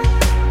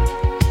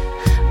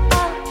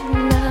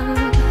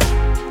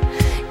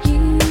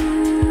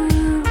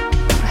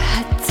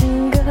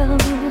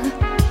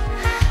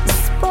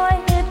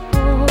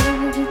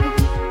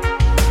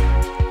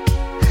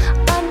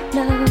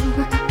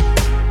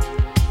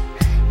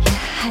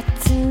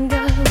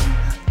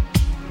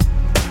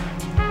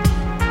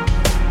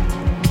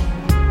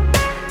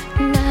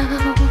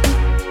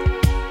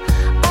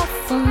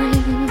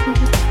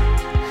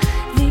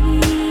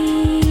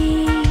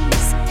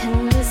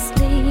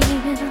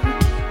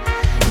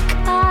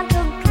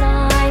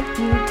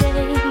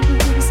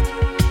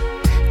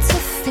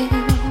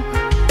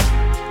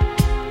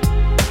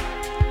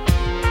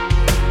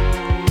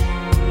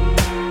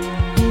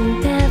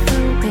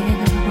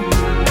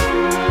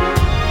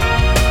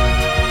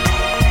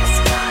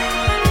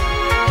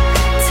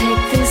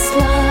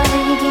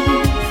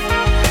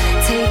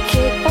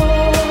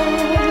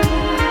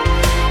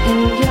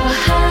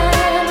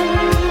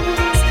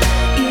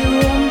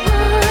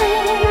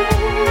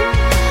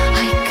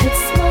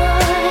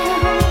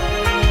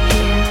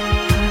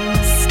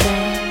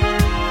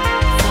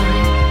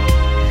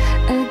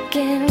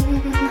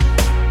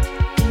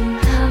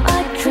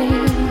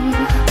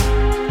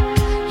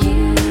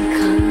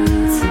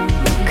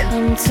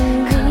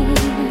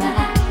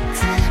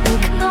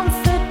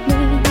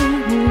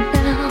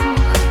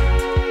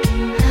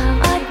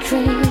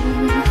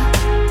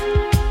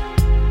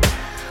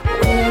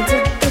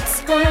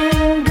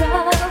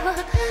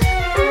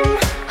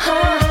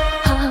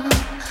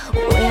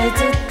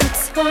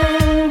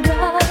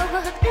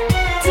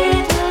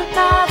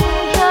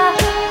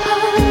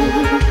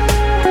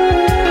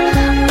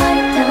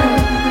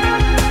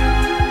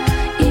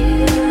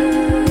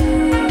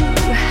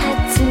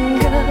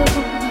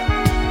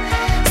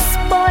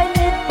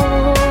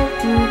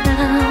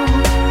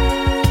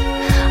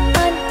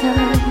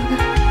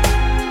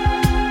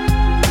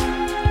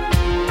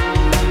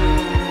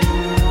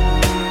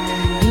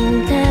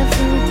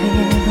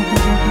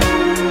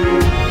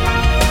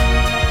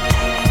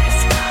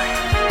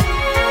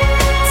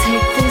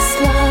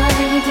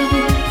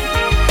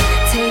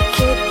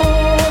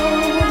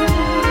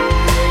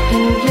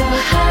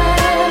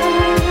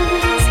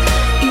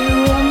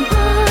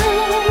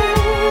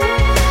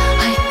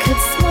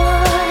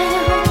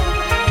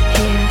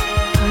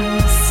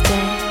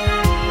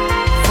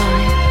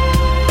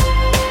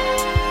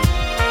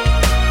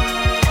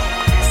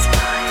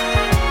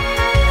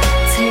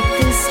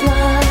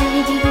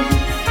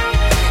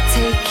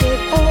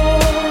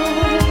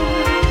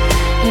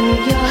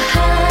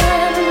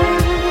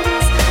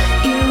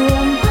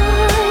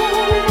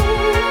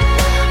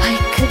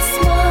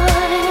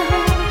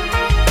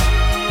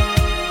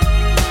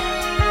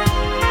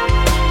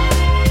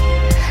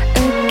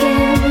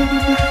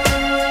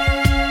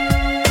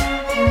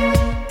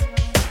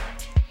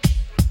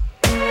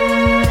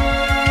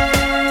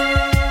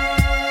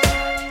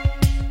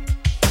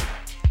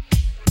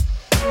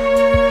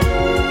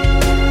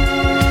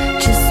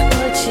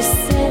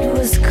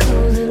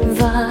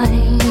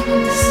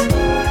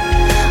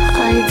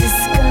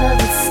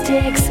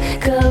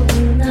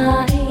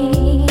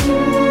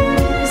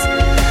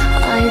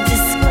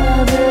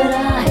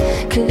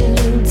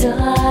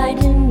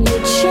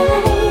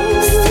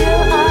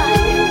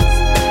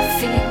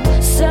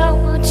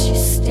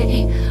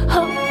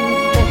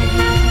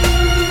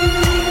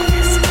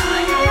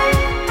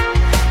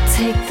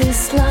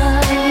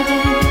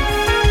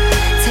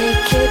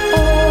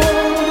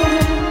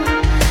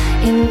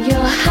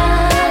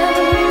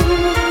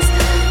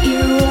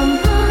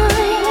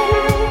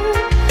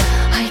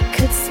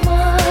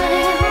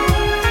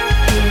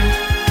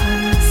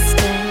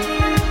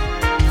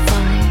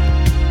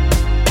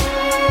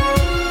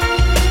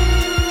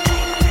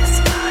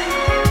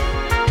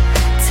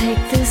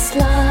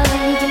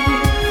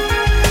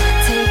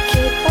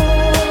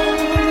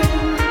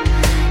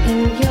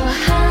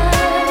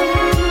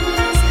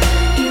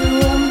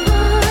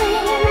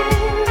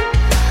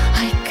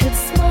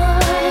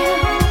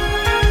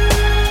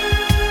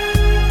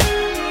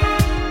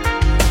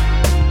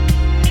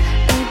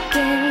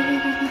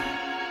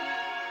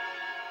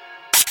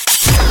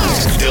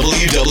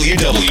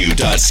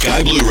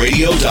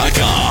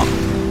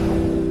 www.skyblueradio.com.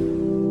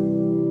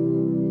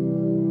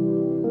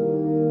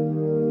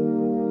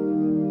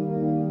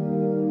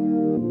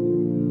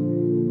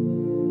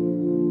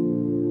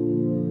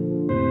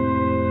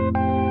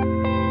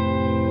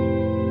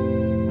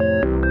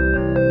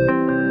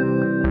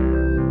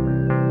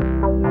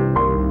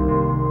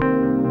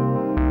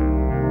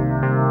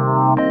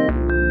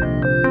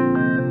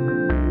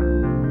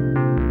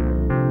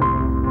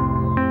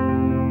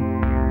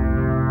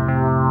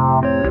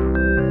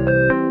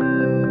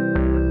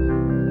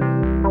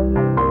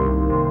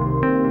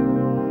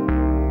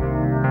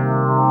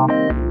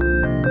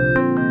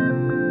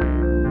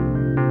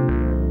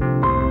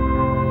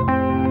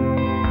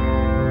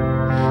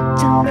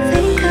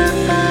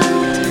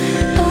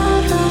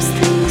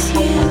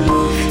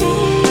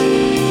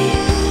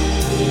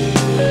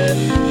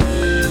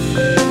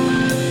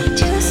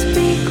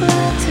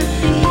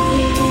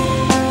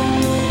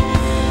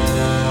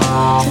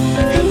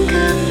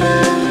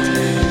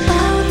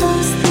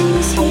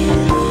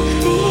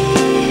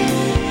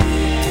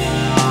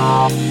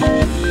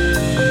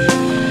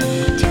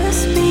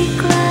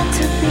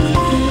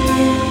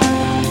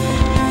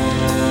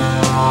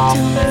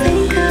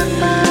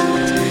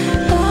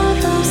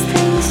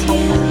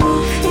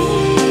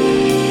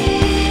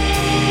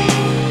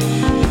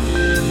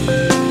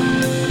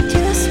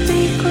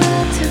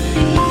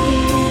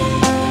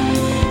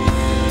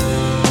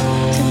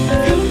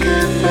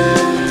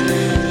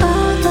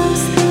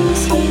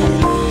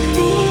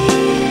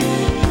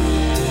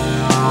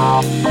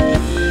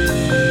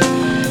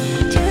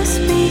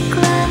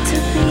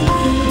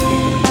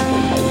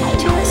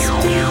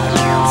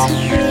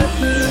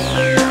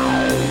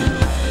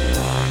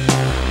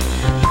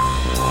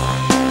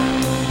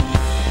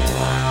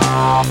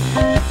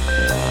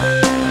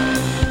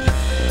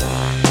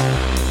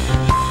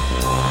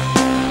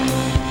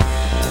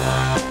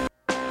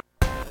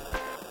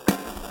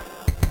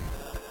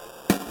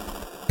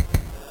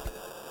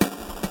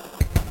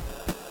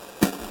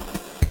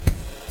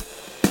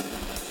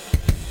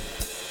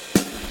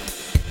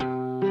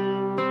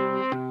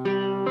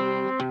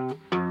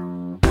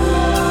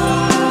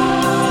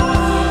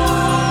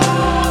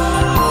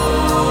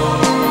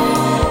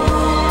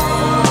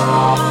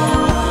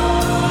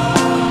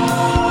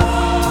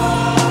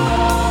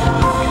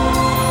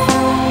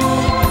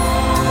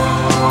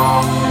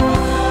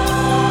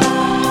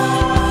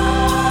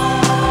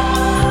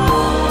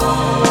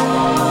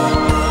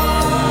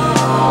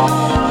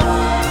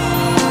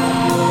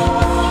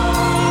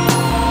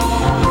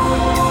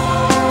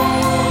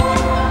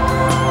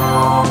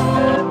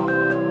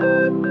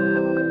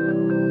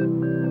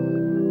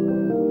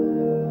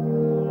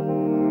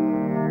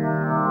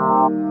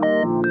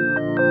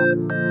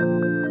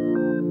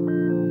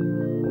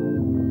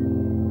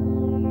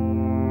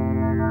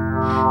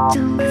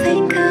 Don't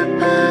think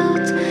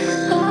about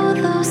all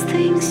those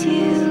things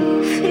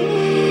you feel.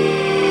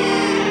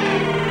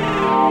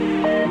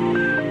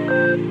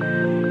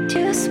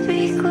 Just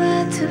be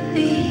glad to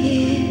be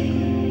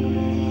here.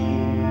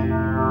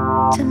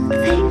 Don't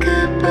think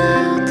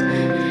about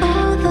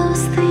all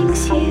those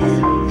things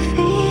you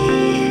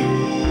feel.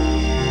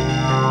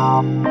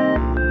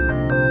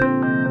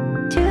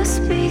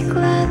 Just be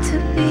glad to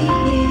be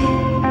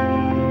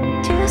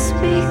here. Just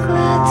be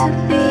glad to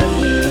be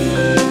here.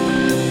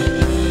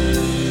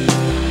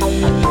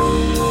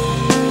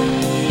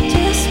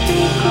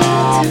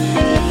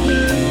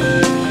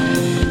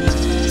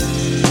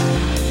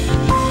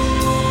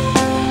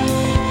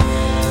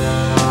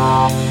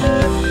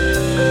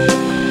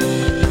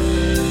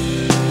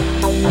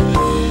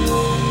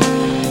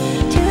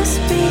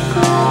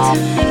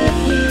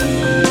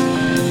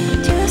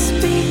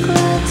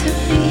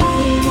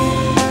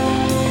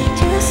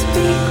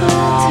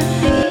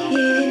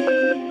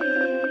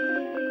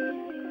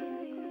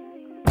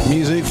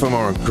 Music from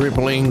our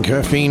crippling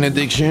caffeine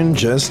addiction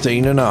just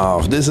ain't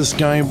enough. This is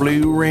Sky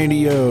Blue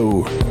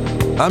Radio.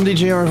 I'm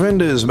DJ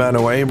Arvandus, by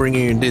the way,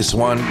 bringing you this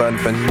one by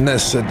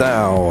Vanessa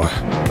Dow.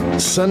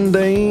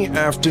 Sunday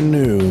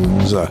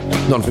afternoons.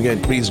 Don't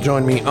forget, please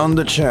join me on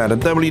the chat at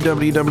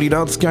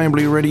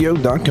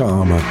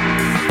www.skyblueradio.com.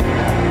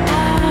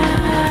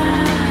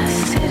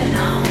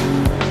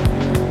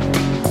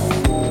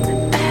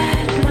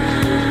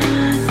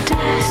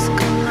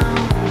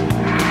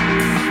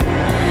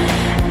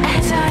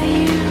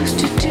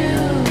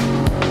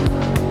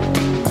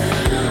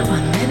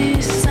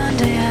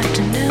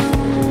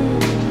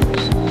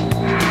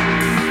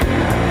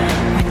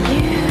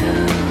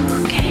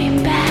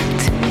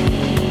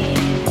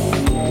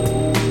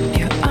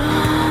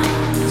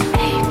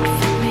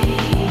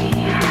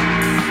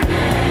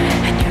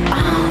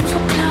 Arms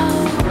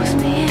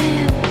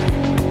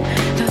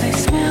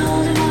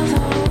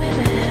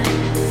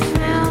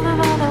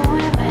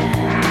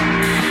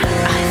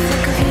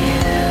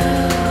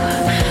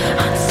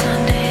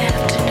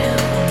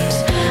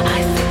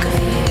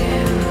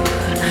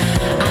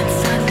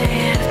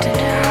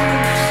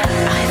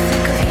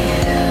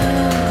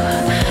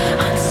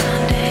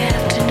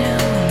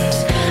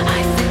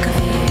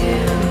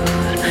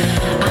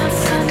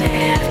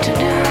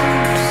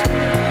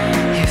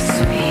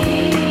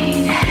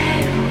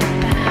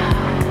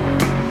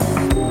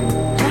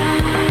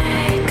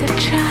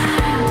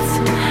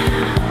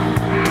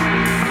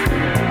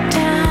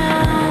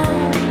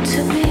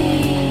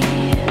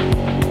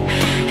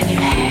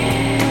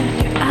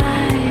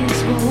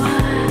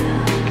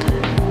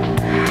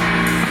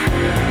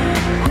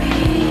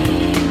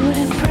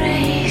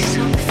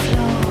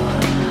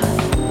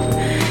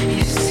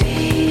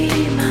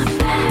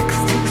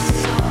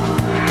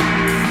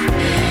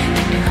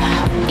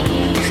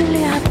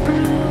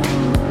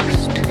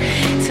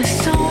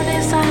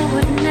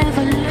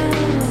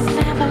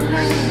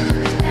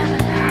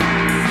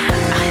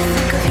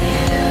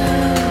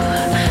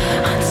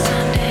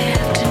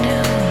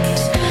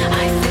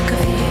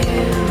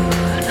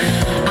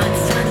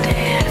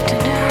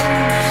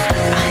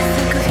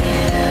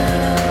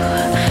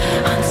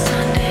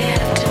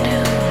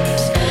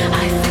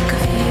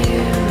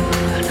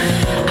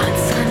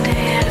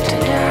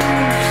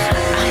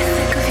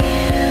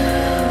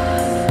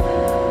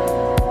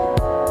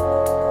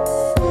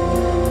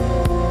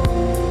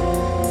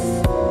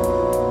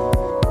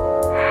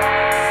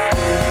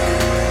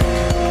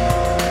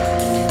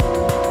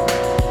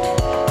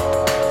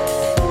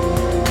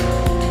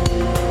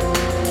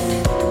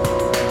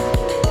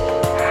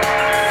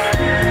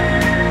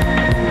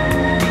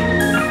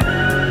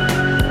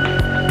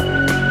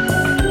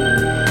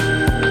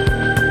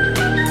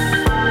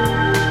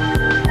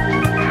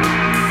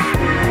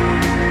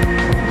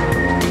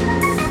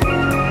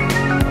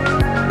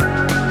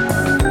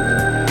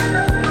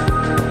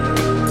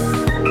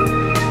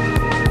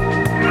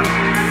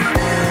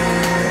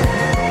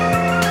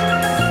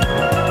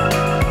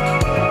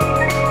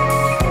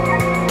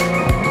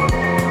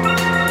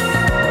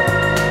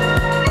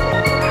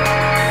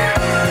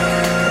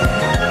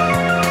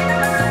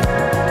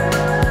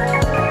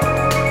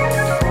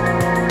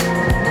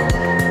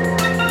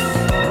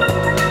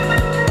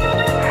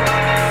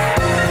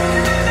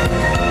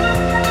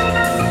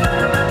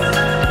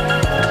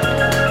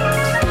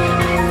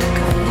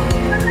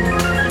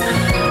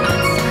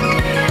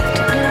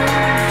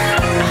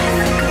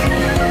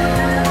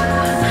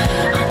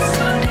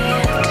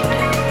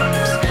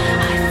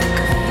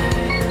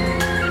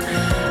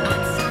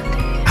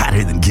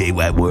Better than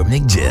KY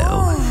Warming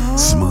Gel.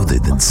 Smoother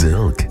than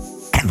silk.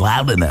 And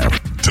loud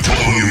enough to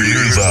blow your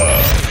ears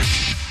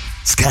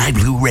off. Sky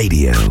Blue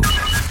Radio.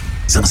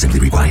 Some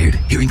assembly required.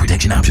 Hearing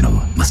protection optional.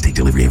 Must take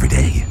delivery every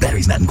day.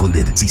 Batteries not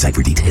included. See site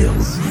for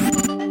details.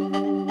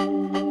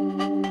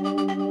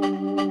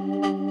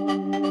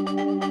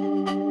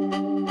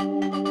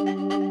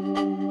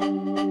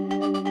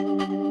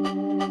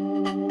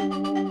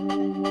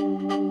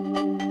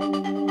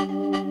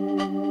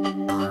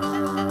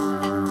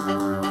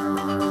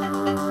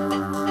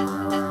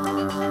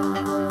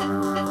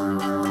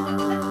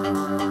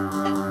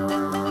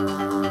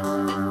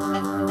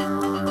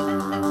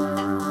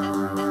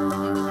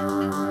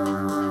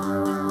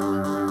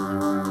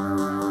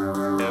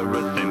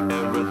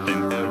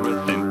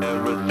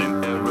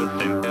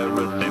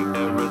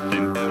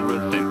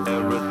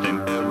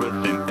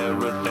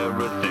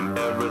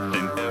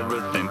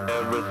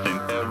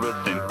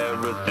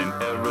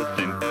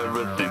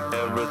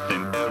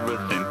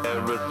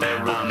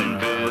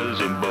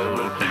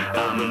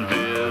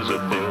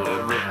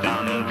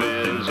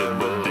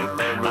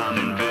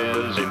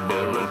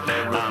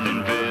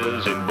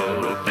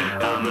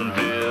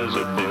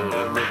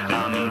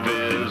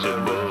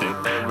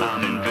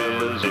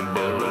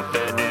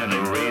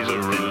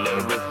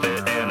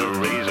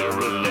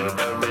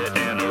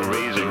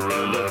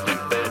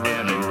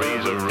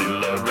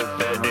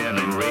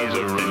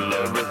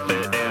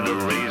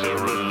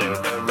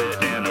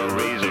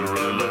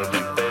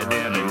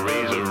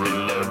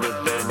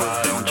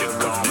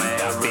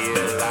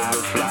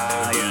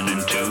 Flying.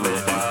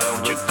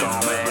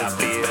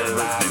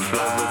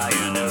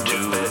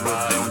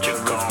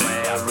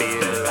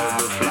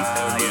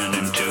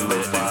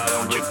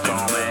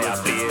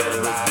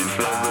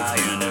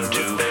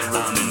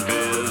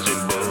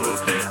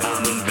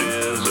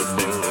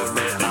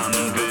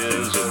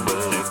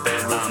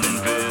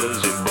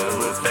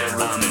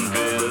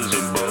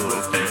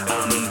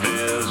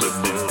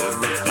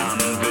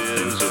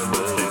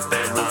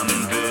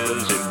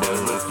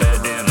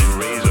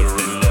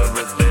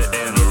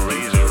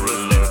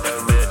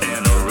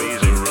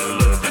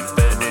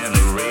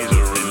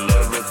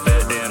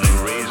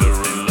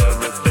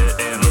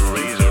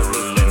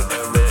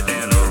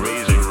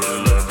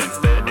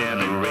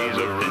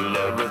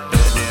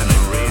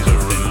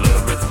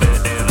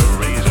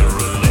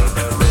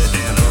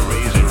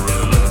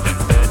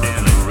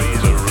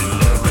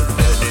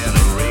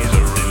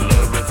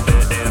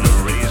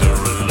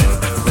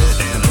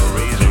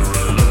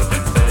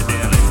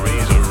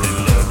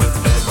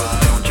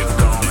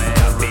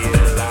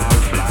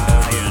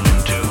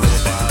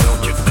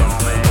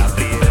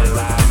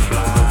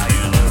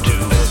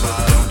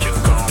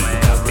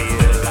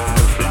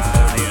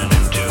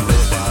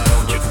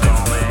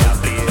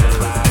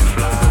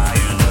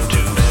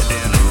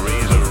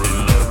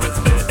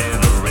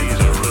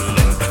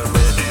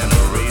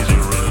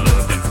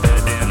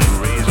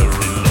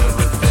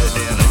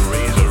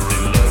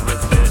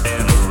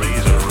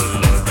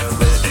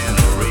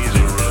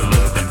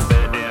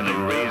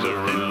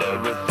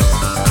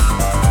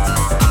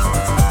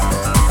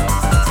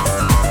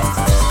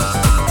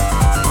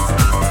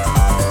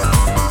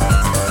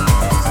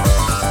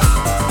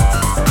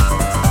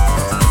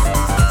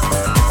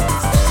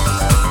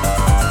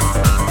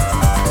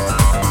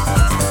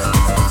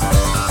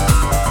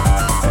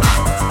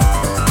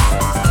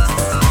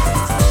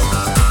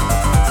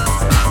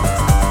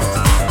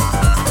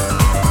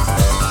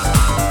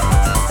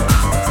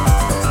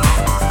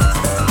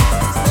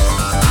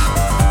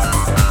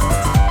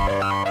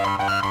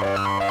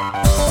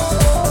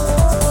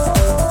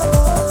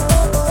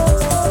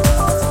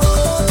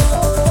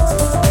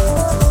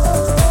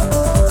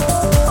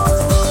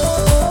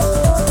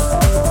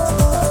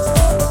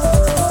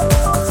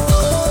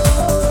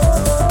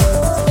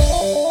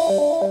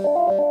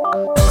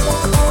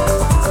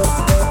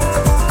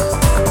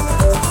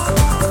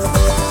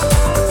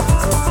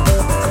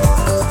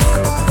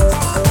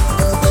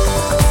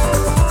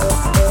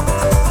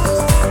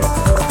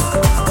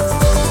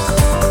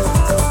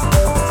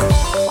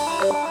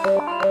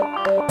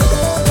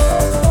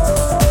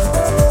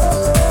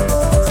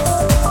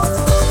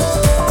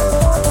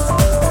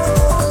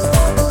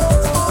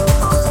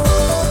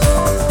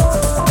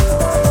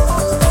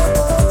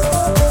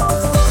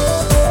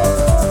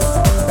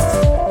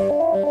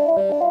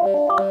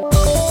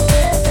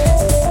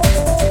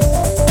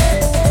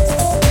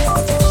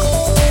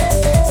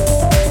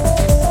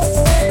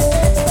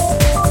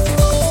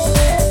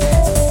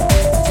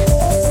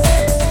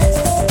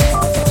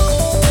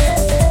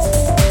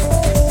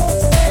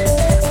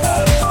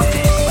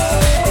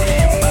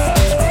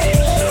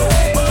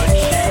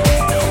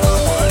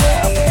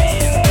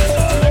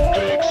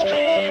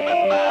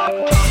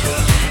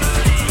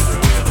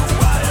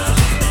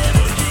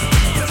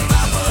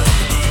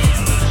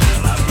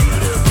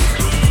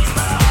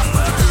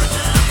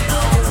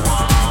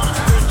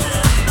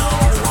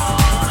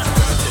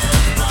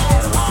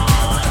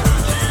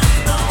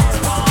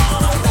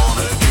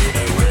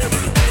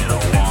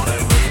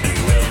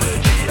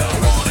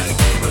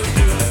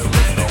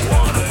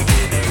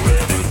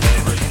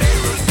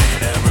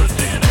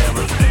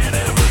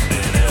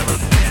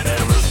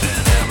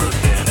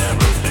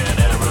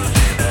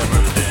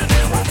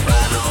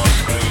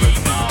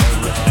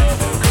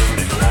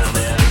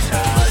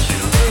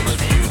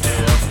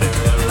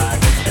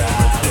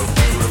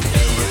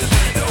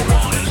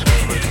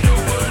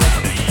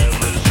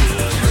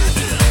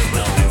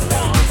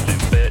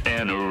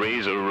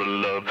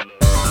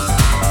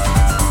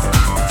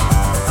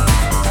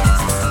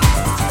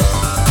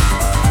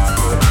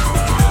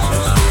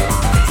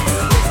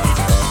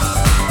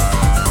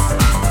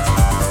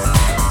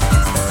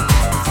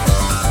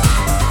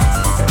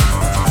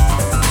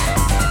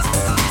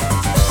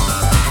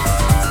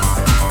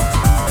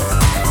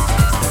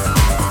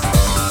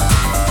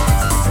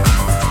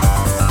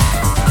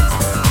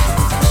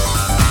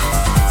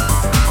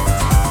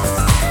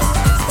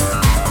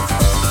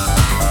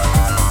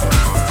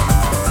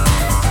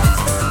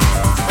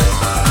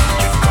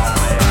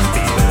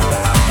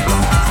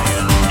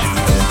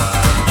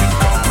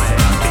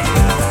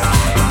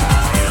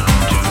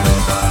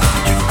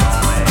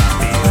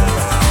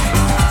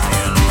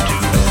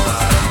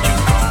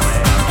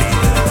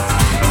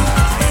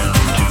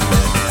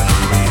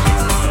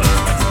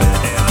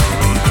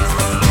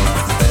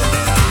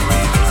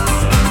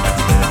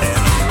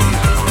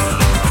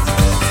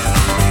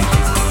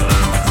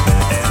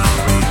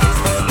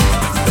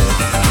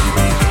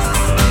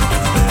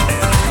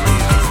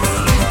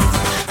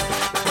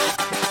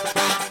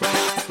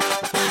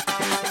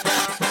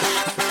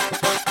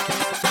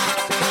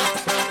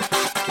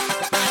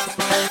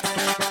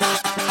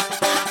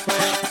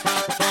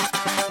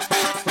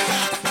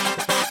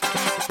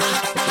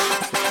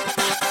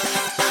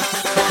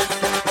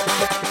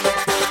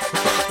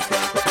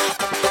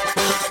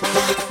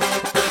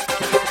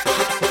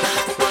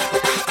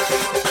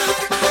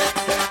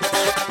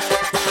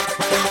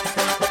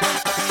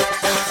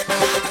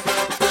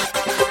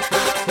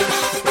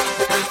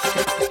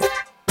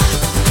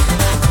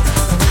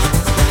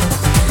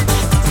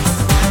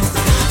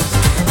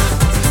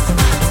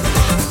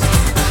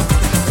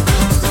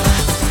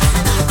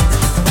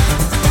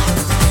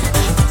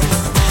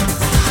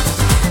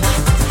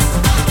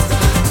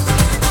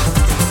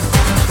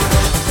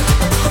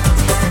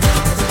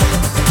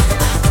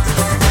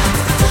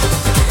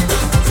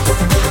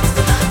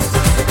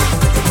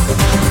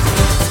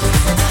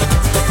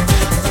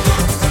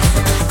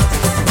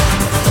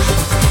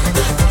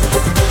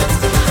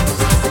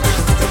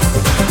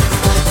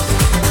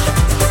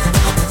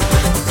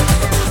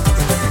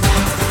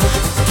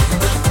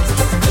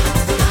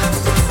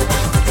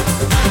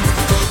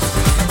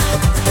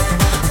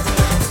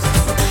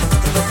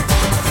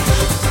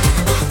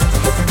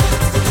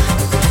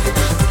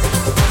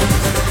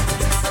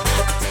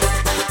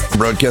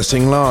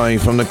 Broadcasting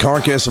live from the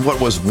carcass of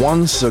what was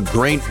once a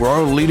great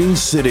world-leading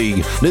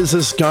city. This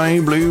is Sky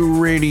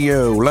Blue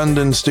Radio,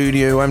 London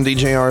studio. I'm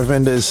DJ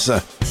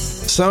Arvandus.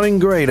 Sounding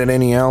great at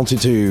any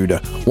altitude.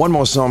 One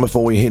more song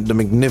before we hit the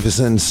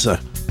magnificence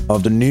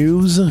of the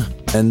news,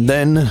 and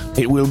then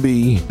it will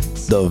be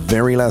the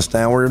very last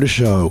hour of the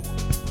show.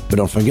 But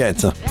don't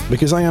forget,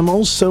 because I am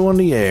also on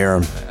the air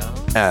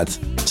at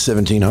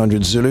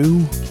 1700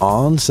 Zulu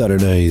on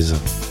Saturdays.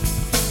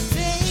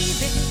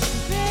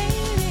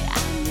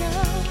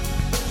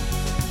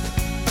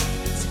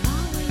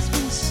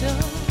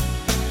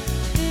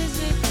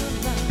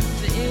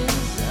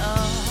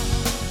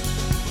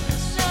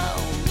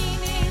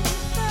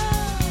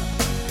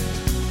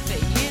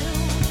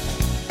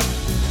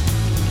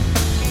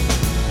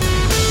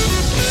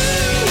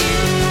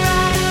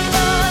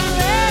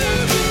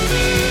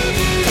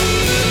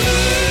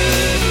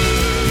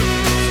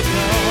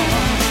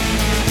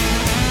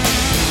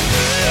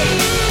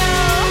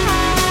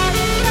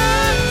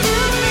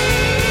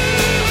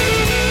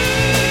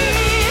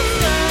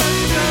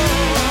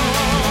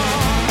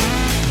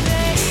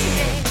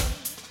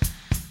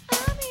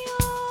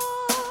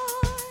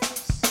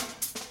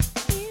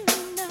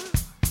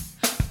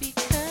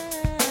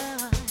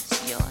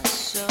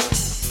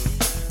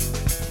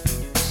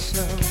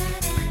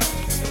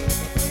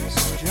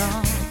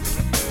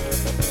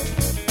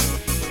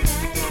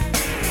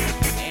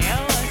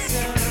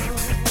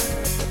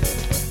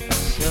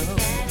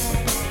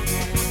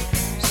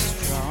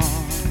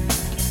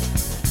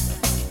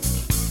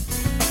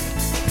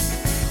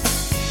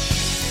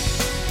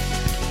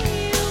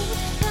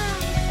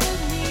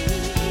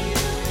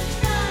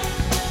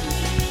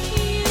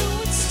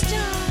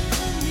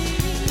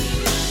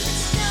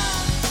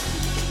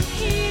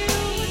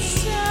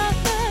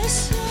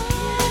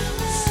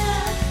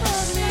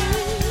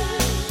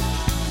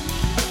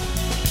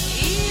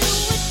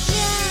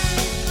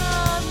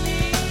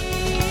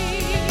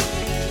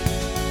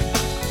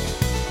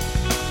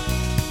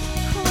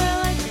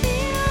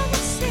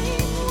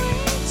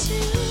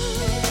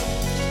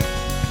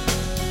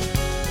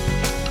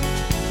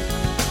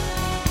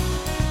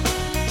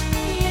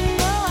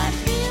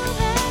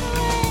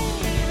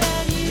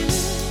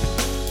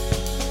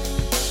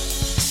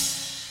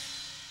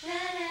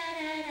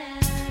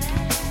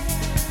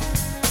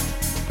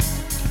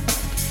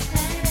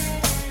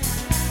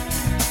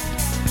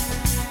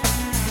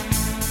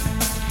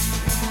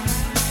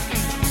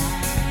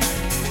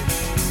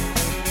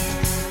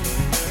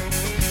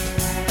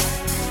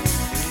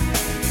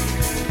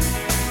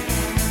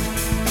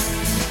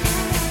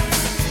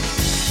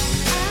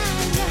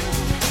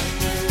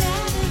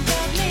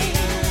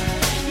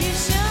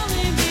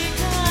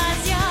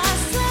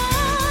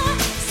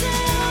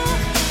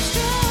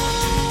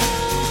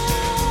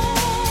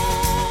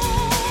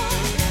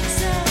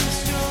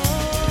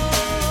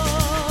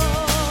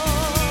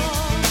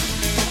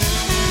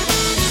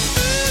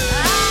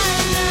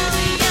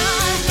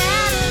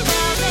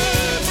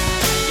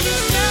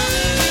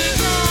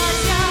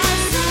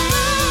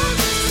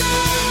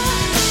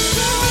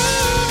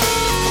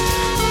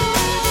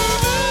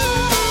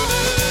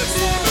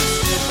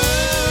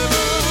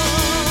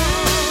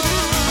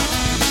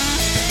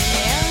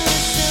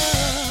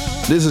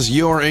 This is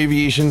your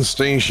aviation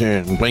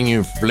station, playing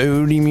you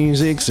floaty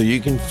music so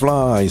you can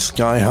fly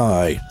sky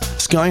high.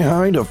 Sky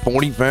high to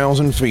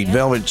 40,000 feet.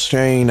 Velvet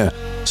Chain,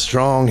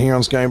 strong here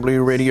on Sky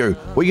Blue Radio.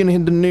 We're going to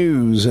hit the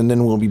news, and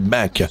then we'll be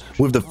back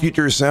with the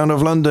future sound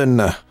of London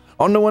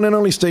on the one and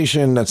only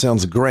station that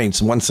sounds great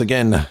once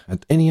again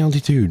at any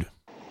altitude.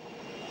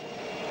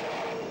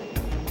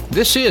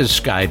 This is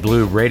Sky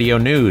Blue Radio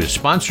News,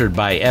 sponsored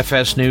by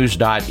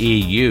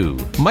fsnews.eu.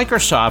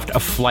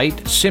 Microsoft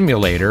Flight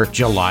Simulator,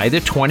 July the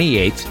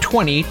 28th,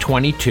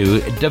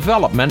 2022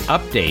 development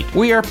update.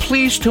 We are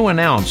pleased to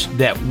announce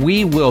that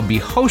we will be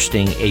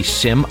hosting a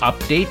Sim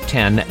Update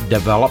 10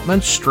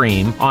 development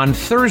stream on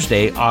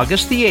Thursday,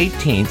 August the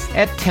 18th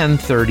at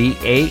 10:30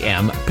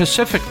 a.m.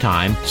 Pacific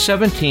Time,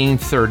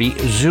 17:30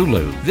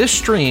 Zulu. This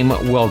stream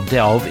will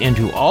delve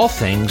into all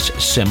things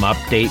Sim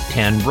Update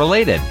 10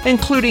 related,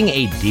 including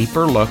a deeper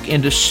look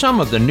into some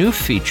of the new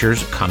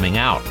features coming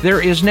out.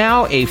 There is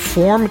now a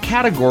form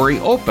category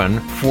open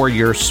for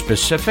your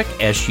specific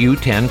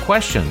SU10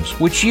 questions,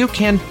 which you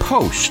can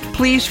post.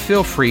 Please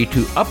feel free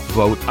to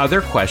upvote other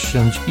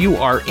questions you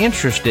are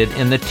interested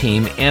in the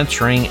team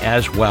answering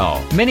as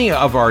well. Many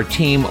of our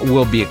team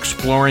will be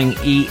exploring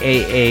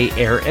EAA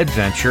Air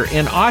Adventure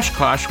in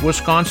Oshkosh,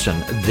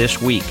 Wisconsin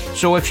this week.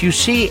 So if you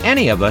see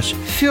any of us,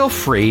 feel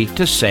free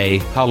to say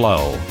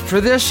hello.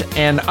 For this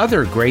and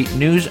other great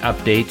news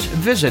updates,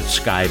 visit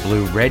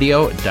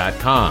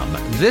skyblueradio.com.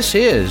 This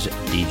is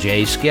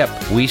DJ Skip.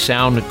 We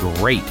sound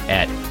great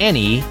at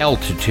any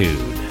altitude.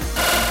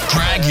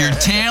 Drag your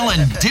tail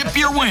and dip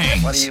your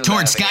wings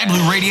towards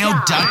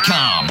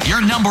skyblueradio.com,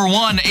 your number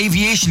one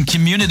aviation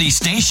community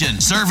station,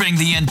 serving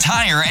the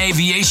entire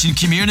aviation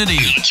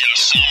community.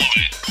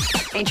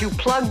 Ain't you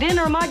plugged in,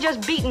 or am I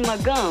just beating my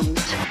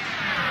gums?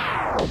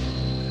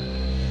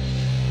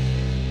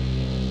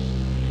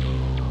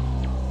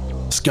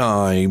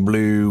 Sky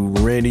Blue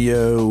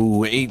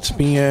Radio, 8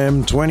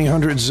 p.m.,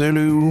 2000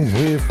 Zulu,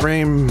 with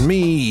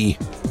me,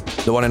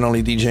 the one and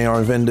only DJ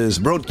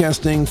Arvandus,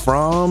 broadcasting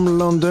from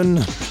London,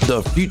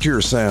 the future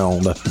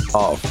sound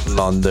of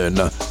London.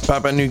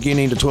 Papua New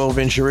Guinea, the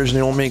 12-inch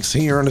original mix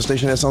here on the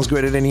station that sounds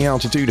great at any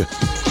altitude.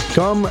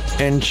 Come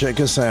and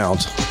check us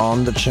out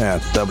on the chat,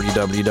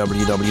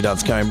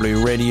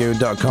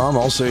 www.skyblueradio.com.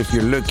 Also, if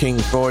you're looking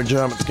for a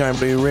job at Sky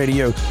Blue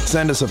Radio,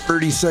 send us a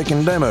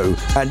 30-second demo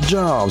at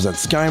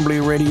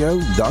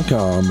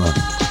jobs@skyblueradio.com.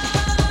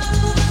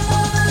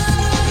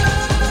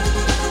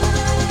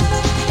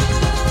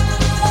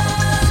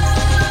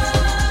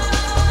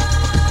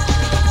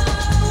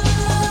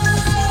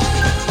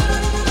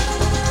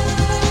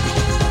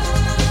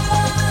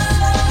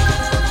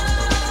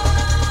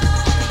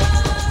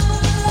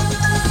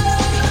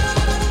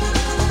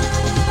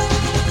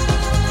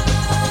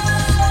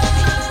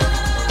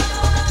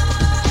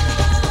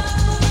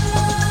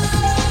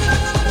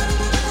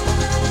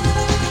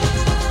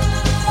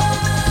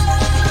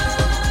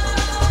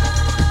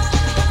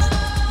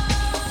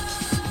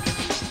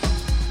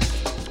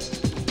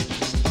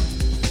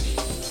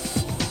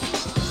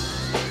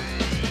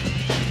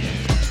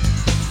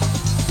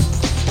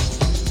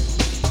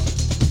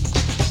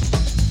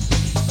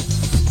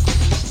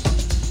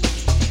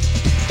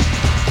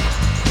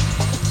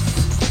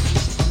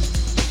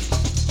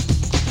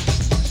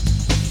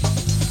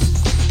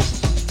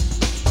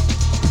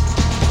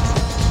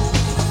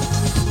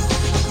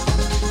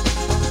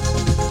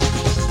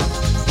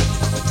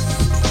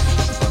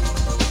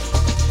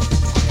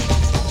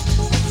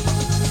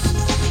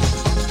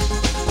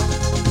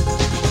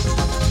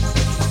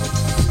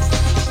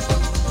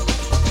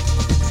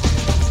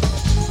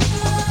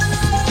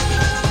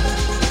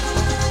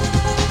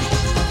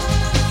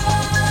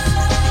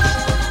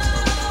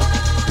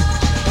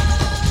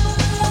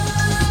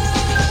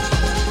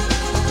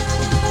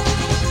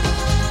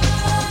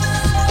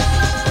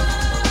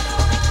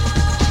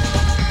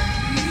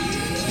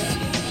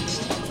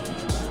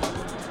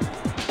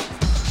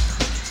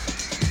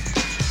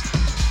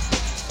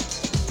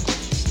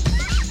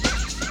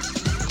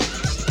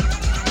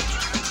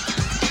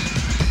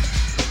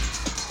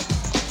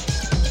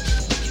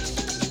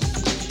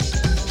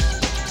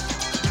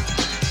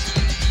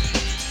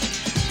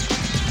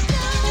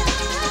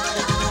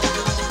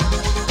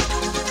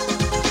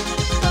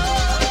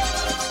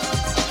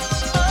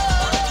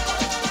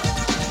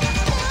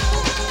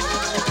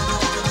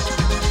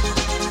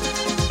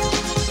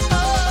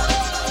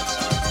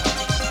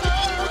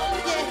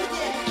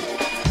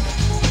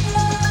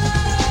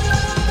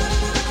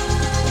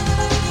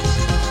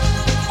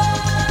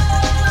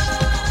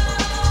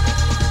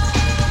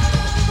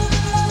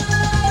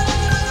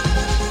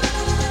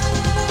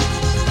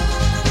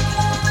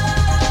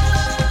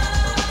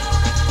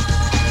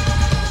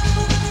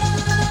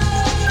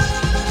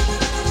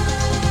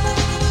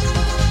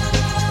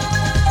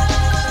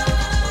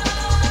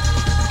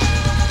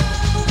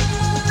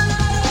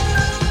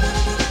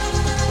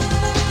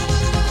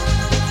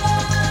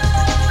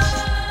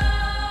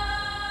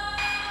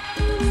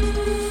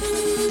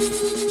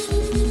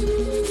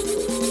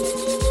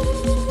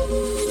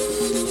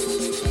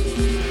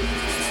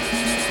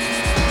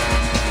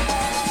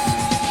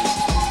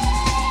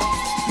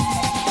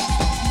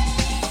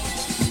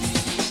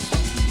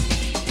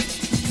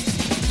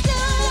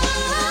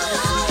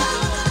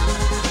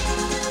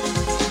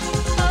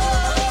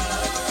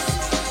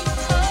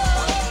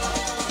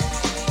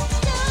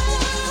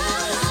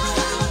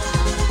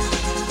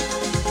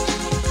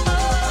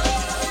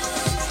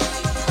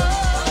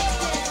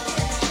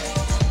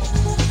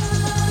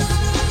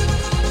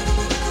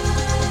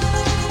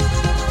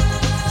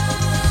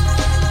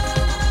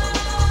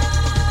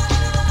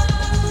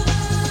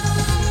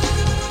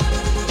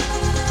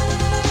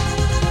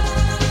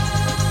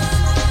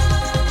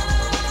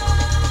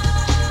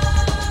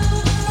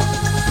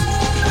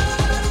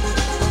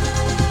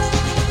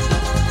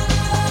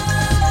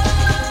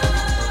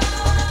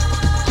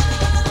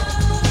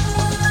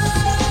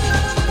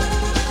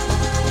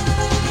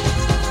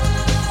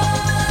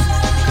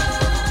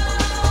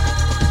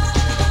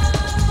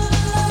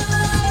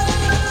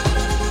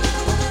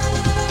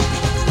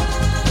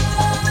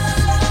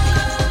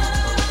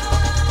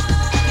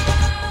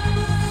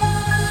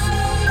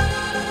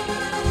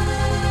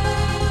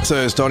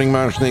 So starting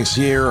March next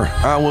year,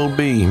 I will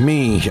be,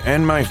 me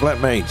and my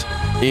flatmate,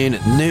 in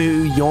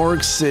New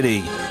York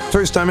City.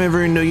 First time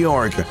ever in New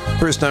York.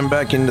 First time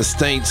back in the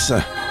States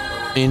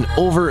in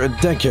over a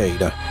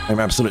decade. I'm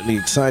absolutely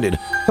excited.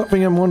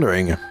 Something I'm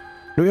wondering,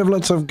 do we have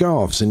lots of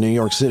goths in New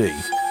York City?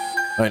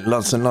 Like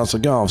lots and lots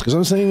of goths, because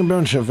I'm seeing a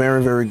bunch of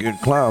very, very good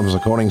clubs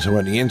according to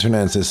what the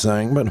internet is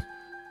saying, but,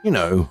 you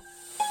know,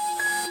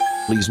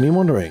 leaves me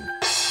wondering.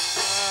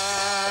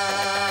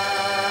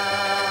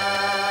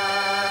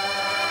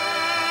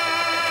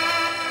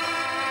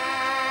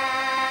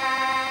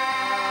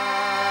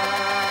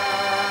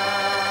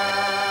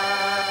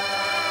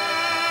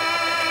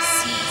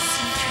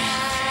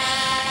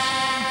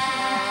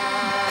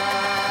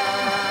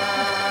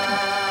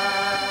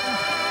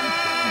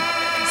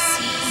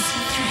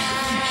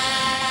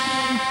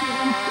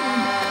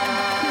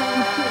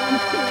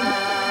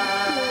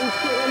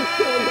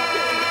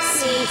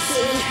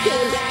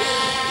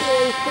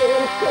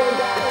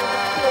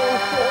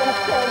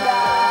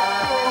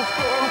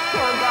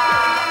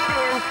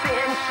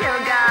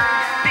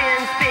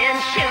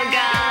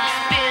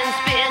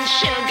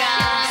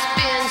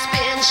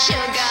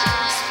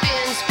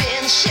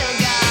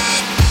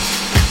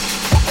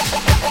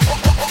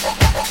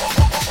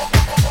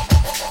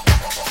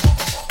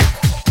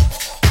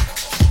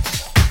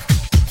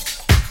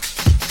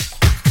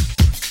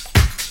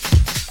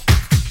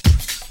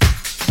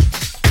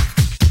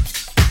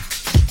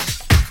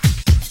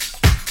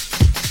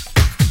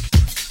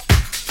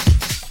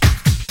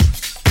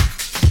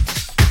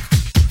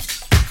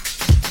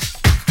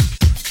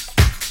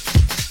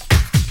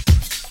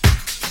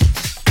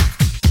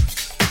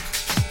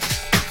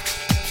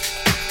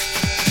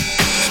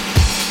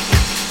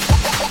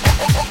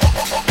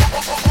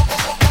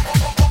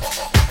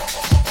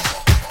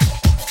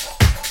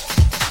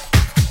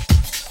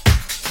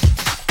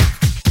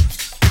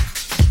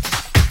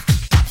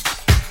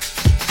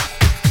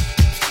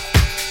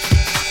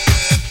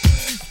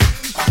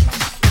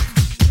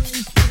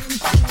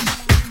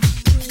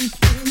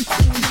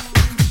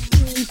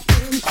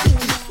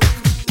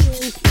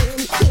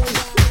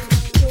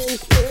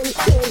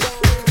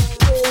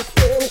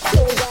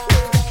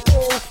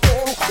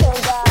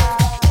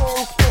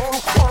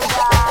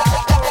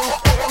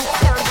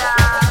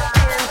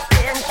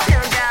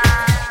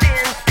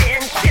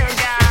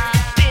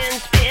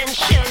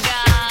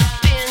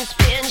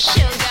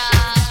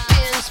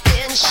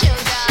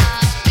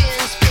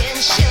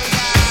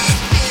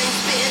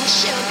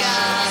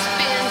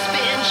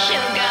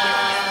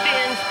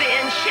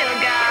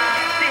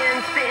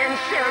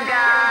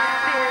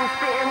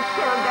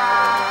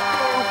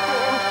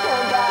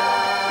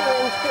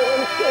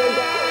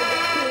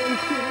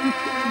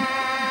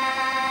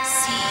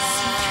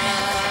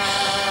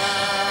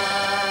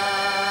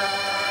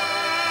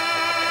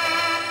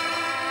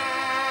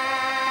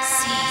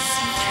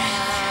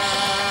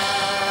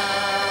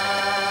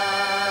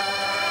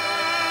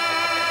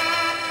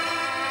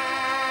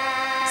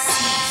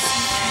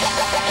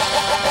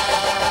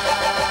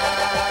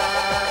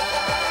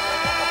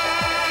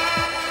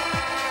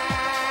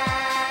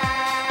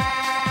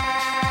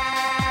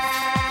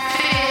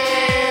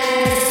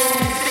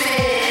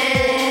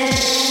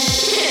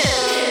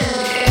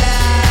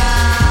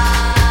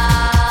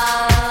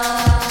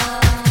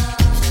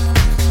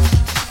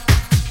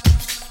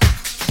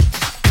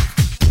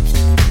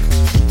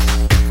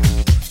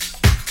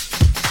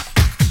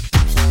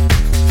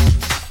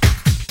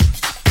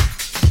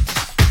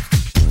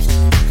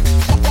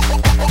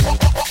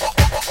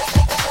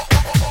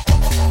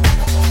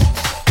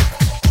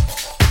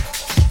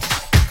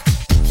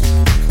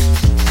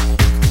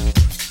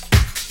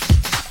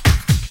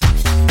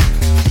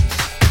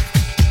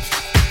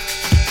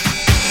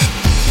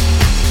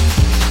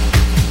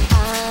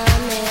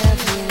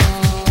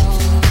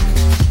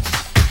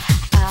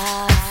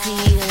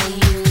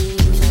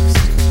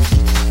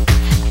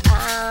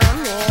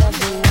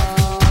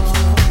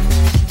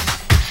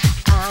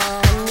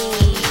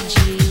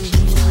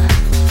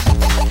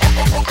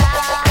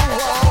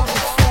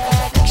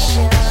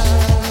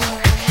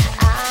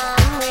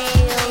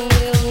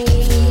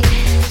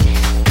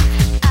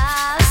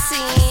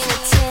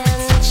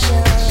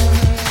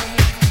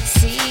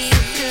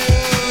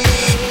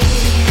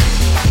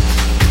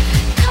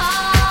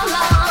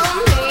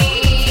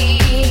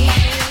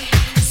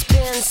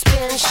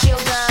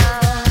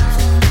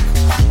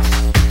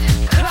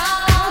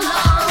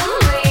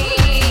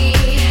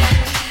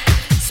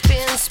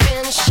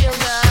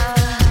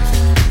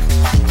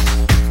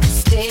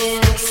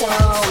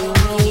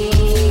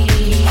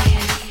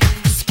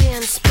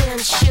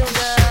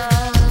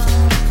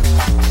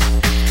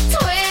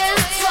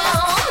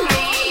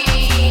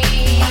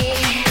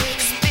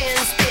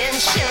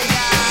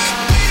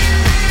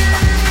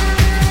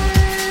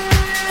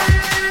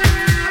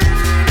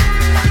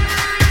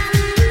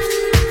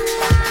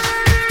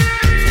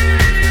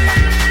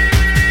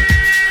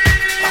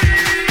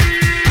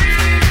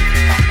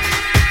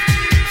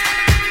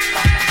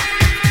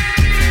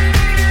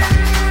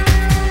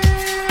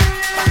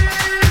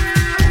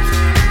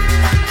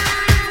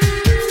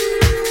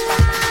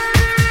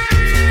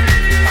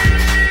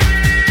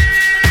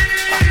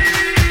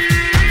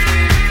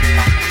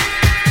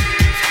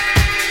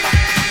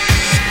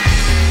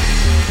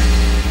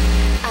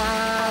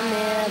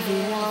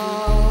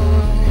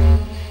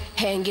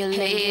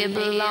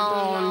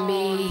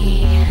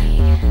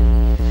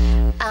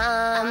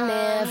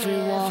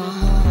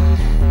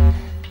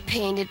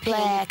 painted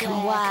black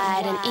and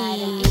white and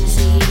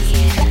easy.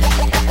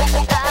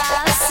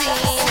 I've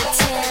seen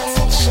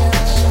attention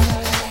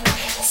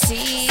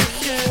see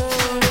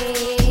through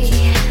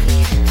me.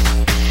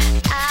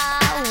 I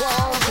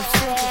want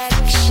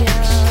perfection.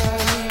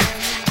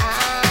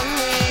 I'm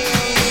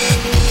really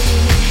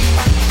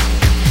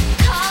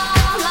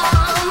call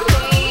on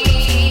me.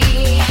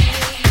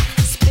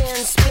 Spin,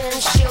 spin,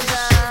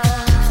 sugar.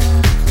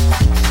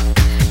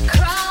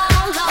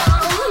 Crawl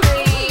on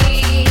me.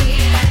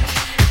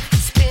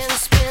 Spin,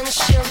 spin,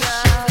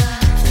 sugar.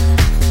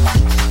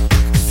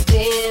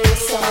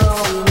 Stings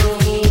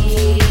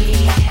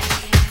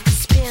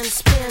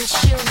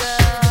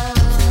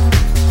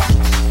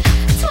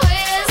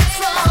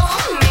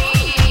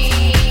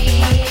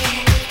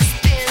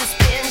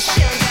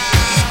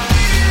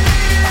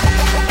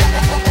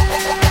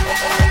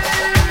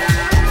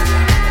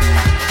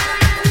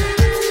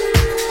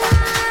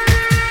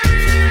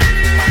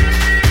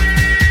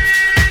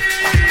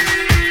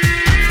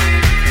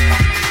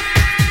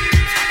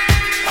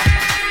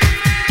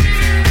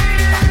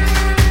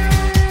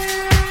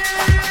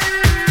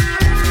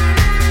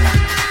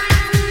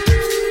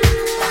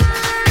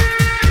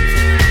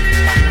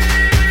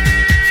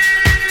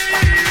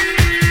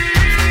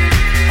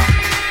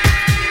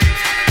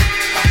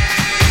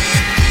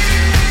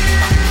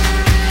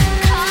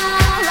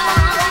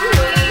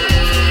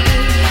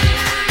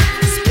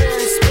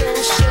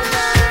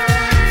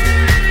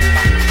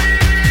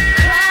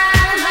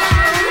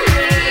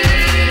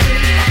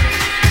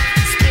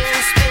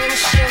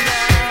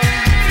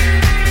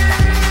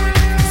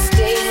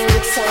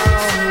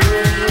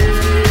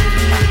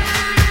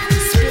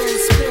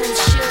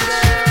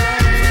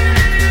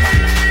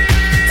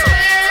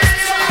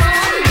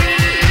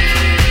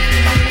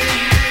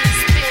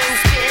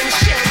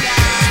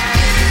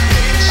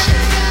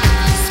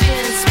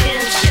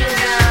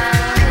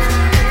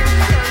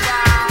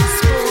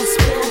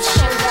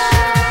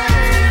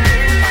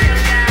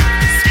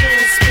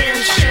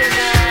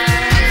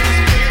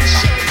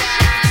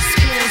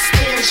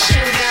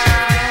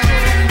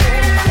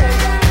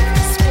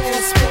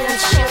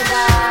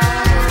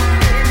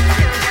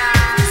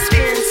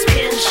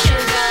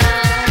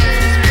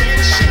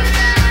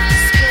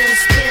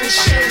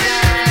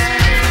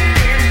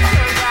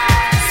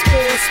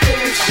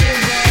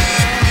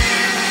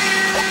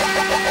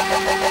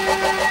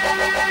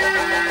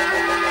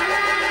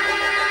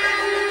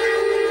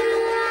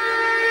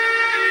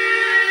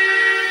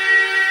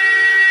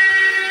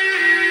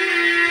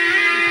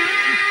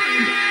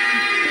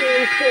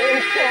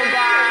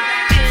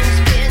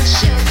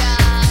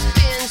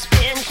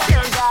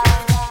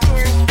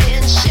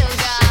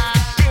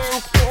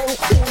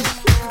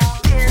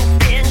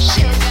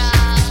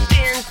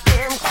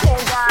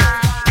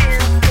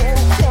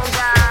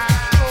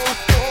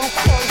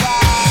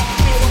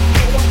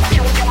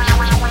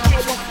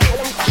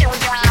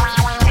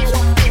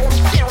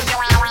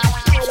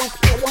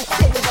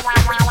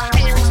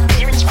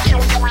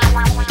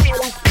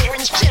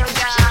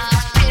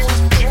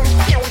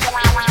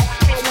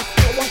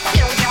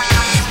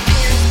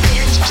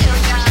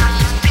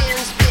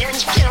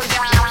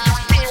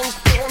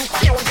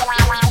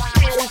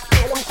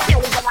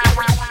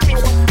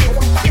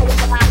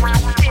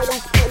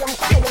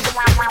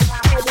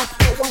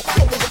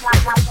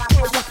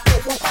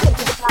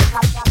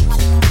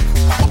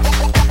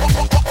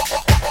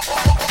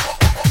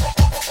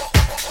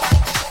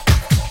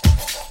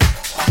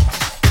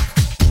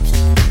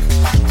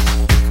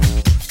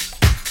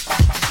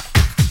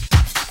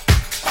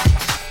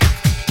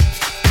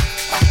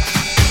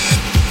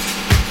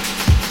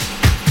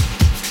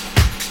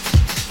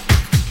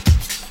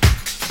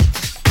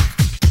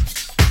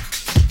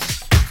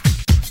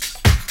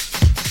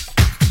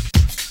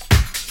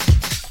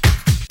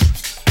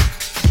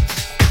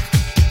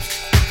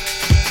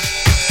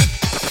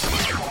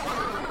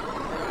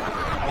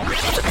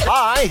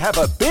I have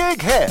a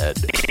big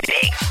head.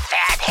 Big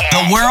fat head.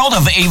 The world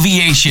of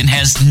aviation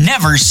has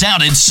never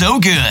sounded so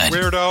good.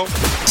 Weirdo.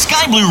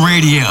 Sky Blue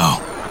Radio,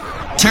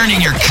 turning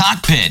your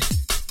cockpit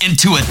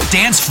into a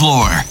dance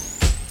floor.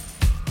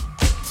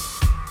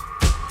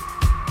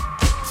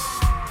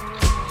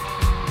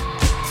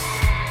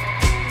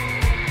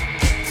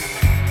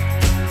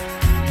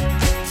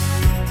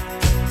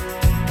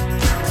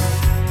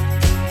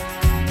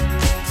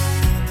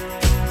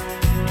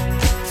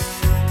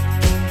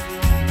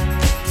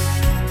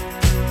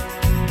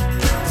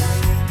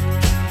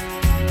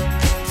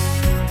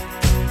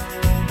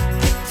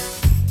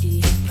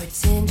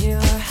 Pretend you're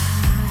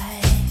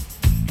high,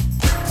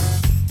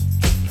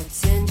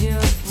 pretend you're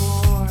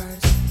bored.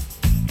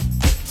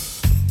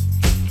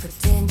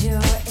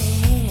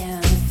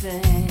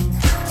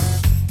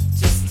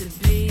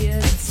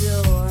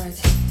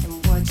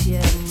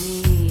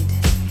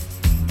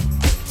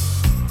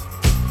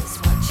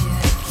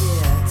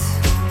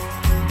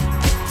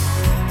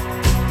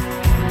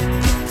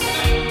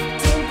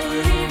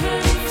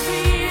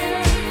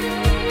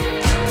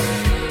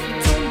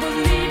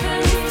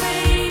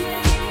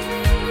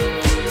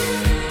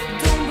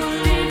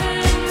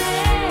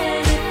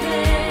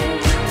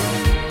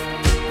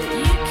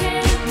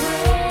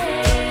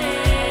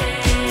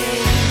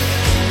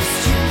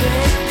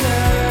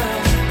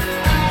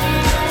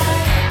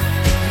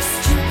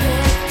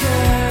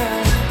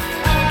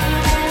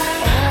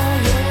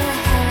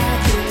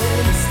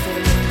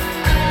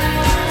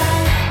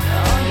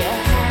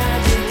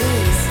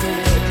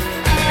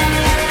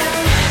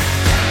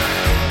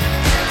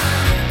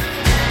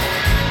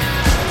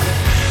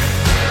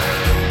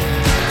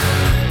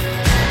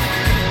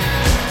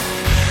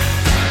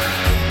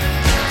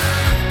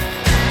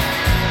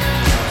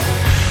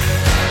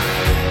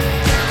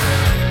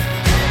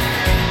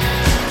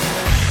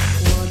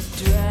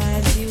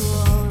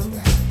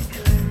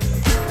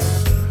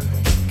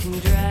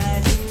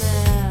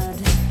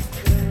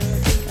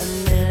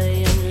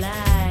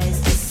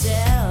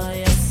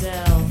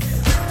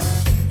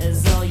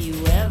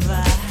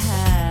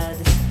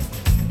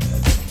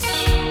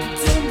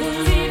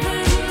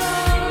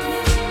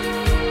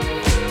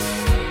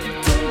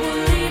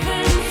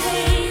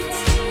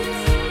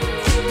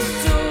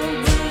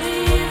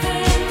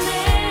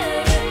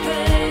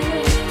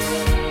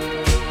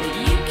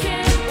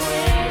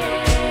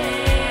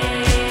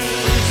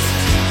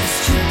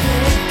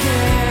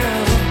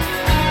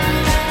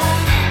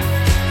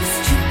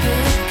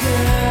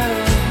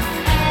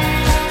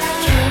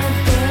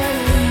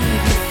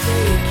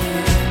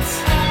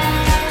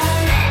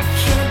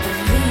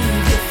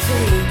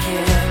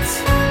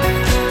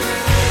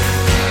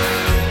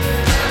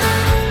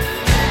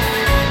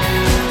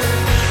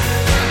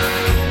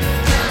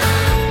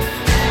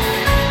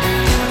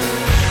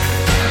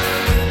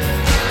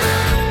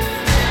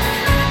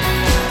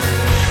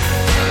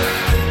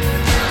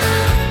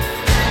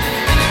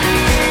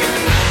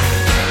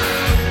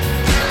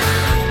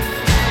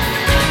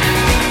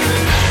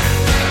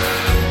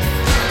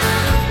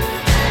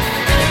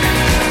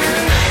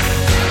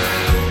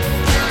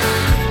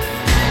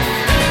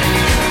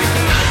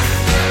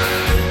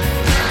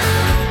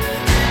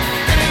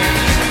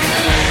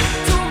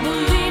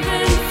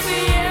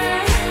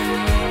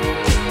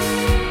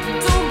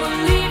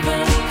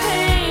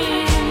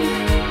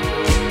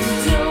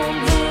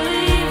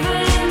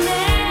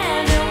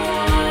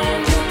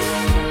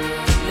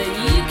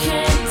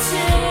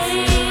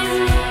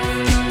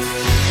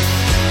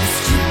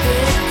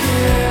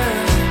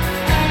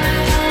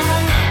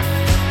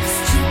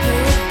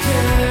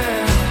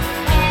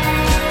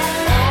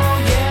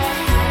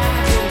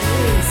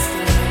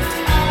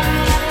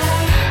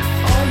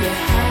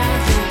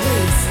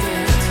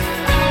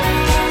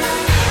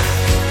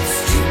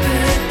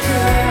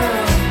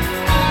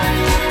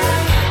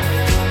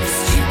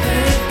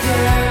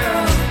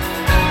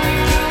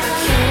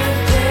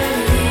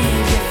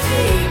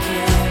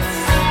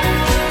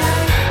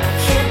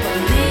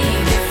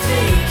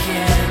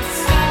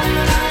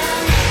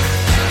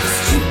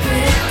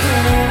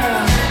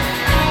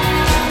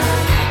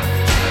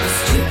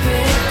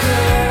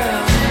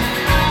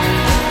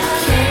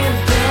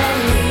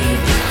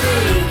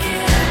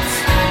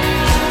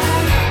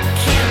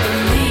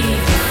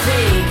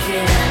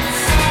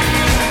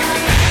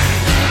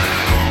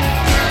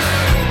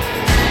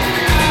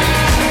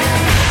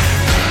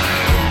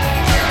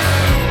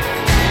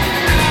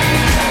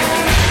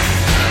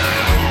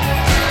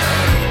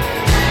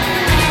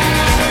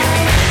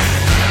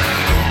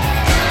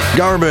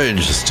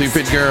 Garbage,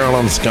 Stupid Girl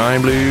on Sky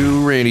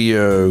Blue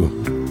Radio.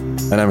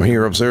 And I'm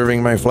here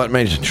observing my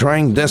flatmate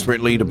trying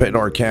desperately to pet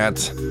our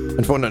cat.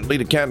 Unfortunately,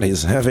 the cat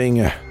is having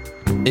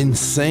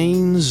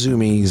insane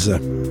zoomies.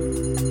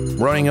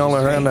 Running all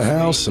around the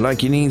house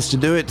like he needs to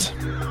do it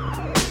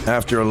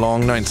after a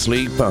long night's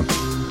sleep.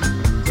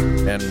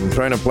 And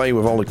trying to play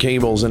with all the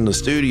cables in the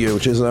studio,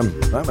 which is, I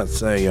must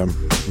say,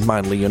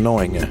 mildly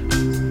annoying.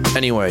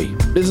 Anyway,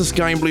 this is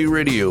Sky Blue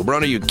Radio,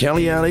 brought to you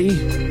Kelly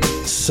Alley,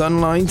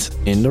 Sunlight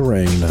in the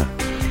Rain.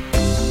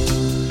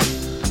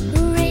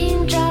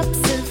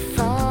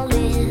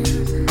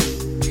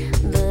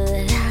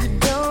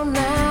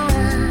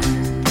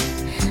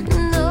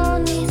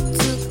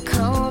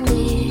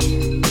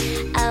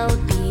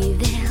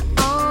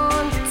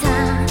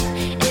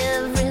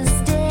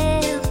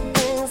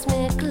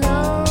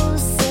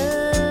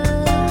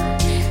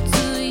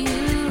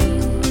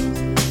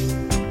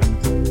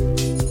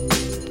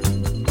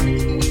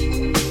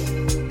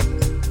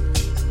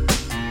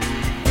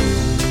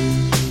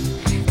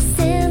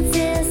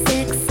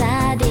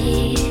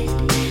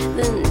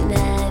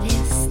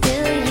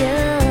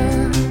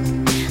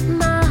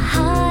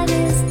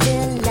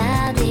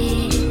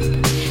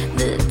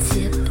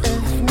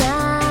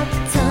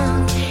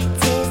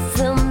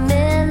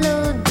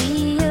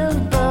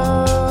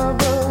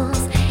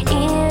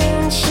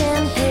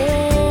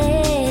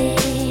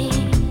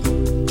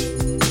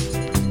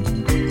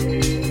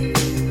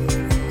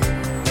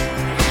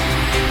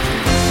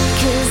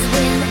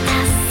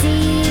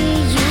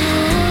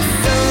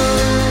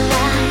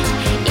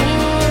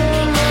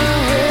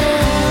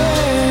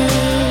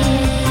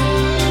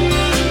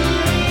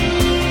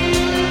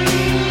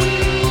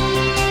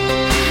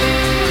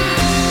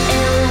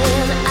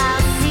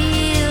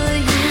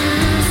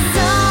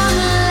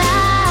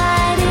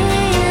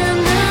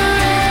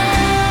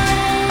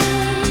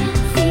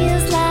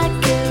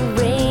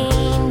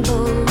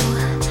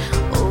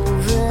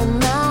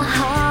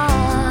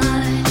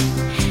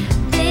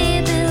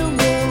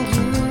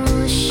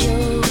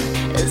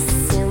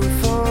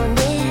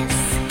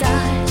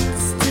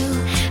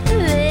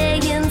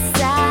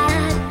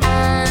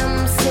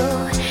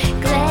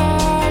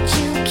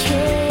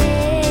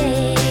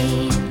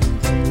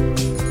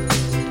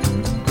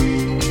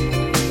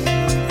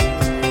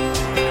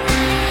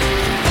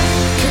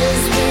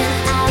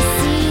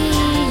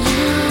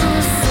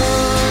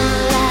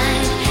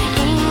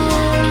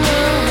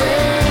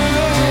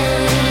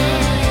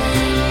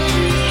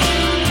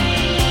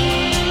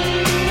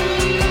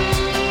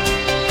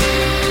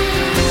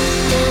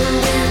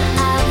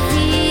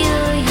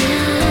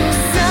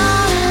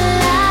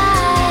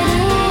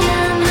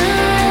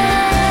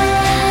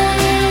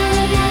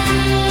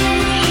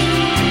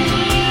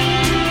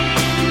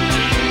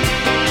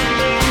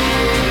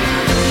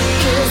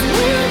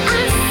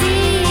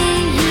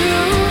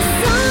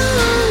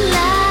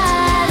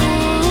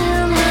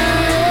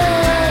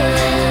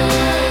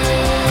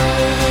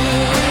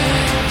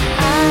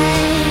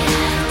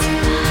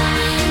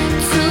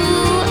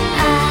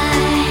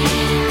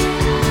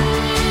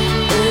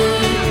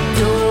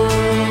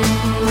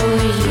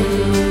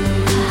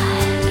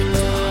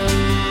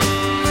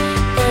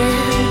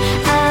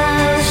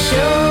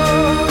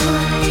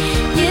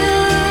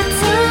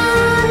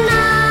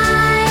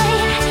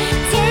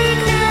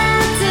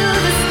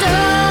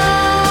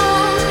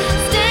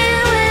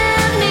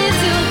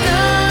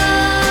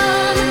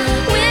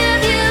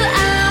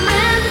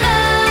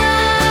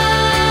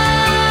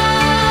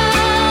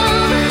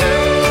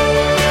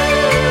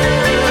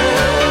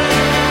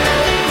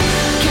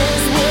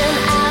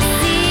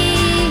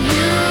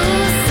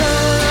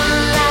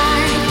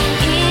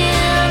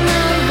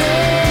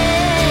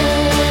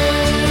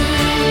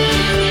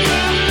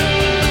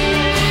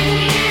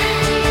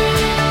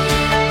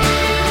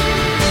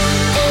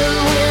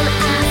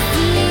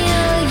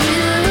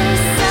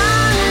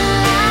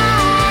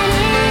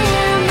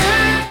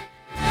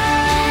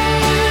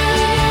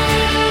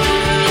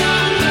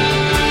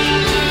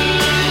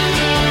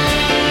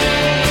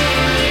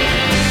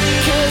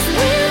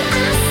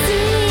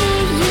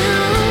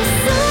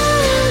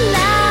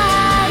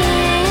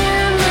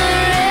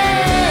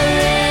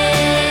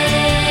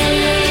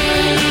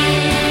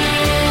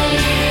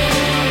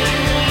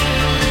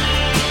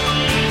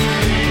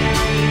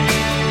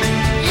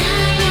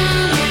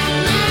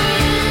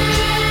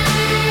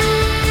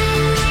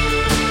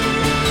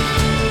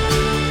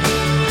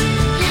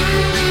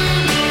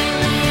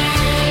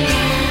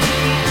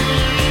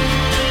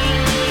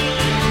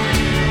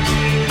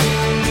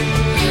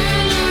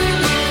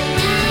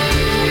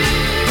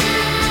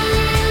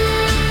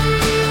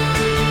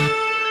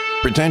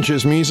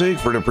 Pretentious music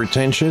for the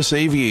pretentious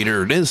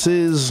aviator. This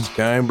is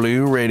Sky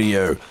Blue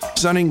Radio,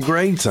 sounding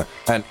great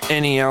at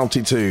any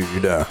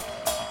altitude.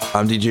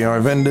 I'm DJ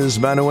Arvandus,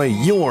 by the way,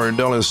 your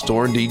dollar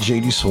store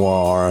DJ du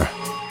soir.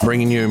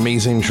 Bringing you an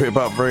amazing trip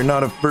up for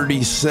another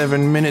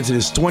 37 minutes. It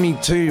is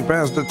 22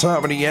 past the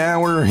top of the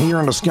hour here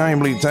on the Sky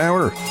Blue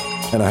Tower.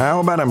 And how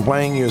about I'm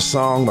playing you a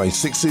song by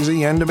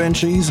 6CZ and the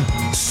Banshees,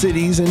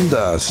 Cities in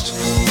Dust.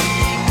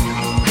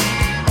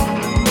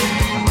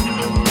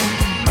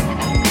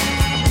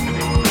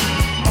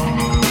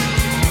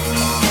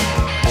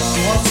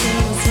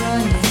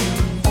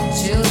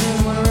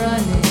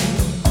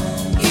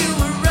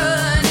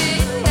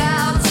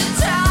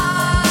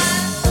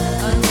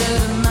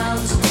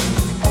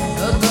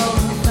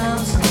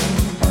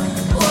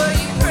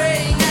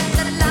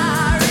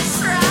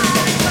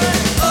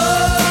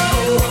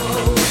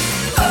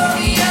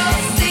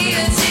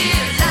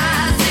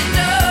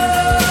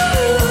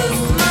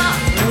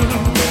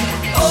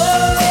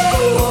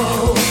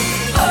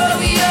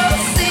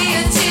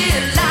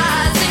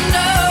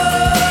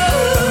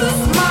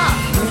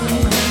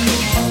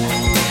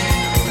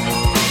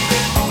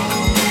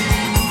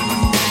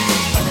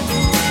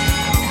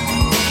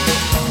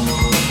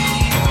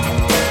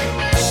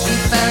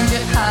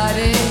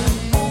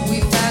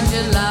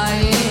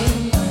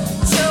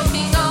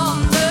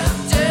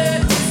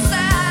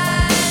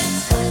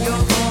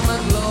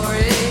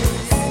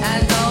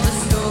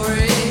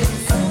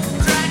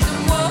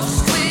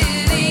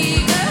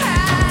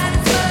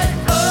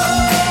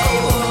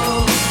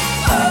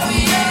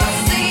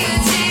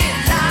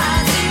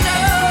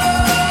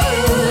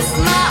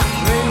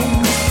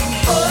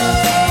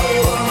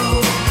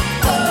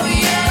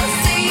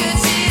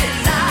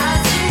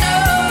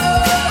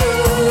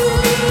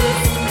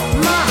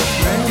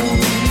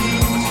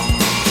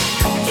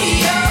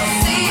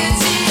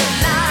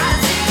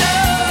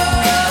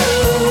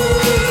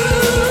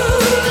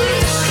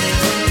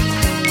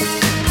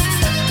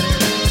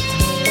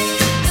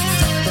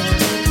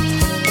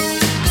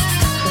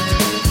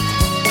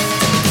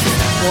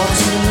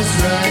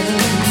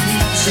 running,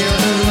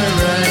 children were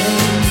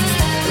running.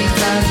 We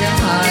found you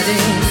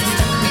hiding,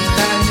 we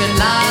found you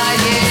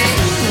lying.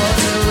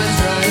 Water was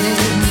running,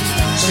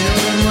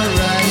 children were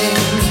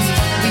running.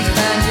 We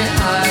found you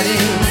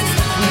hiding,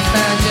 we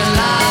found you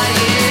lying.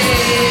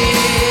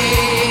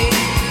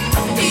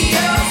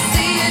 Your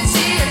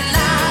city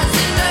lies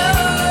in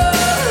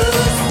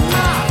us,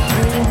 my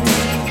friend.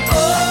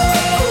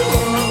 Oh,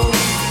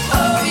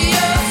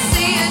 your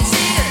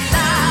city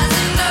lies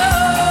in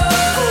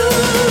us,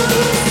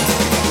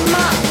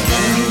 my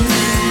friend.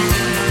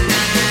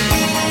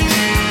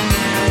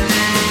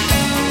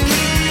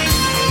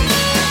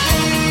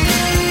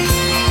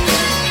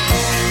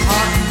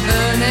 Heart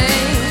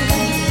burning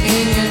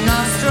in your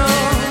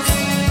nostrils,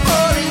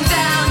 pouring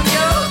down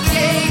your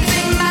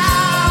gaping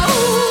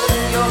mouth.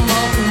 Your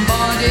molten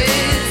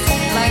bodies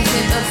like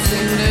bit of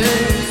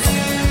cinders,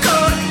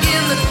 caught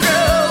in the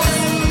gross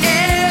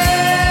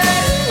air.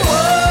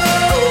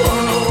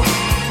 Whoa,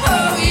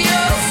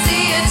 your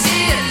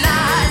city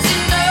lies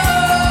in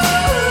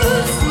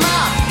us,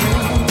 my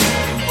friend.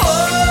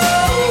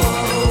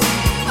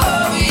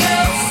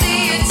 Your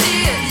city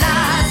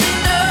lies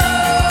in us,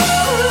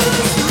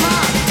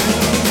 my friend.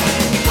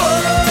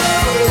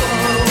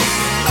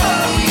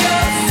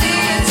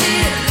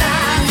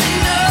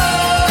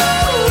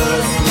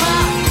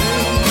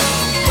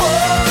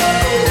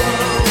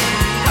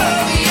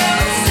 Your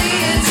city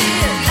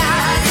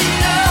lies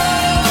in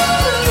us,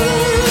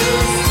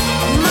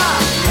 my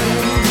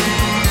friend.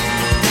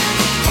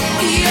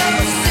 Your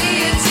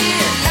city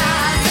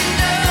lies in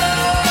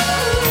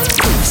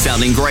us.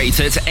 Sounding great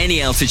at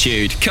any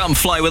altitude. Come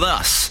fly with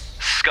us.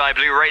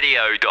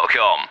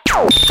 skyblueradio.com.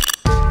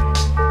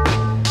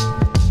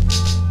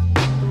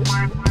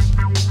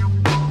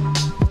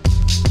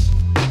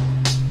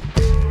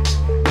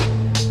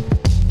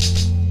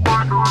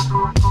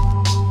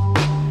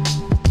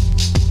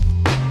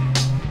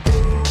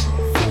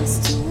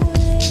 First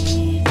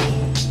away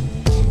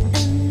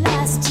and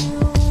last you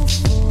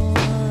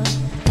for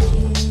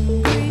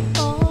angry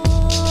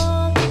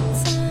all the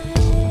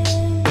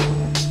time.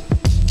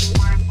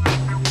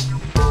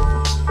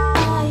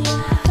 I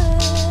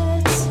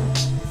hurt,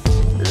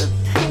 the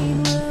pain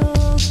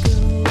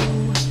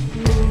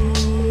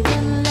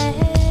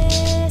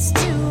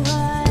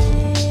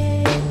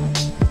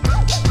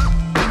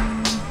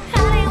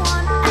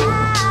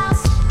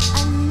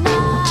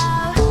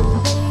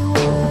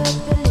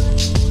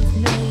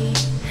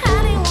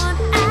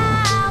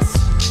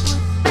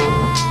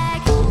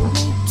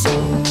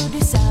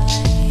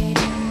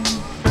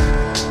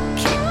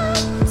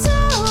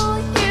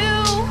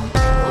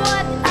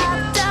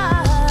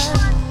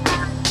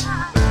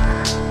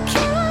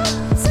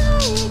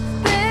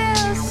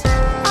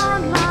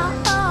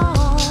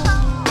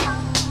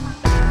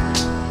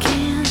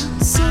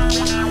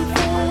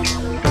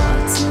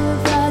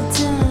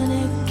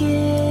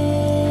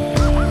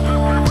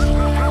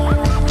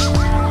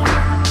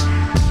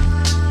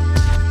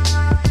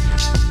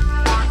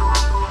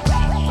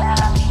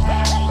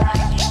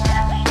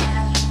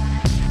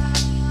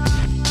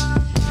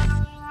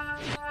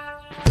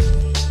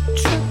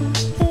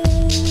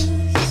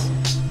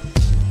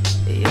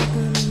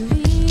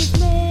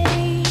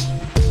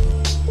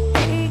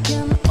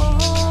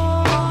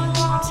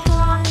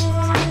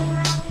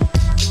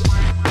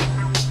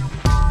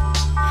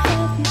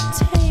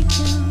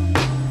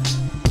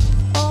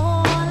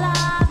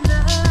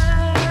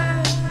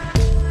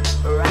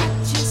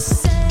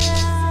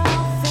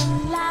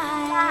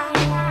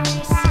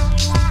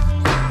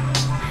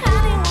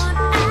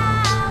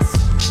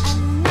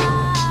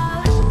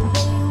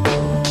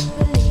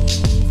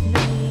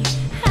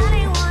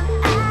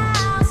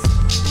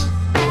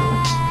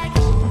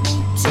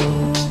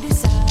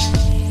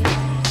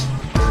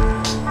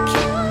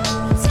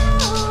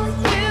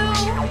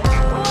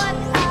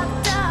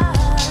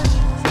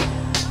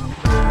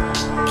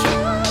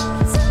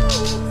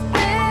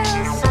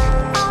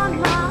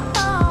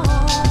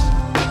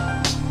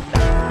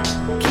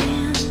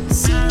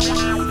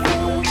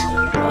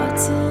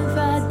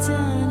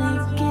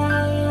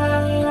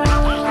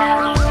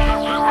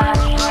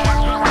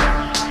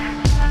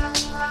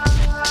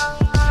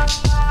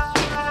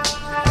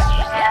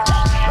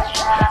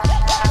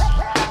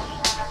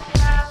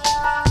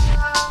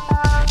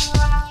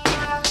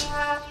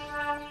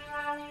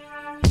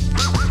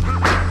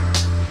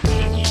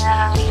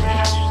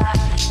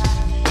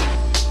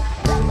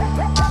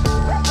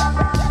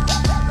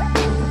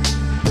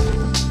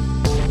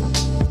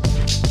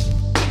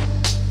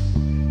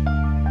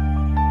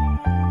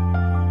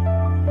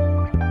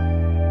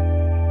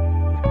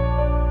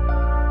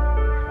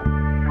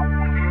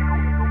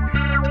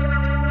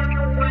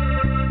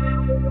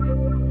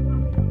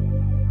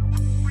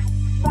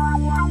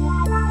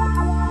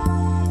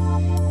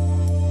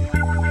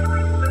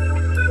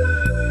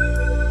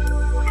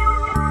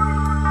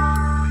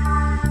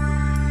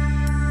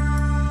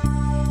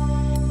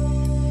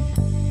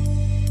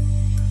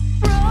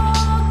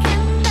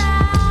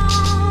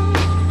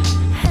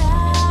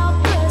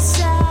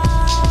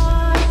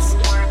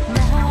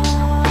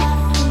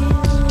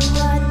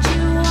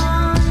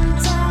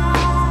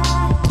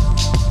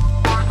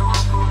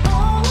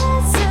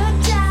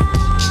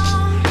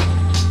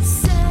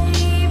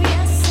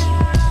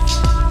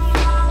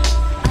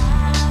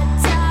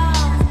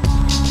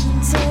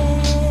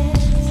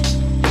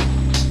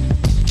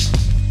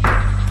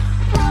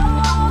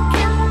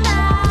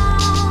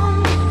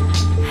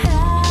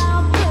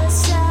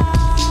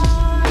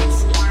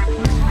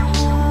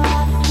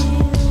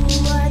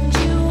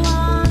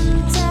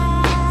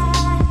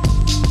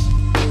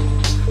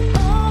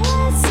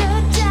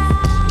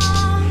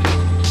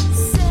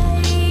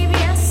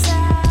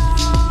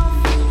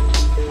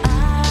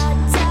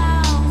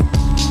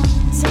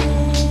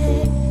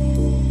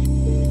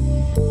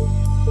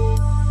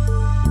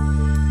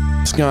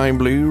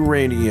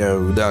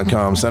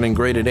skyblueradio.com. Sounding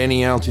great at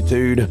any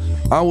altitude.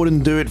 I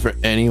wouldn't do it for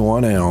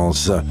anyone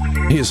else.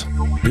 He's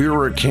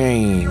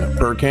Hurricane.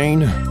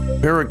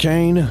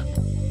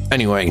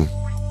 Anyway,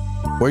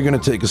 we're going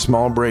to take a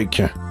small break,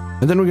 and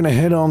then we're going to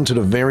head on to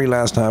the very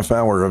last half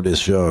hour of this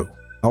show.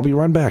 I'll be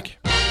right back.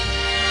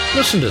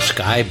 Listen to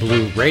Sky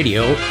Blue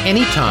Radio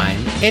anytime,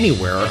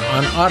 anywhere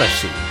on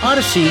Odyssey.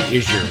 Odyssey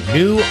is your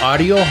new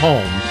audio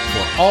home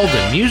for all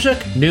the music,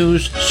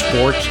 news,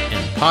 sports,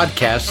 and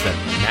podcasts that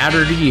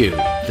matter to you.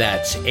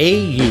 That's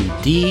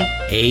AUDACY.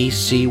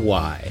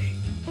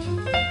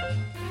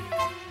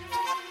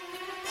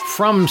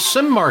 From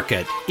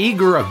SimMarket,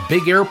 eager of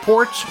big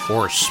airports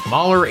or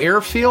smaller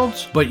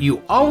airfields, but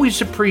you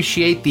always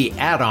appreciate the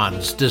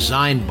add-ons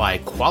designed by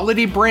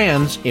quality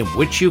brands in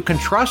which you can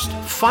trust?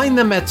 Find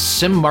them at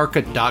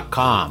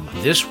SimMarket.com.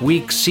 This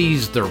week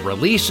sees the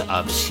release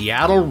of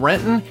Seattle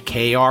Renton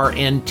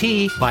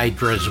KRNT by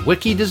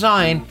Dreswicki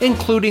Design,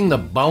 including the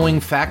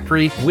Boeing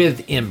factory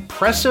with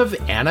impressive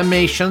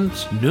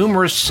animations,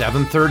 numerous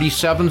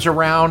 737s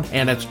around,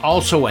 and it's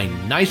also a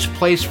nice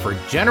place for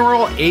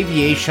general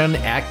aviation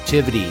activities.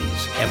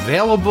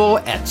 Available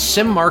at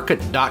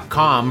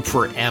simmarket.com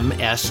for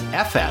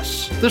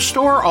MSFS. The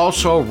store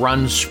also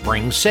runs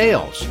spring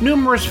sales.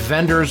 Numerous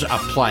vendors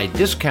apply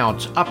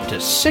discounts up to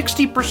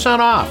 60%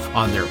 off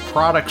on their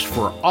products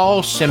for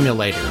all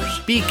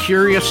simulators. Be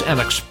curious and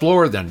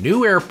explore the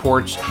new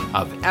airports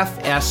of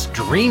FS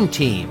Dream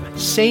Team,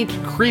 St.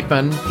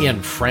 Crepin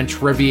in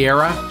French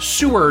Riviera,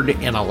 Seward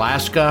in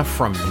Alaska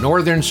from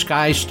Northern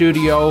Sky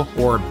Studio,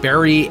 or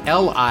Bari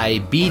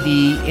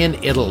LIBD in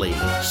Italy.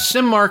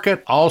 SimMarket,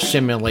 all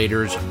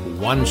simulators,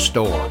 one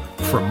store.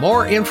 For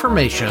more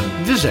information,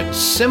 visit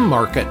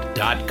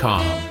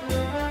simmarket.com.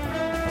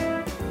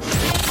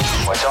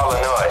 What's all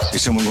the noise?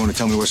 Is someone going to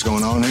tell me what's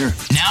going on here?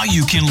 Now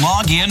you can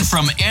log in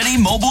from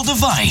any mobile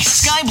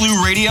device.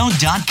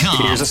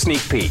 skyblueradio.com. Here's a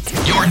sneak peek.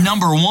 Your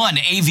number one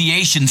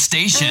aviation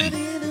station.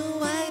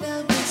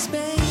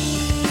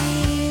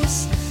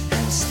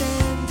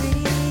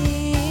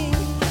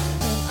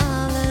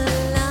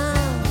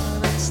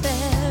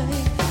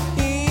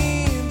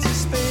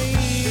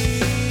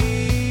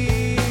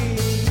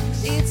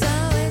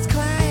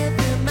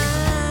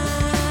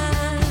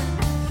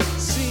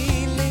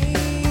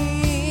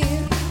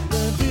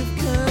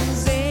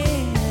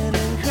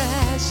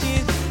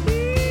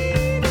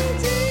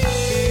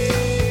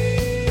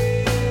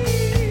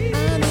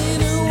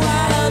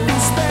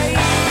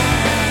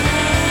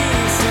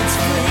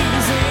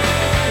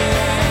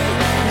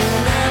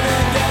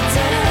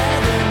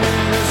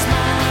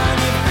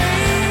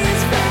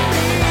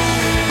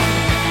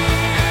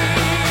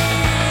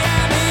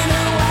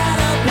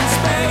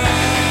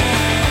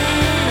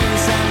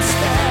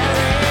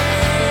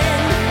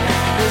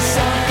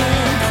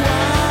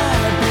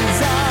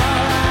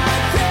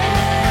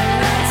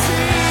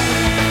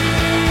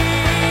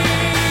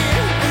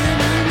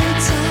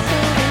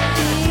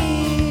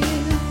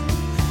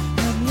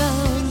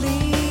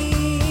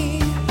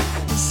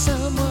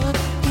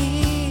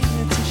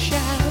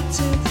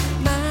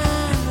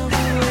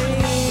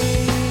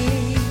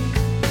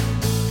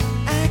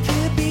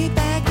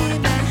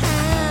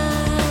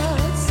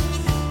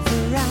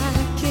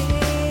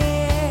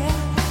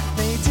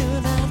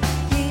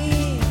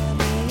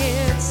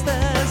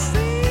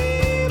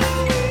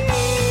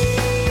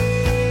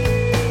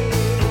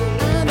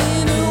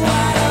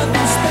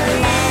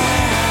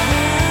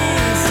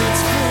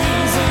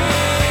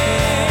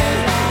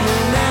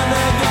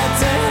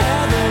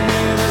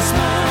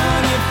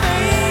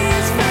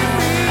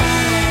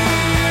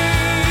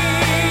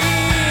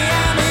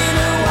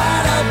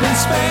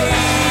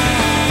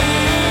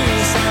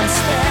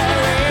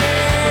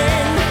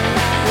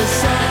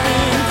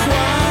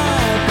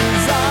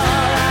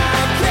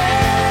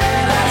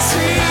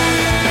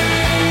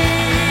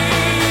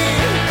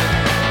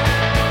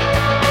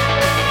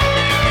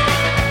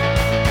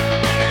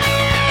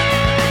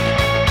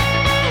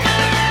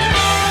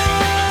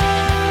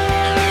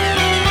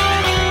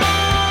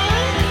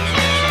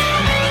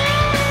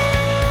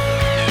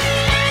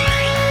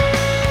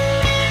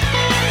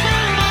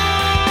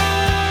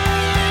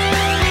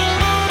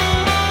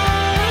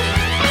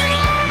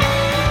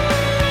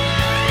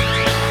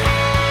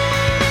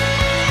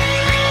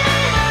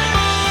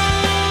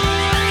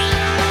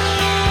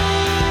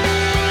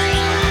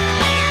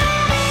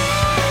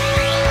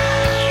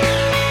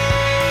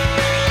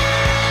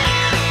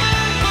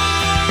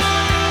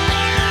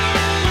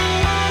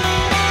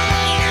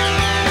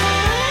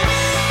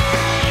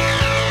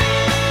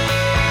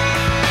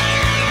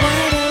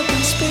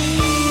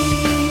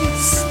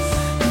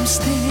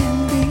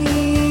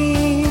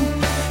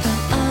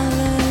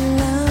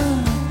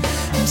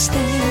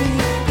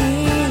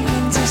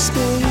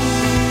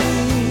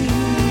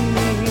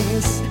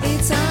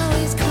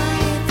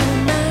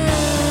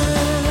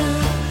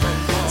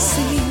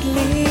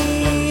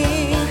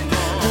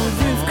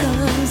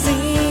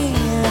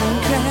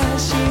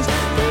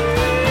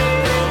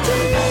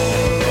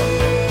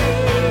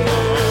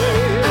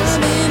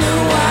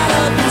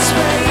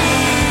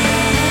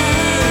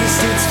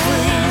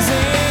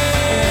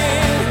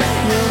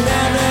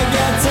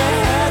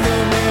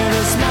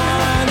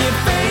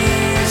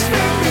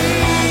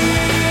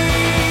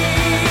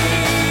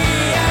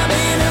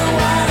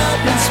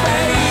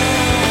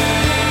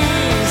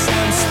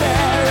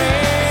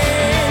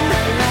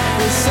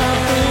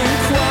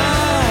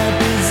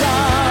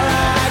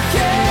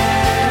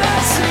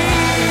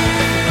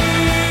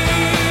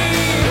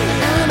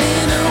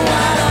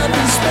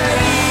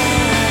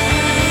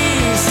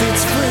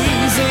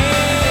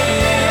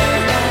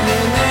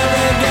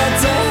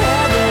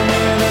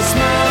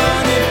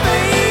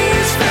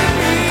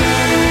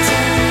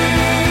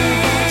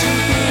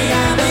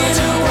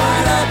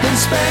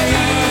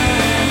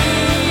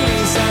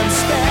 space I'm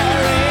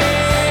staring.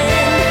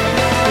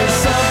 There's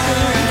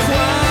something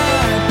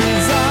quite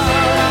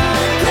bizarre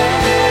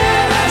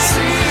that I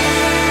see.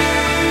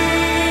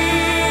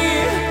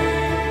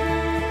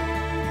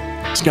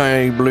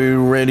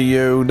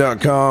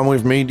 SkyBlueRadio.com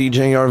with me,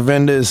 DJ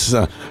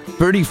Arvandus.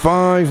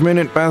 35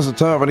 minutes past the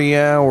top of the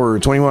hour,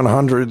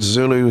 2100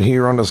 Zulu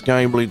here on the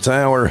Sky Blue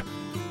Tower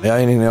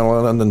in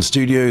our London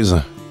studios.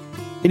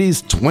 It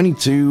is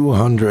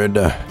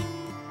 2200.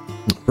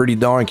 Pretty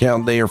dark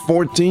out there,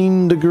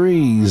 14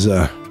 degrees.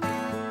 I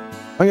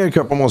got a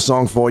couple more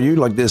songs for you,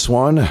 like this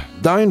one,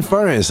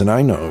 Dancefloors, and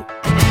I Know.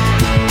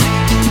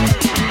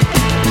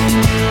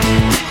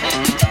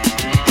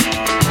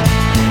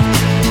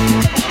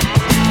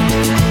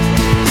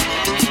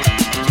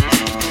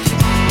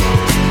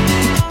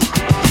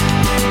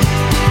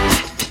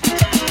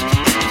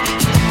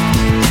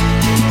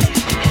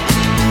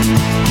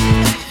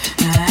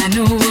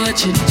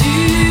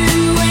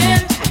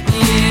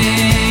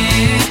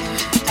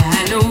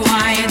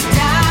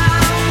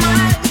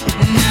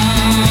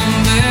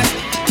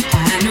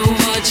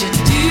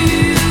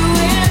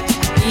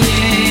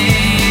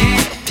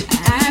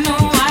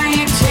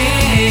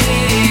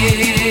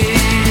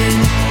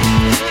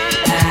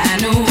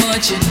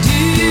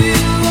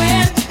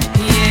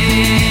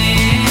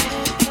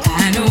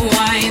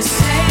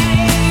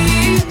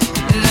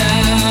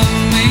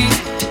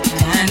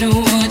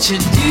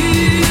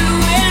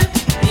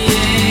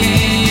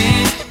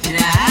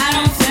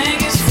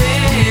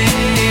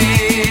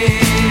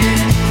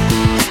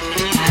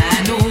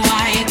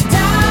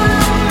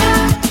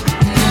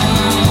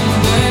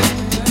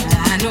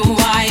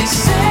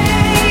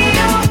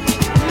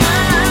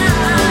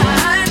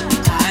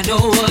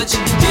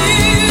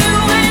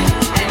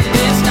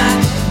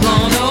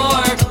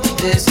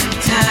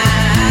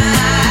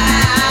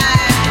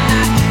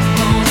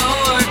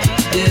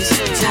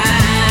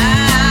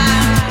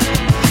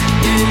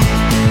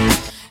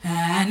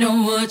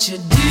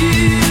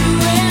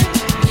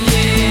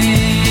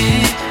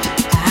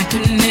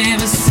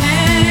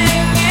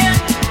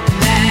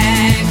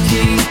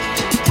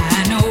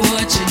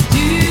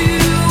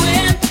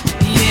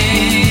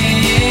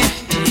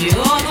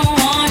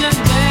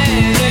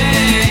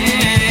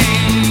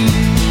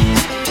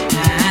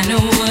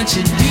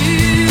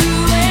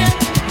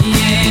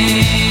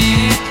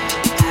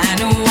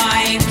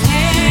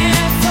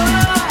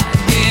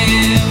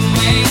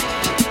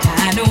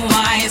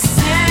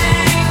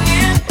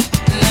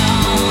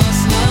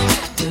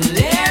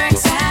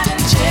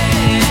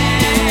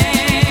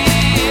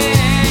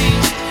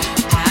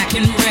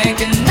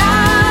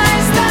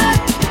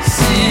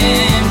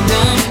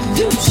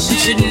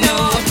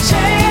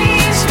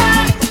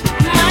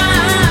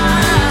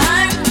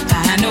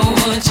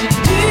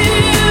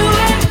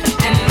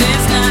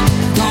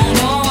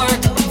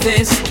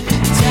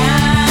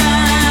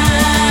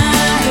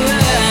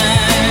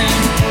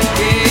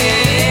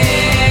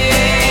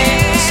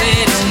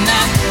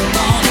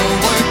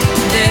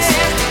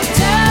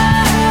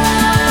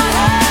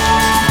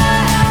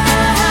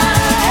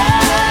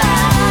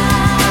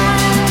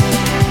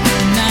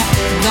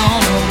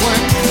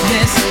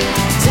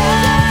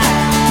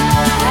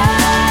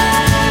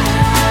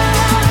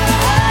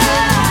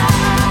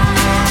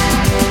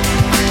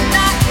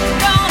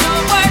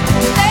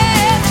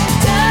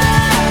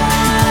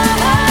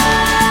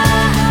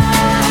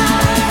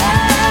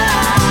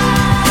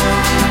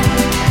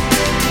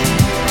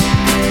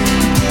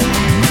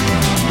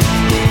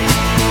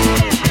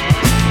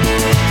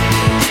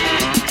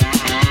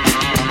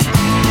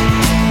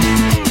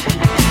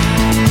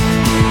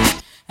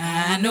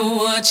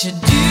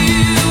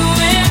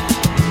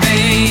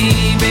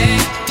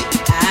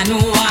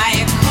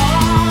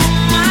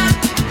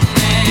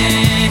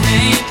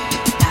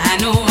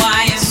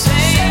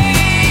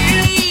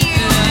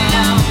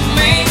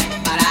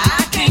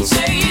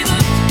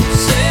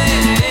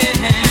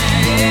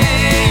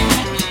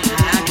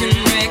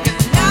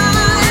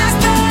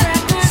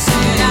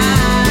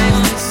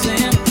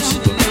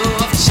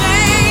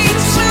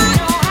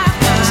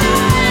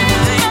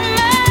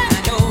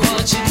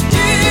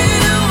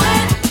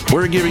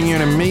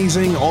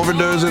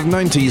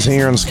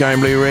 Here on Sky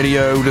Blue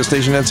Radio, the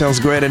station that sounds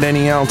great at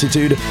any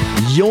altitude,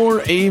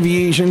 your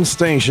aviation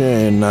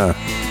station.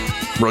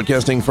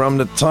 Broadcasting from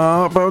the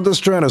top of the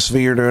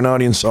stratosphere to an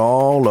audience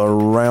all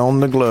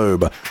around the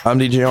globe. I'm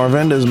DJ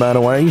Arvandus, by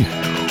the way.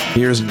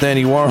 Here's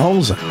Danny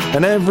Warhols,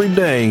 and every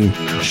day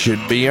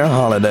should be a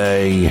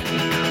holiday.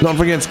 Don't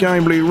forget, Sky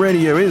Blue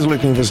Radio is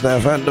looking for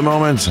staff at the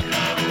moment.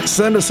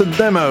 Send us a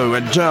demo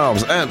at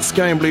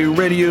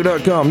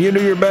jobs@skyblueradio.com. You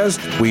do your best,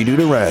 we do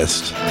the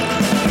rest.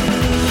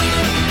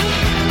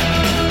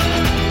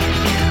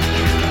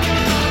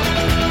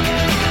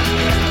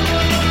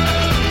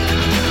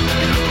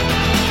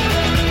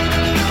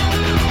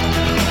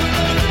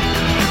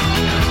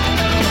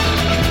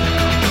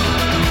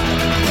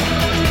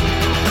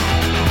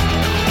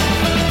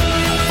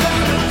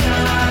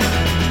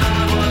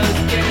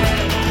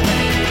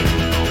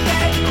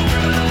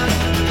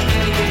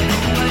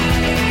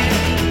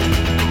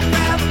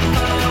 Grab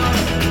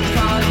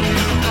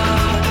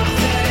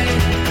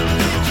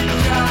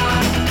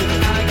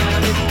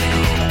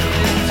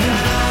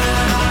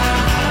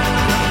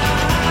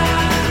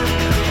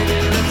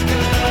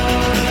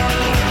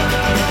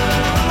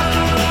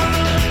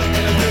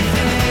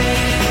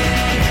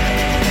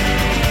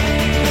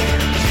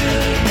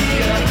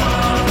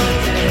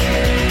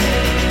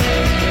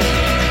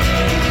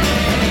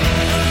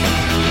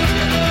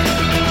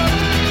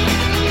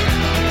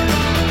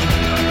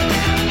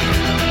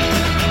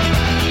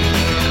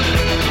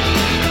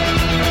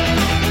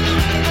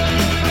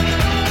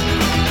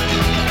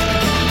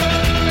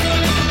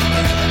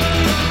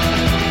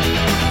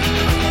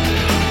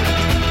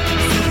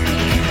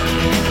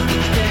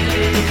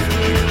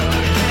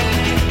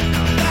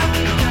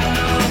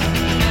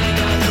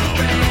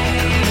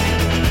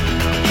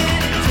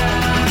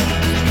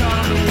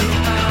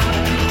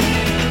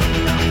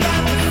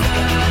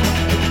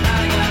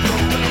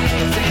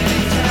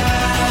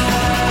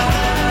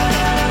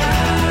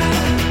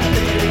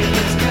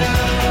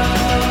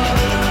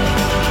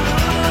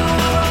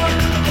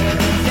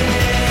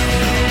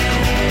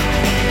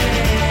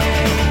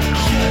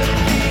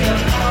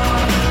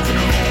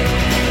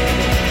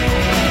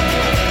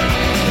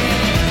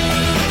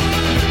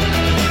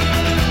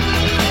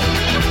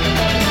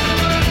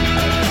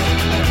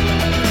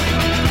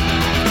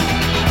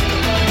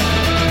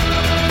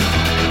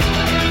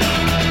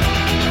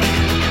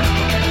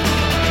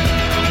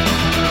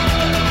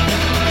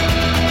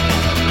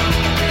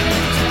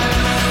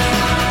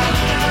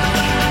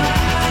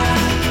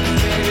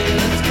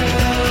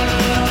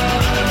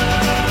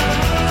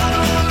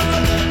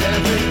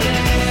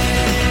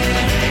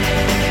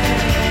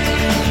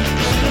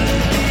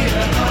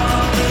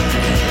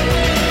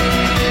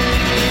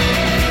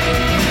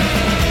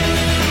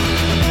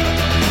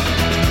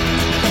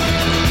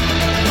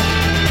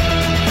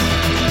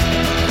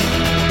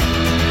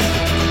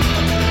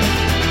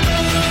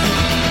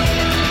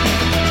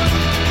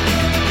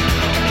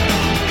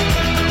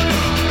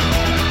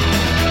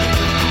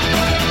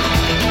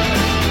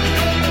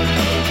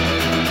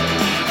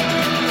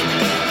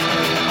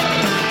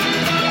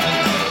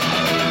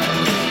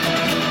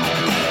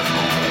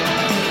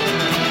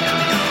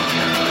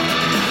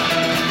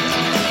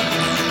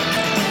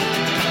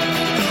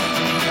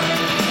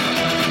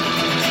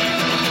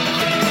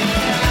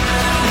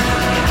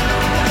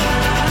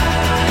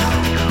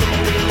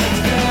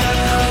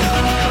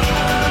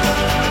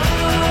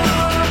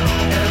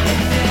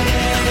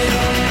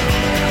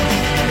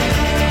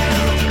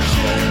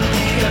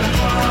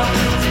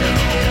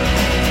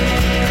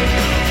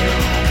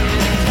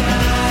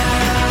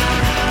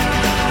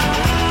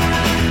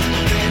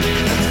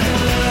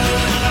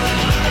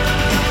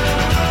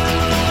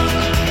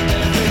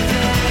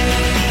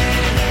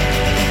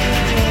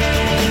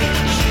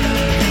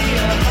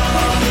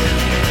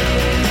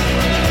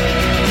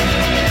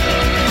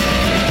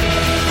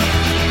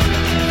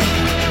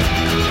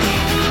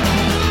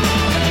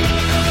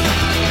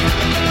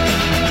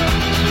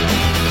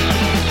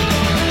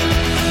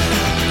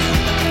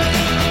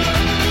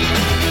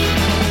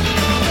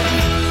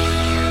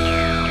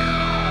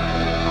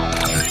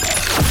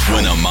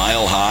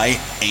mile high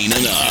ain't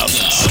enough.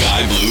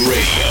 Sky Blue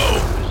Radio.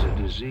 It's a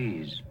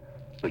disease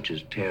which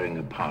is tearing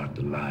apart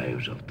the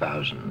lives of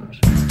thousands.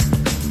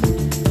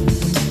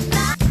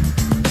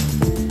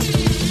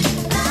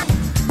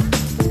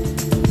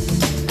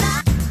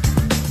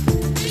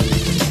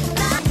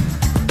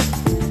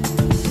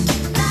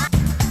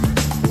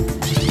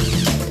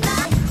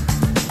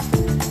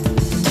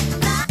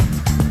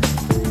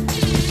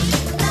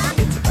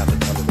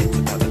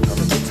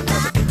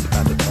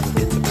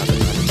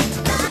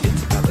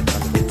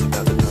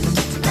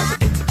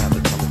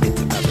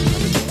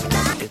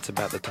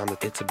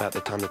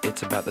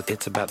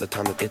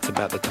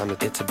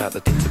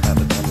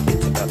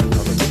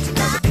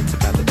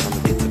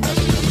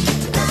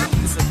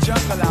 It's a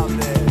jungle out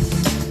there.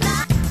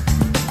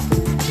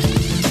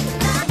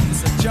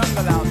 It's a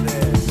jungle out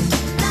there.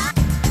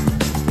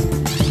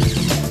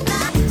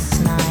 This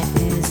night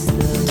is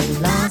the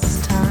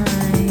last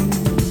time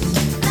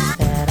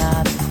that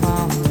I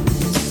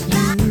promise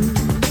you.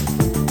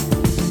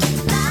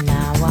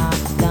 Now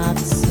I've got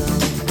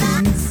some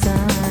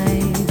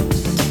insight.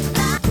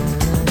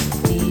 Gonna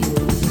deal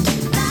with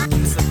you.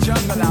 It's a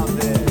jungle out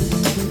there.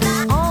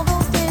 All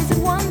those days of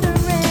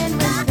wondering when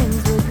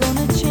things were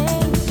gonna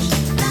change,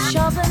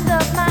 sharpened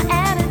up my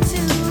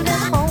attitude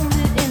and honed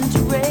it into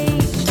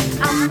rage.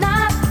 I'm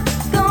not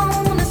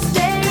gonna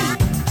stay.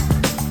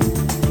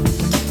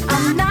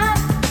 I'm not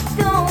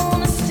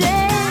gonna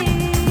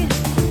stay.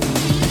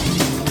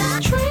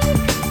 Drink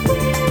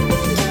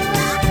with the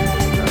night.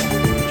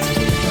 Drink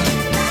with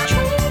the night.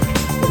 Drink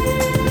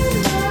with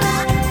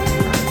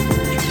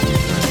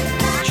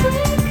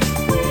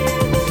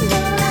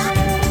the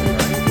night.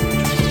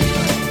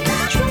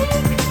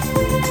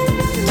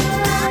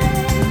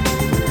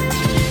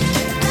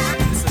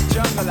 It's a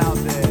jungle out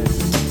there.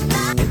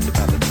 It's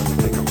about the time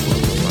to take a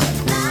hold of life.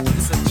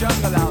 It's a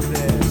jungle out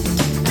there.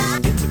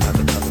 It's about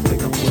the time to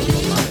take a hold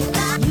of life.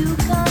 You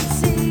can't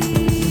see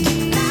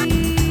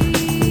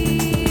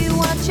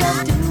what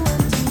you're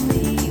doing to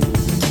me.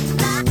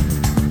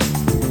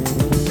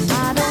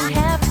 I don't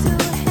have to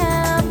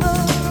have a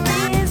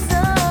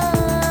reason.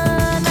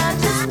 I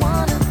just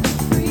wanna be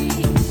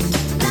free.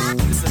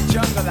 It's a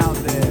jungle out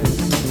there.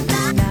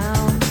 Now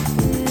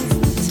is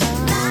the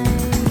time.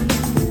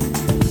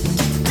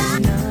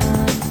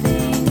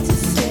 Nothing to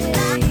say.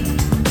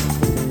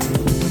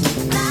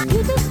 You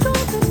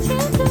destroyed the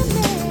tenderness.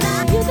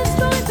 You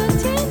destroyed the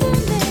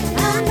tenderness.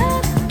 I'm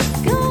not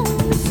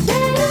gonna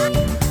stay.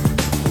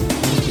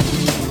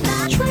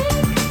 Drink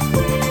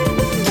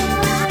with the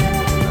night.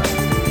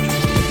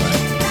 Drink with the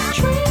night.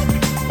 Drink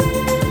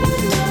with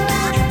the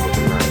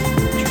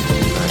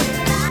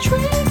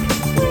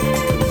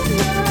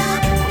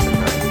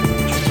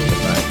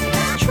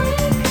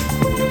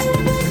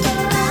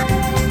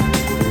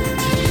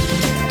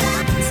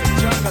It's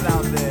a jungle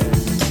out there.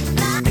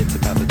 It's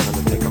about the time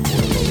to take a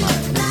hold of your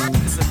life.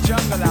 It's a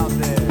jungle out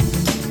there.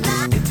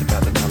 It's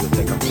about the time to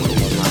take a hold of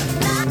your life.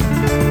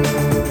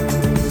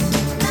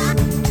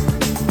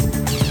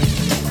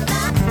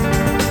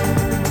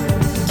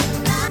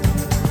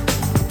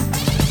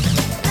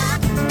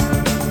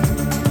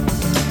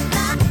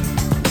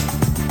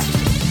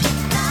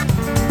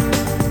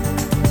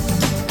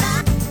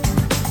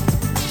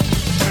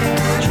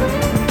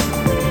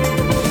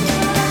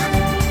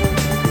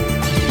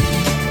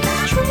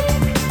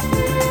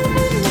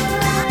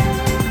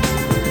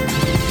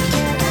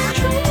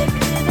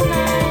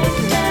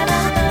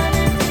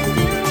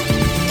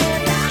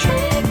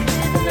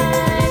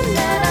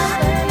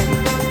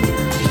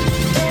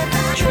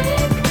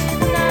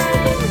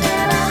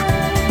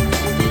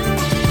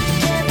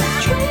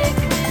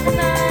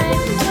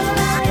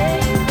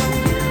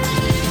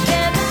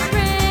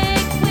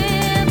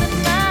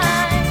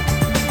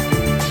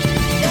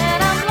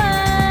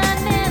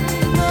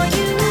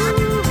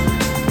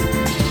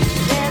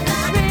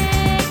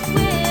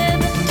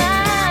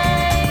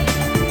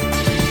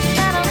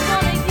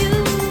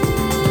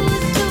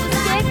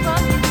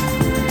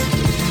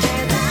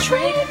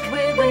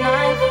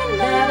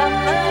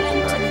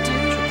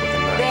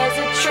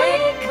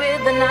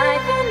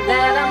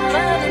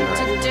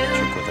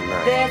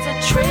 There's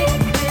a trick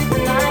with the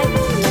knife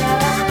that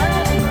I'm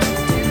learning to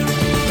do.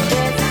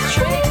 There's a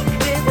trick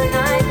with the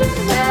knife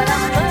that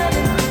I'm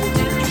learning to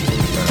do.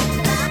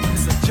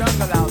 It's a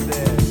jungle out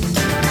there.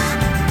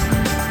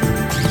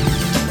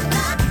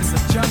 It's a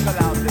jungle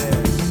out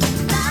there.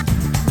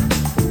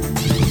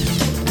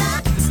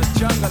 It's a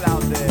jungle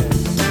out there.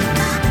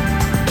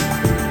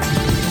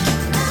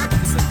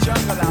 It's a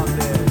jungle out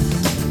there.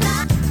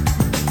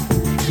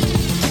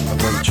 I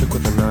run a trick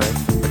with a knife,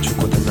 a trick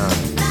with a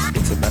knife.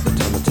 It's about the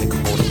time to take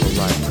hold of a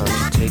life.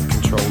 Time to take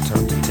control,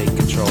 time to take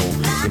control.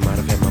 You might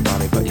have had my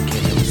body, but you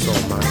can't have my soul.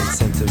 My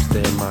incentives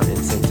there, my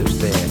incentives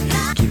there.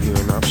 Give you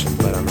an option,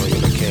 but I know you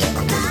don't care.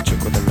 I run a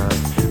trick with a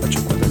knife, a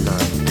trick with a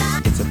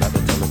knife. It's about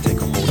the time to take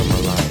a hold of my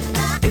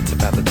life. It's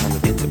about the time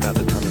to, it's about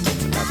the time to,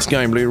 it's about the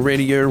Sky Blue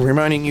Radio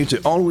reminding you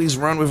to always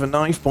run with a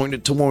knife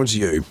pointed towards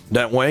you.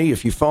 That way,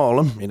 if you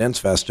fall, it ends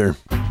faster.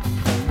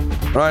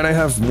 Right, I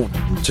have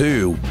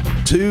two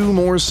 2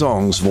 more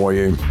songs for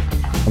you.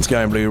 On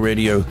Sky Blue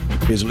Radio,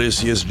 here's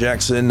Lucius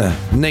Jackson,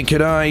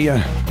 Naked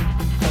Eye.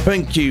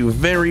 Thank you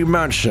very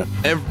much,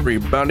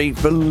 everybody,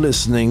 for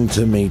listening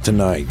to me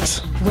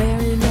tonight.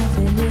 Wearing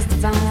nothing is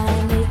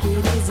divine,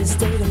 naked is a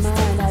state of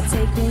mind. I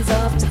take things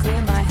off to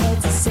clear my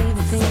head, to say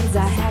the things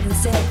I haven't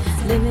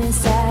said. Live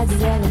inside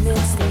the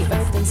elements, the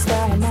earth and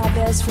sky are my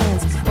best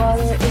friends.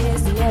 Water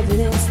is the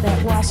evidence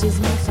that washes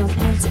me from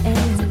end to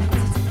end.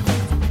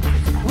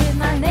 With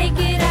my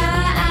naked eye,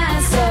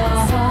 I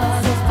saw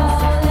the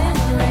falling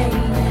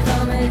rain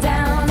coming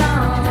down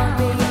on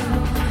me.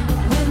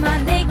 With my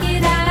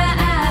naked eye,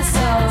 I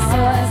saw,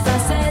 if I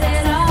said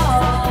it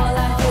all, I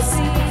could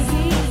see.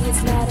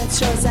 It's not a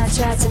choice I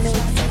tried to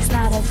make, it's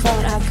not a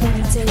fault I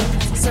couldn't take.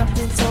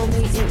 Something told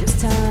me it was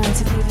time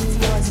to give you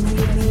yours and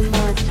leave me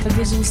mine. A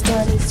vision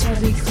started to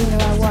be clear,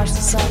 I watched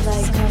the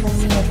sunlight coming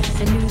near.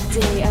 A new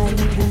day, I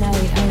knew the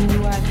night, I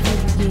knew I could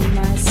regain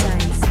my sight.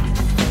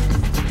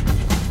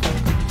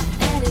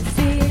 And it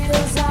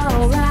feels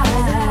alright.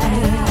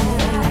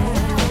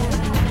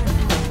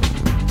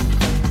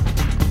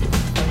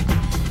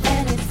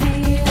 And it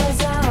feels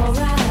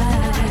alright.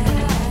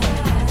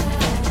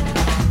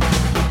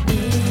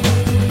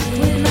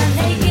 With my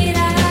naked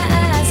eye,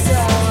 I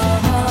saw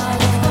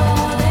the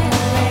falling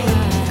rain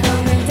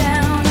coming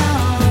down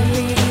on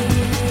me.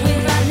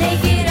 With my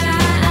naked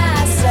eye,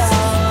 I saw,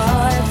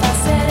 if I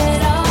said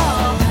it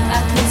all,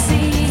 I could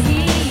see.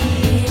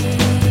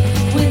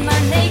 With my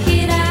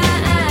naked eye,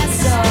 I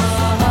saw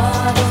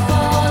the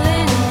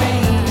falling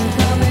rain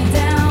coming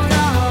down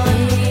on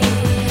me.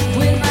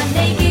 With my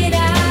naked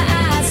eye,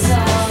 I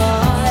saw,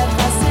 if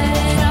I said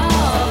it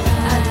all,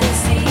 I could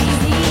see.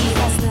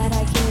 Last night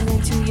I came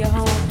into your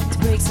home to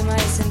break some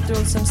ice and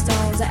throw some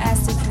stones. I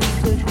asked if we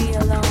could be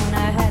alone.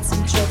 I had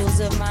some troubles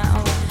of my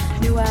own.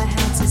 Knew I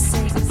had to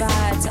say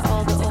goodbye to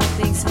all the old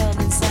things held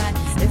inside.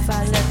 If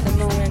I let the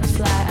moment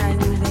fly, I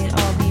knew they'd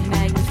all be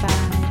magnified.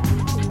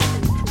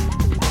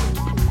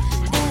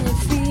 And it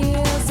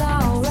feels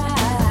alright.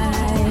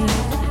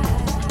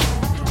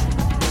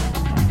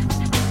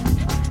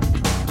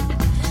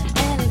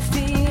 And it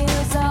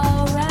feels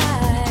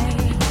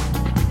alright.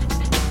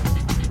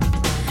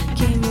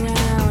 Came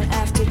around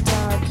after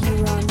dark, you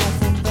were on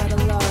nothing but a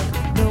lark.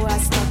 Though I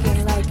stuck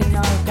it like an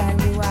arc, I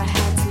knew I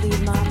had to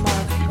leave my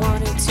mark.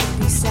 Wanted to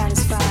be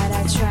satisfied,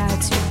 I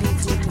tried to be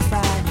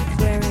dignified.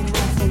 Wearing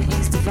nothing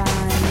is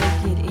divine,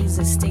 naked is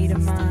a state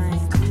of mind.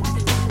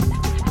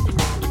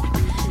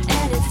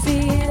 And it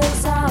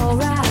feels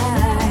alright.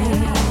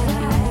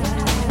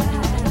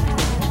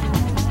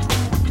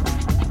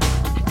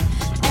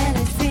 And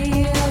it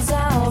feels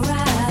alright.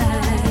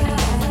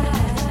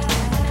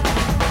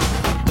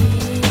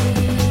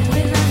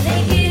 With my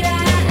naked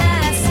eye,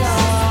 I saw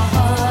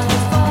the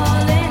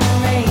falling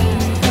rain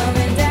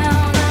coming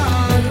down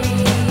on me.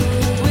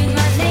 With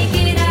my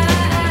naked eye,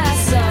 I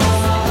saw,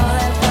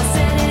 if I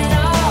said it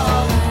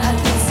all, I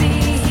could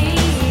see.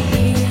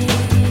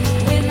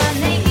 With my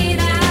naked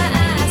eye,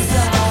 I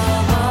saw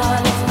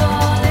the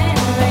falling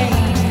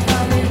rain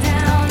coming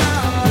down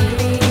on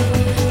me.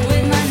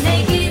 With my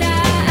naked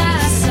eye,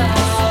 I saw,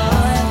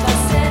 if I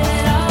said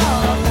it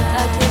all,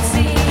 I could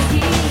see.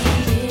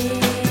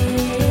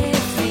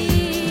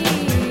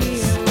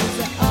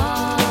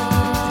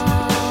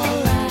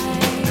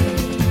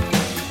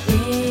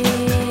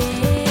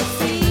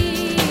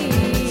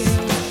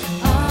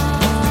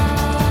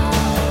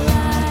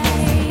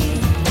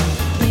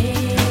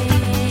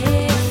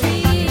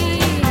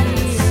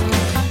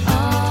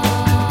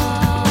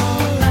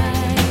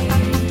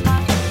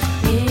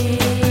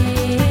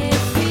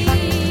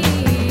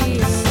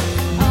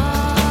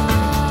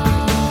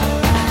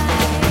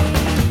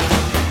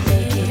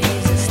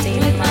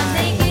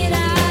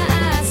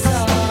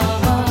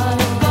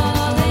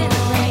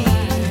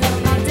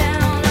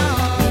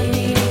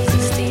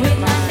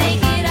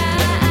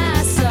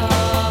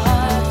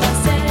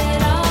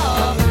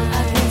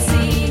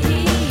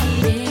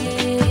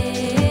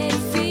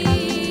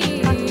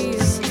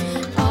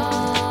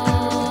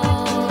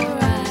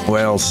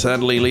 Well,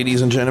 sadly,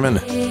 ladies and gentlemen,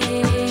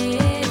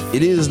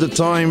 it is the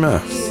time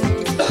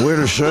where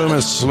the show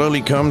must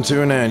slowly come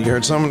to an end. You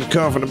heard someone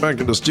cough in the back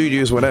of the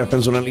studio is what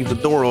happens when I leave the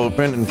door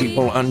open and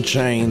people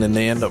unchained and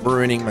they end up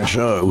ruining my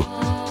show.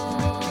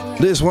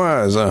 This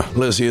was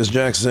Lucius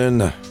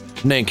Jackson,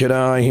 Naked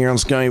Eye here on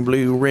Sky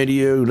Blue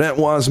Radio. That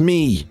was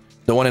me,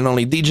 the one and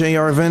only DJ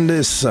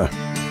Arvandus.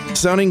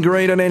 Sounding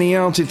great at any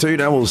altitude.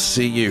 I will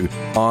see you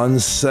on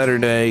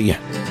Saturday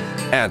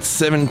at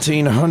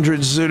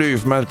 1700 Zulu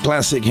for my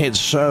classic hits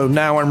show.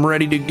 Now I'm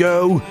ready to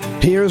go.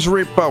 Here's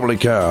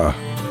Republica.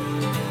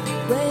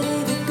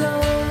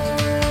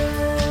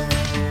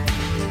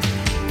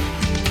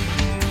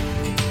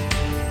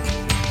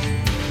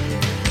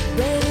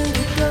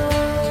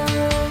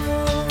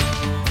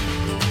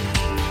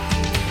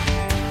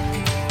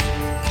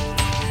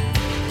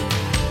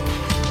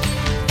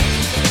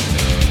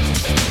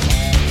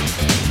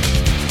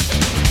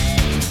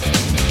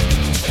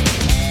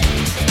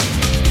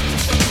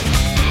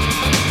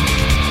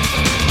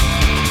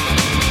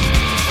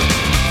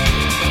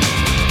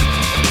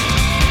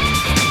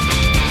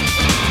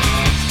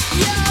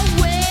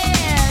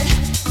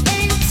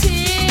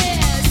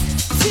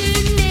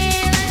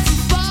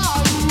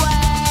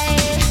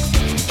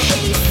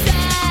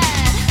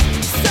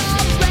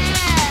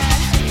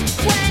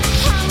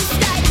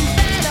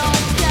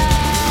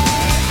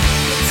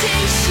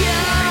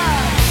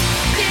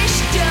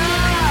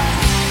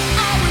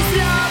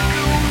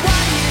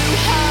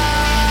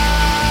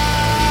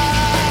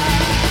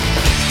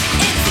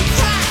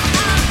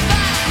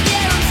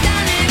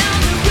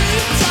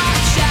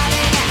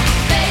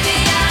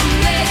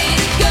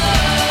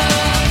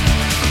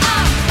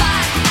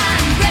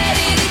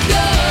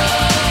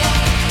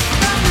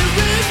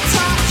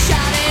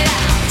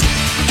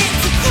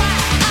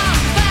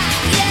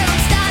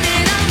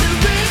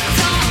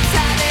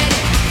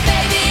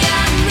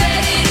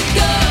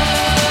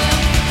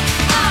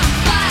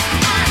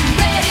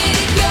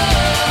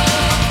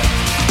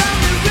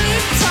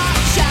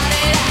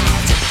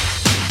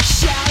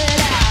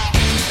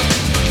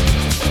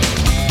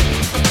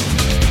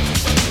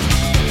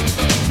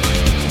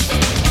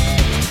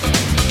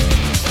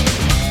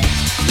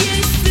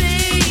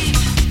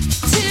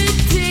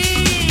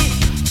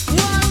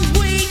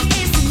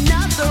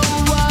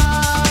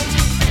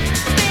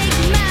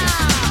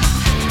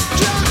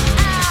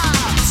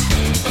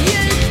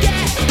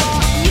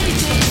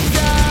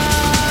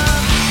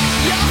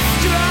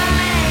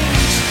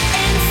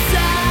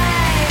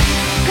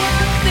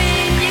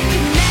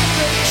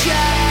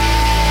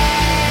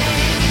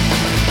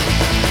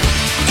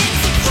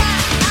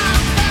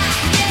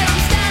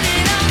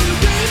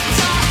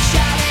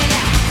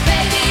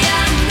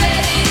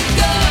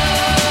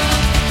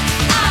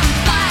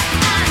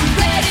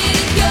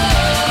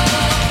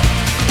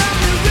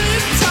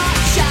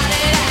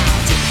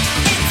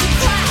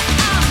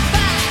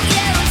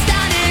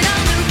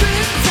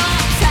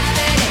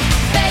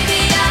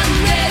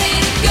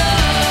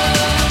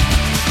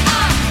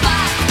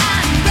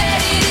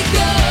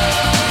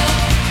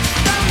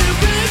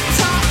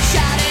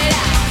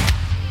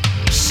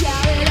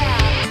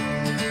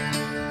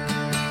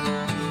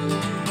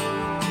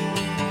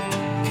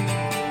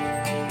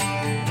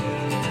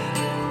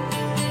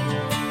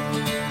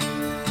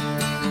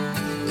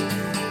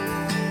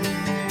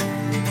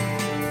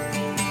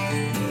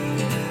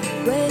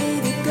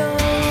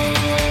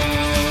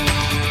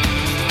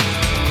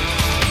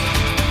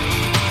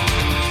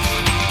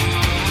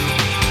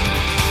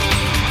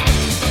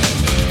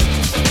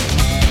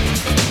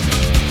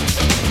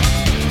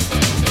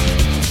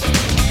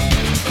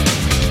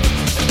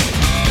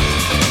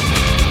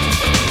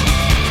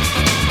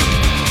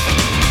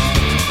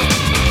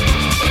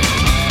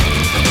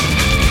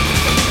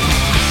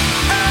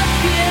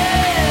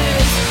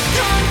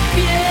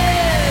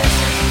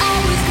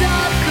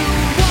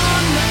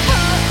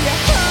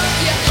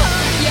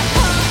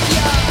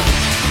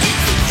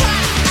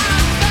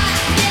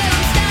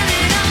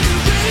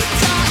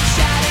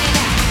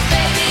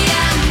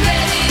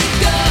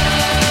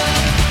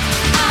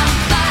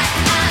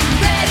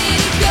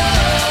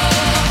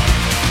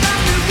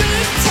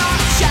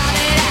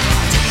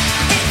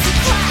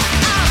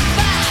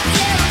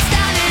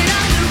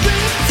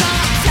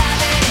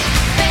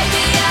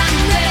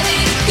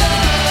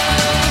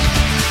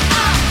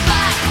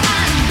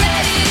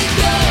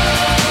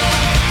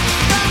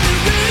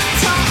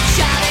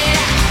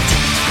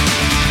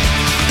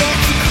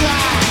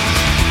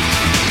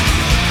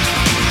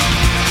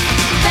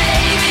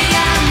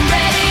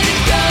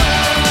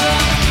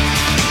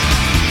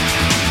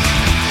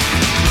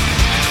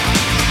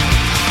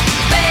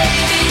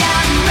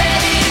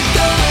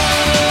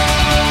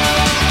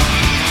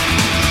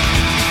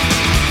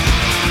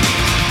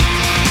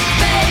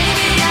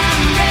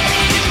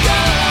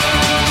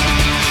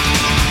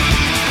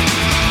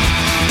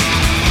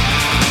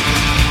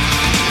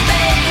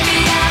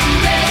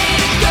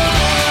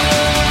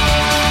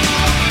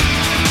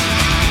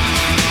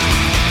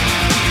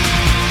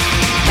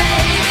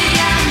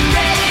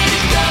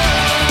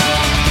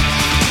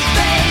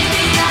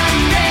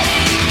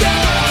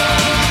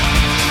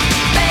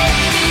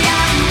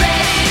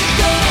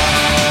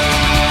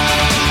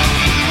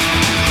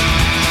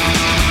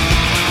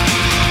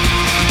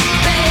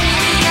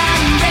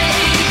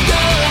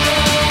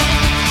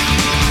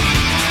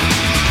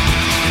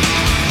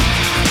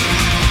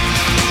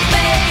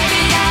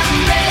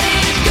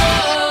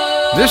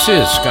 This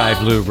is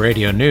Sky Blue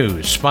Radio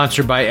News,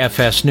 sponsored by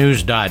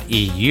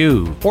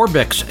fsnews.eu.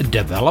 Orbic's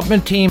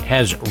development team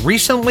has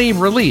recently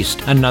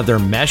released another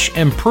mesh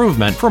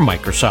improvement for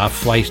Microsoft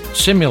Flight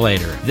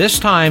Simulator. This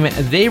time,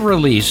 they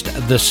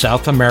released the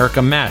South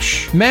America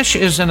Mesh. Mesh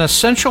is an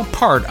essential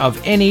part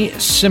of any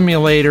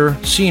simulator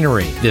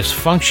scenery. This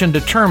function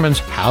determines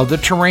how the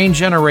terrain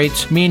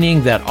generates,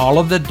 meaning that all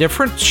of the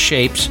different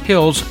shapes,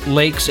 hills,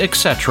 lakes,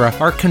 etc.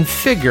 are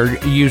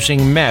configured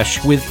using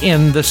mesh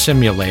within the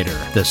simulator.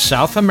 The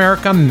South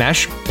America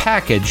Mesh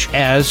package,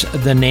 as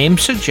the name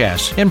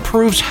suggests,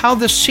 improves how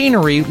the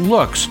scenery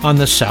looks on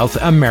the South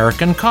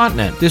American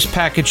continent. This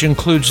package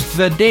includes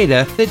the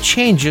data that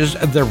changes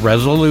the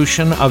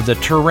resolution of the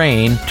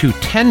terrain to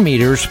 10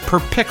 meters per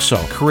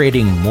pixel,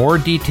 creating more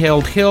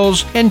detailed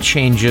hills and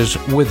changes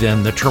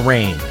within the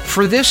terrain.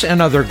 For this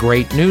and other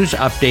great news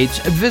updates,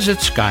 visit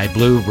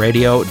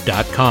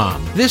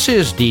skyblueradio.com. This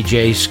is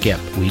DJ Skip.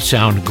 We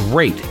sound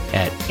great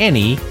at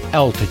any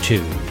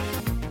altitude.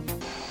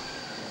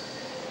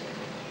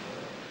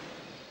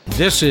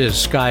 This is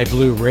Sky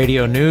Blue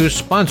Radio News,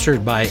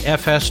 sponsored by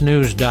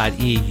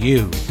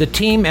fsnews.eu. The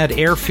team at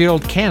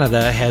Airfield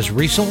Canada has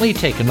recently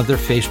taken to their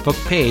Facebook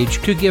page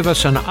to give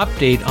us an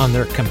update on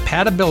their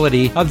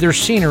compatibility of their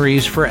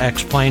sceneries for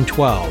X-Plane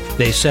 12.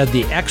 They said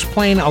the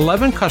X-Plane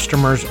 11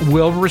 customers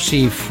will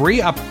receive free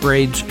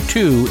upgrades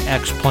to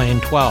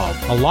X-Plane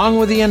 12. Along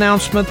with the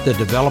announcement, the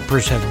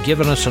developers have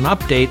given us an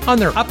update on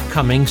their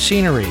upcoming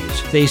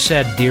sceneries. They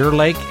said Deer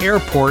Lake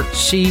Airport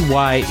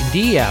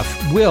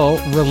CYDF will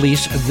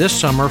release this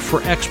summer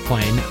for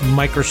X-Plane,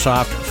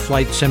 Microsoft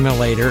Flight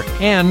Simulator,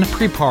 and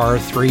Prepar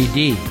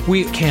 3D.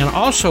 We can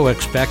also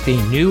expect a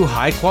new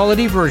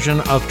high-quality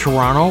version of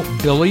Toronto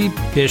Billy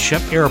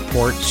Bishop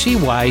Airport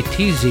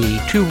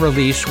CYTZ to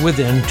release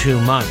within 2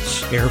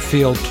 months.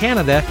 Airfield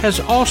Canada has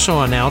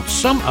also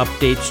announced some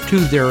updates to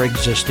their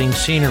existing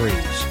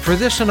sceneries. For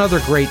this and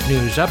other great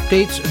news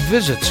updates,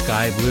 visit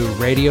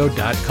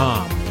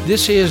skyblueradio.com.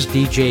 This is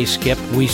DJ Skip. We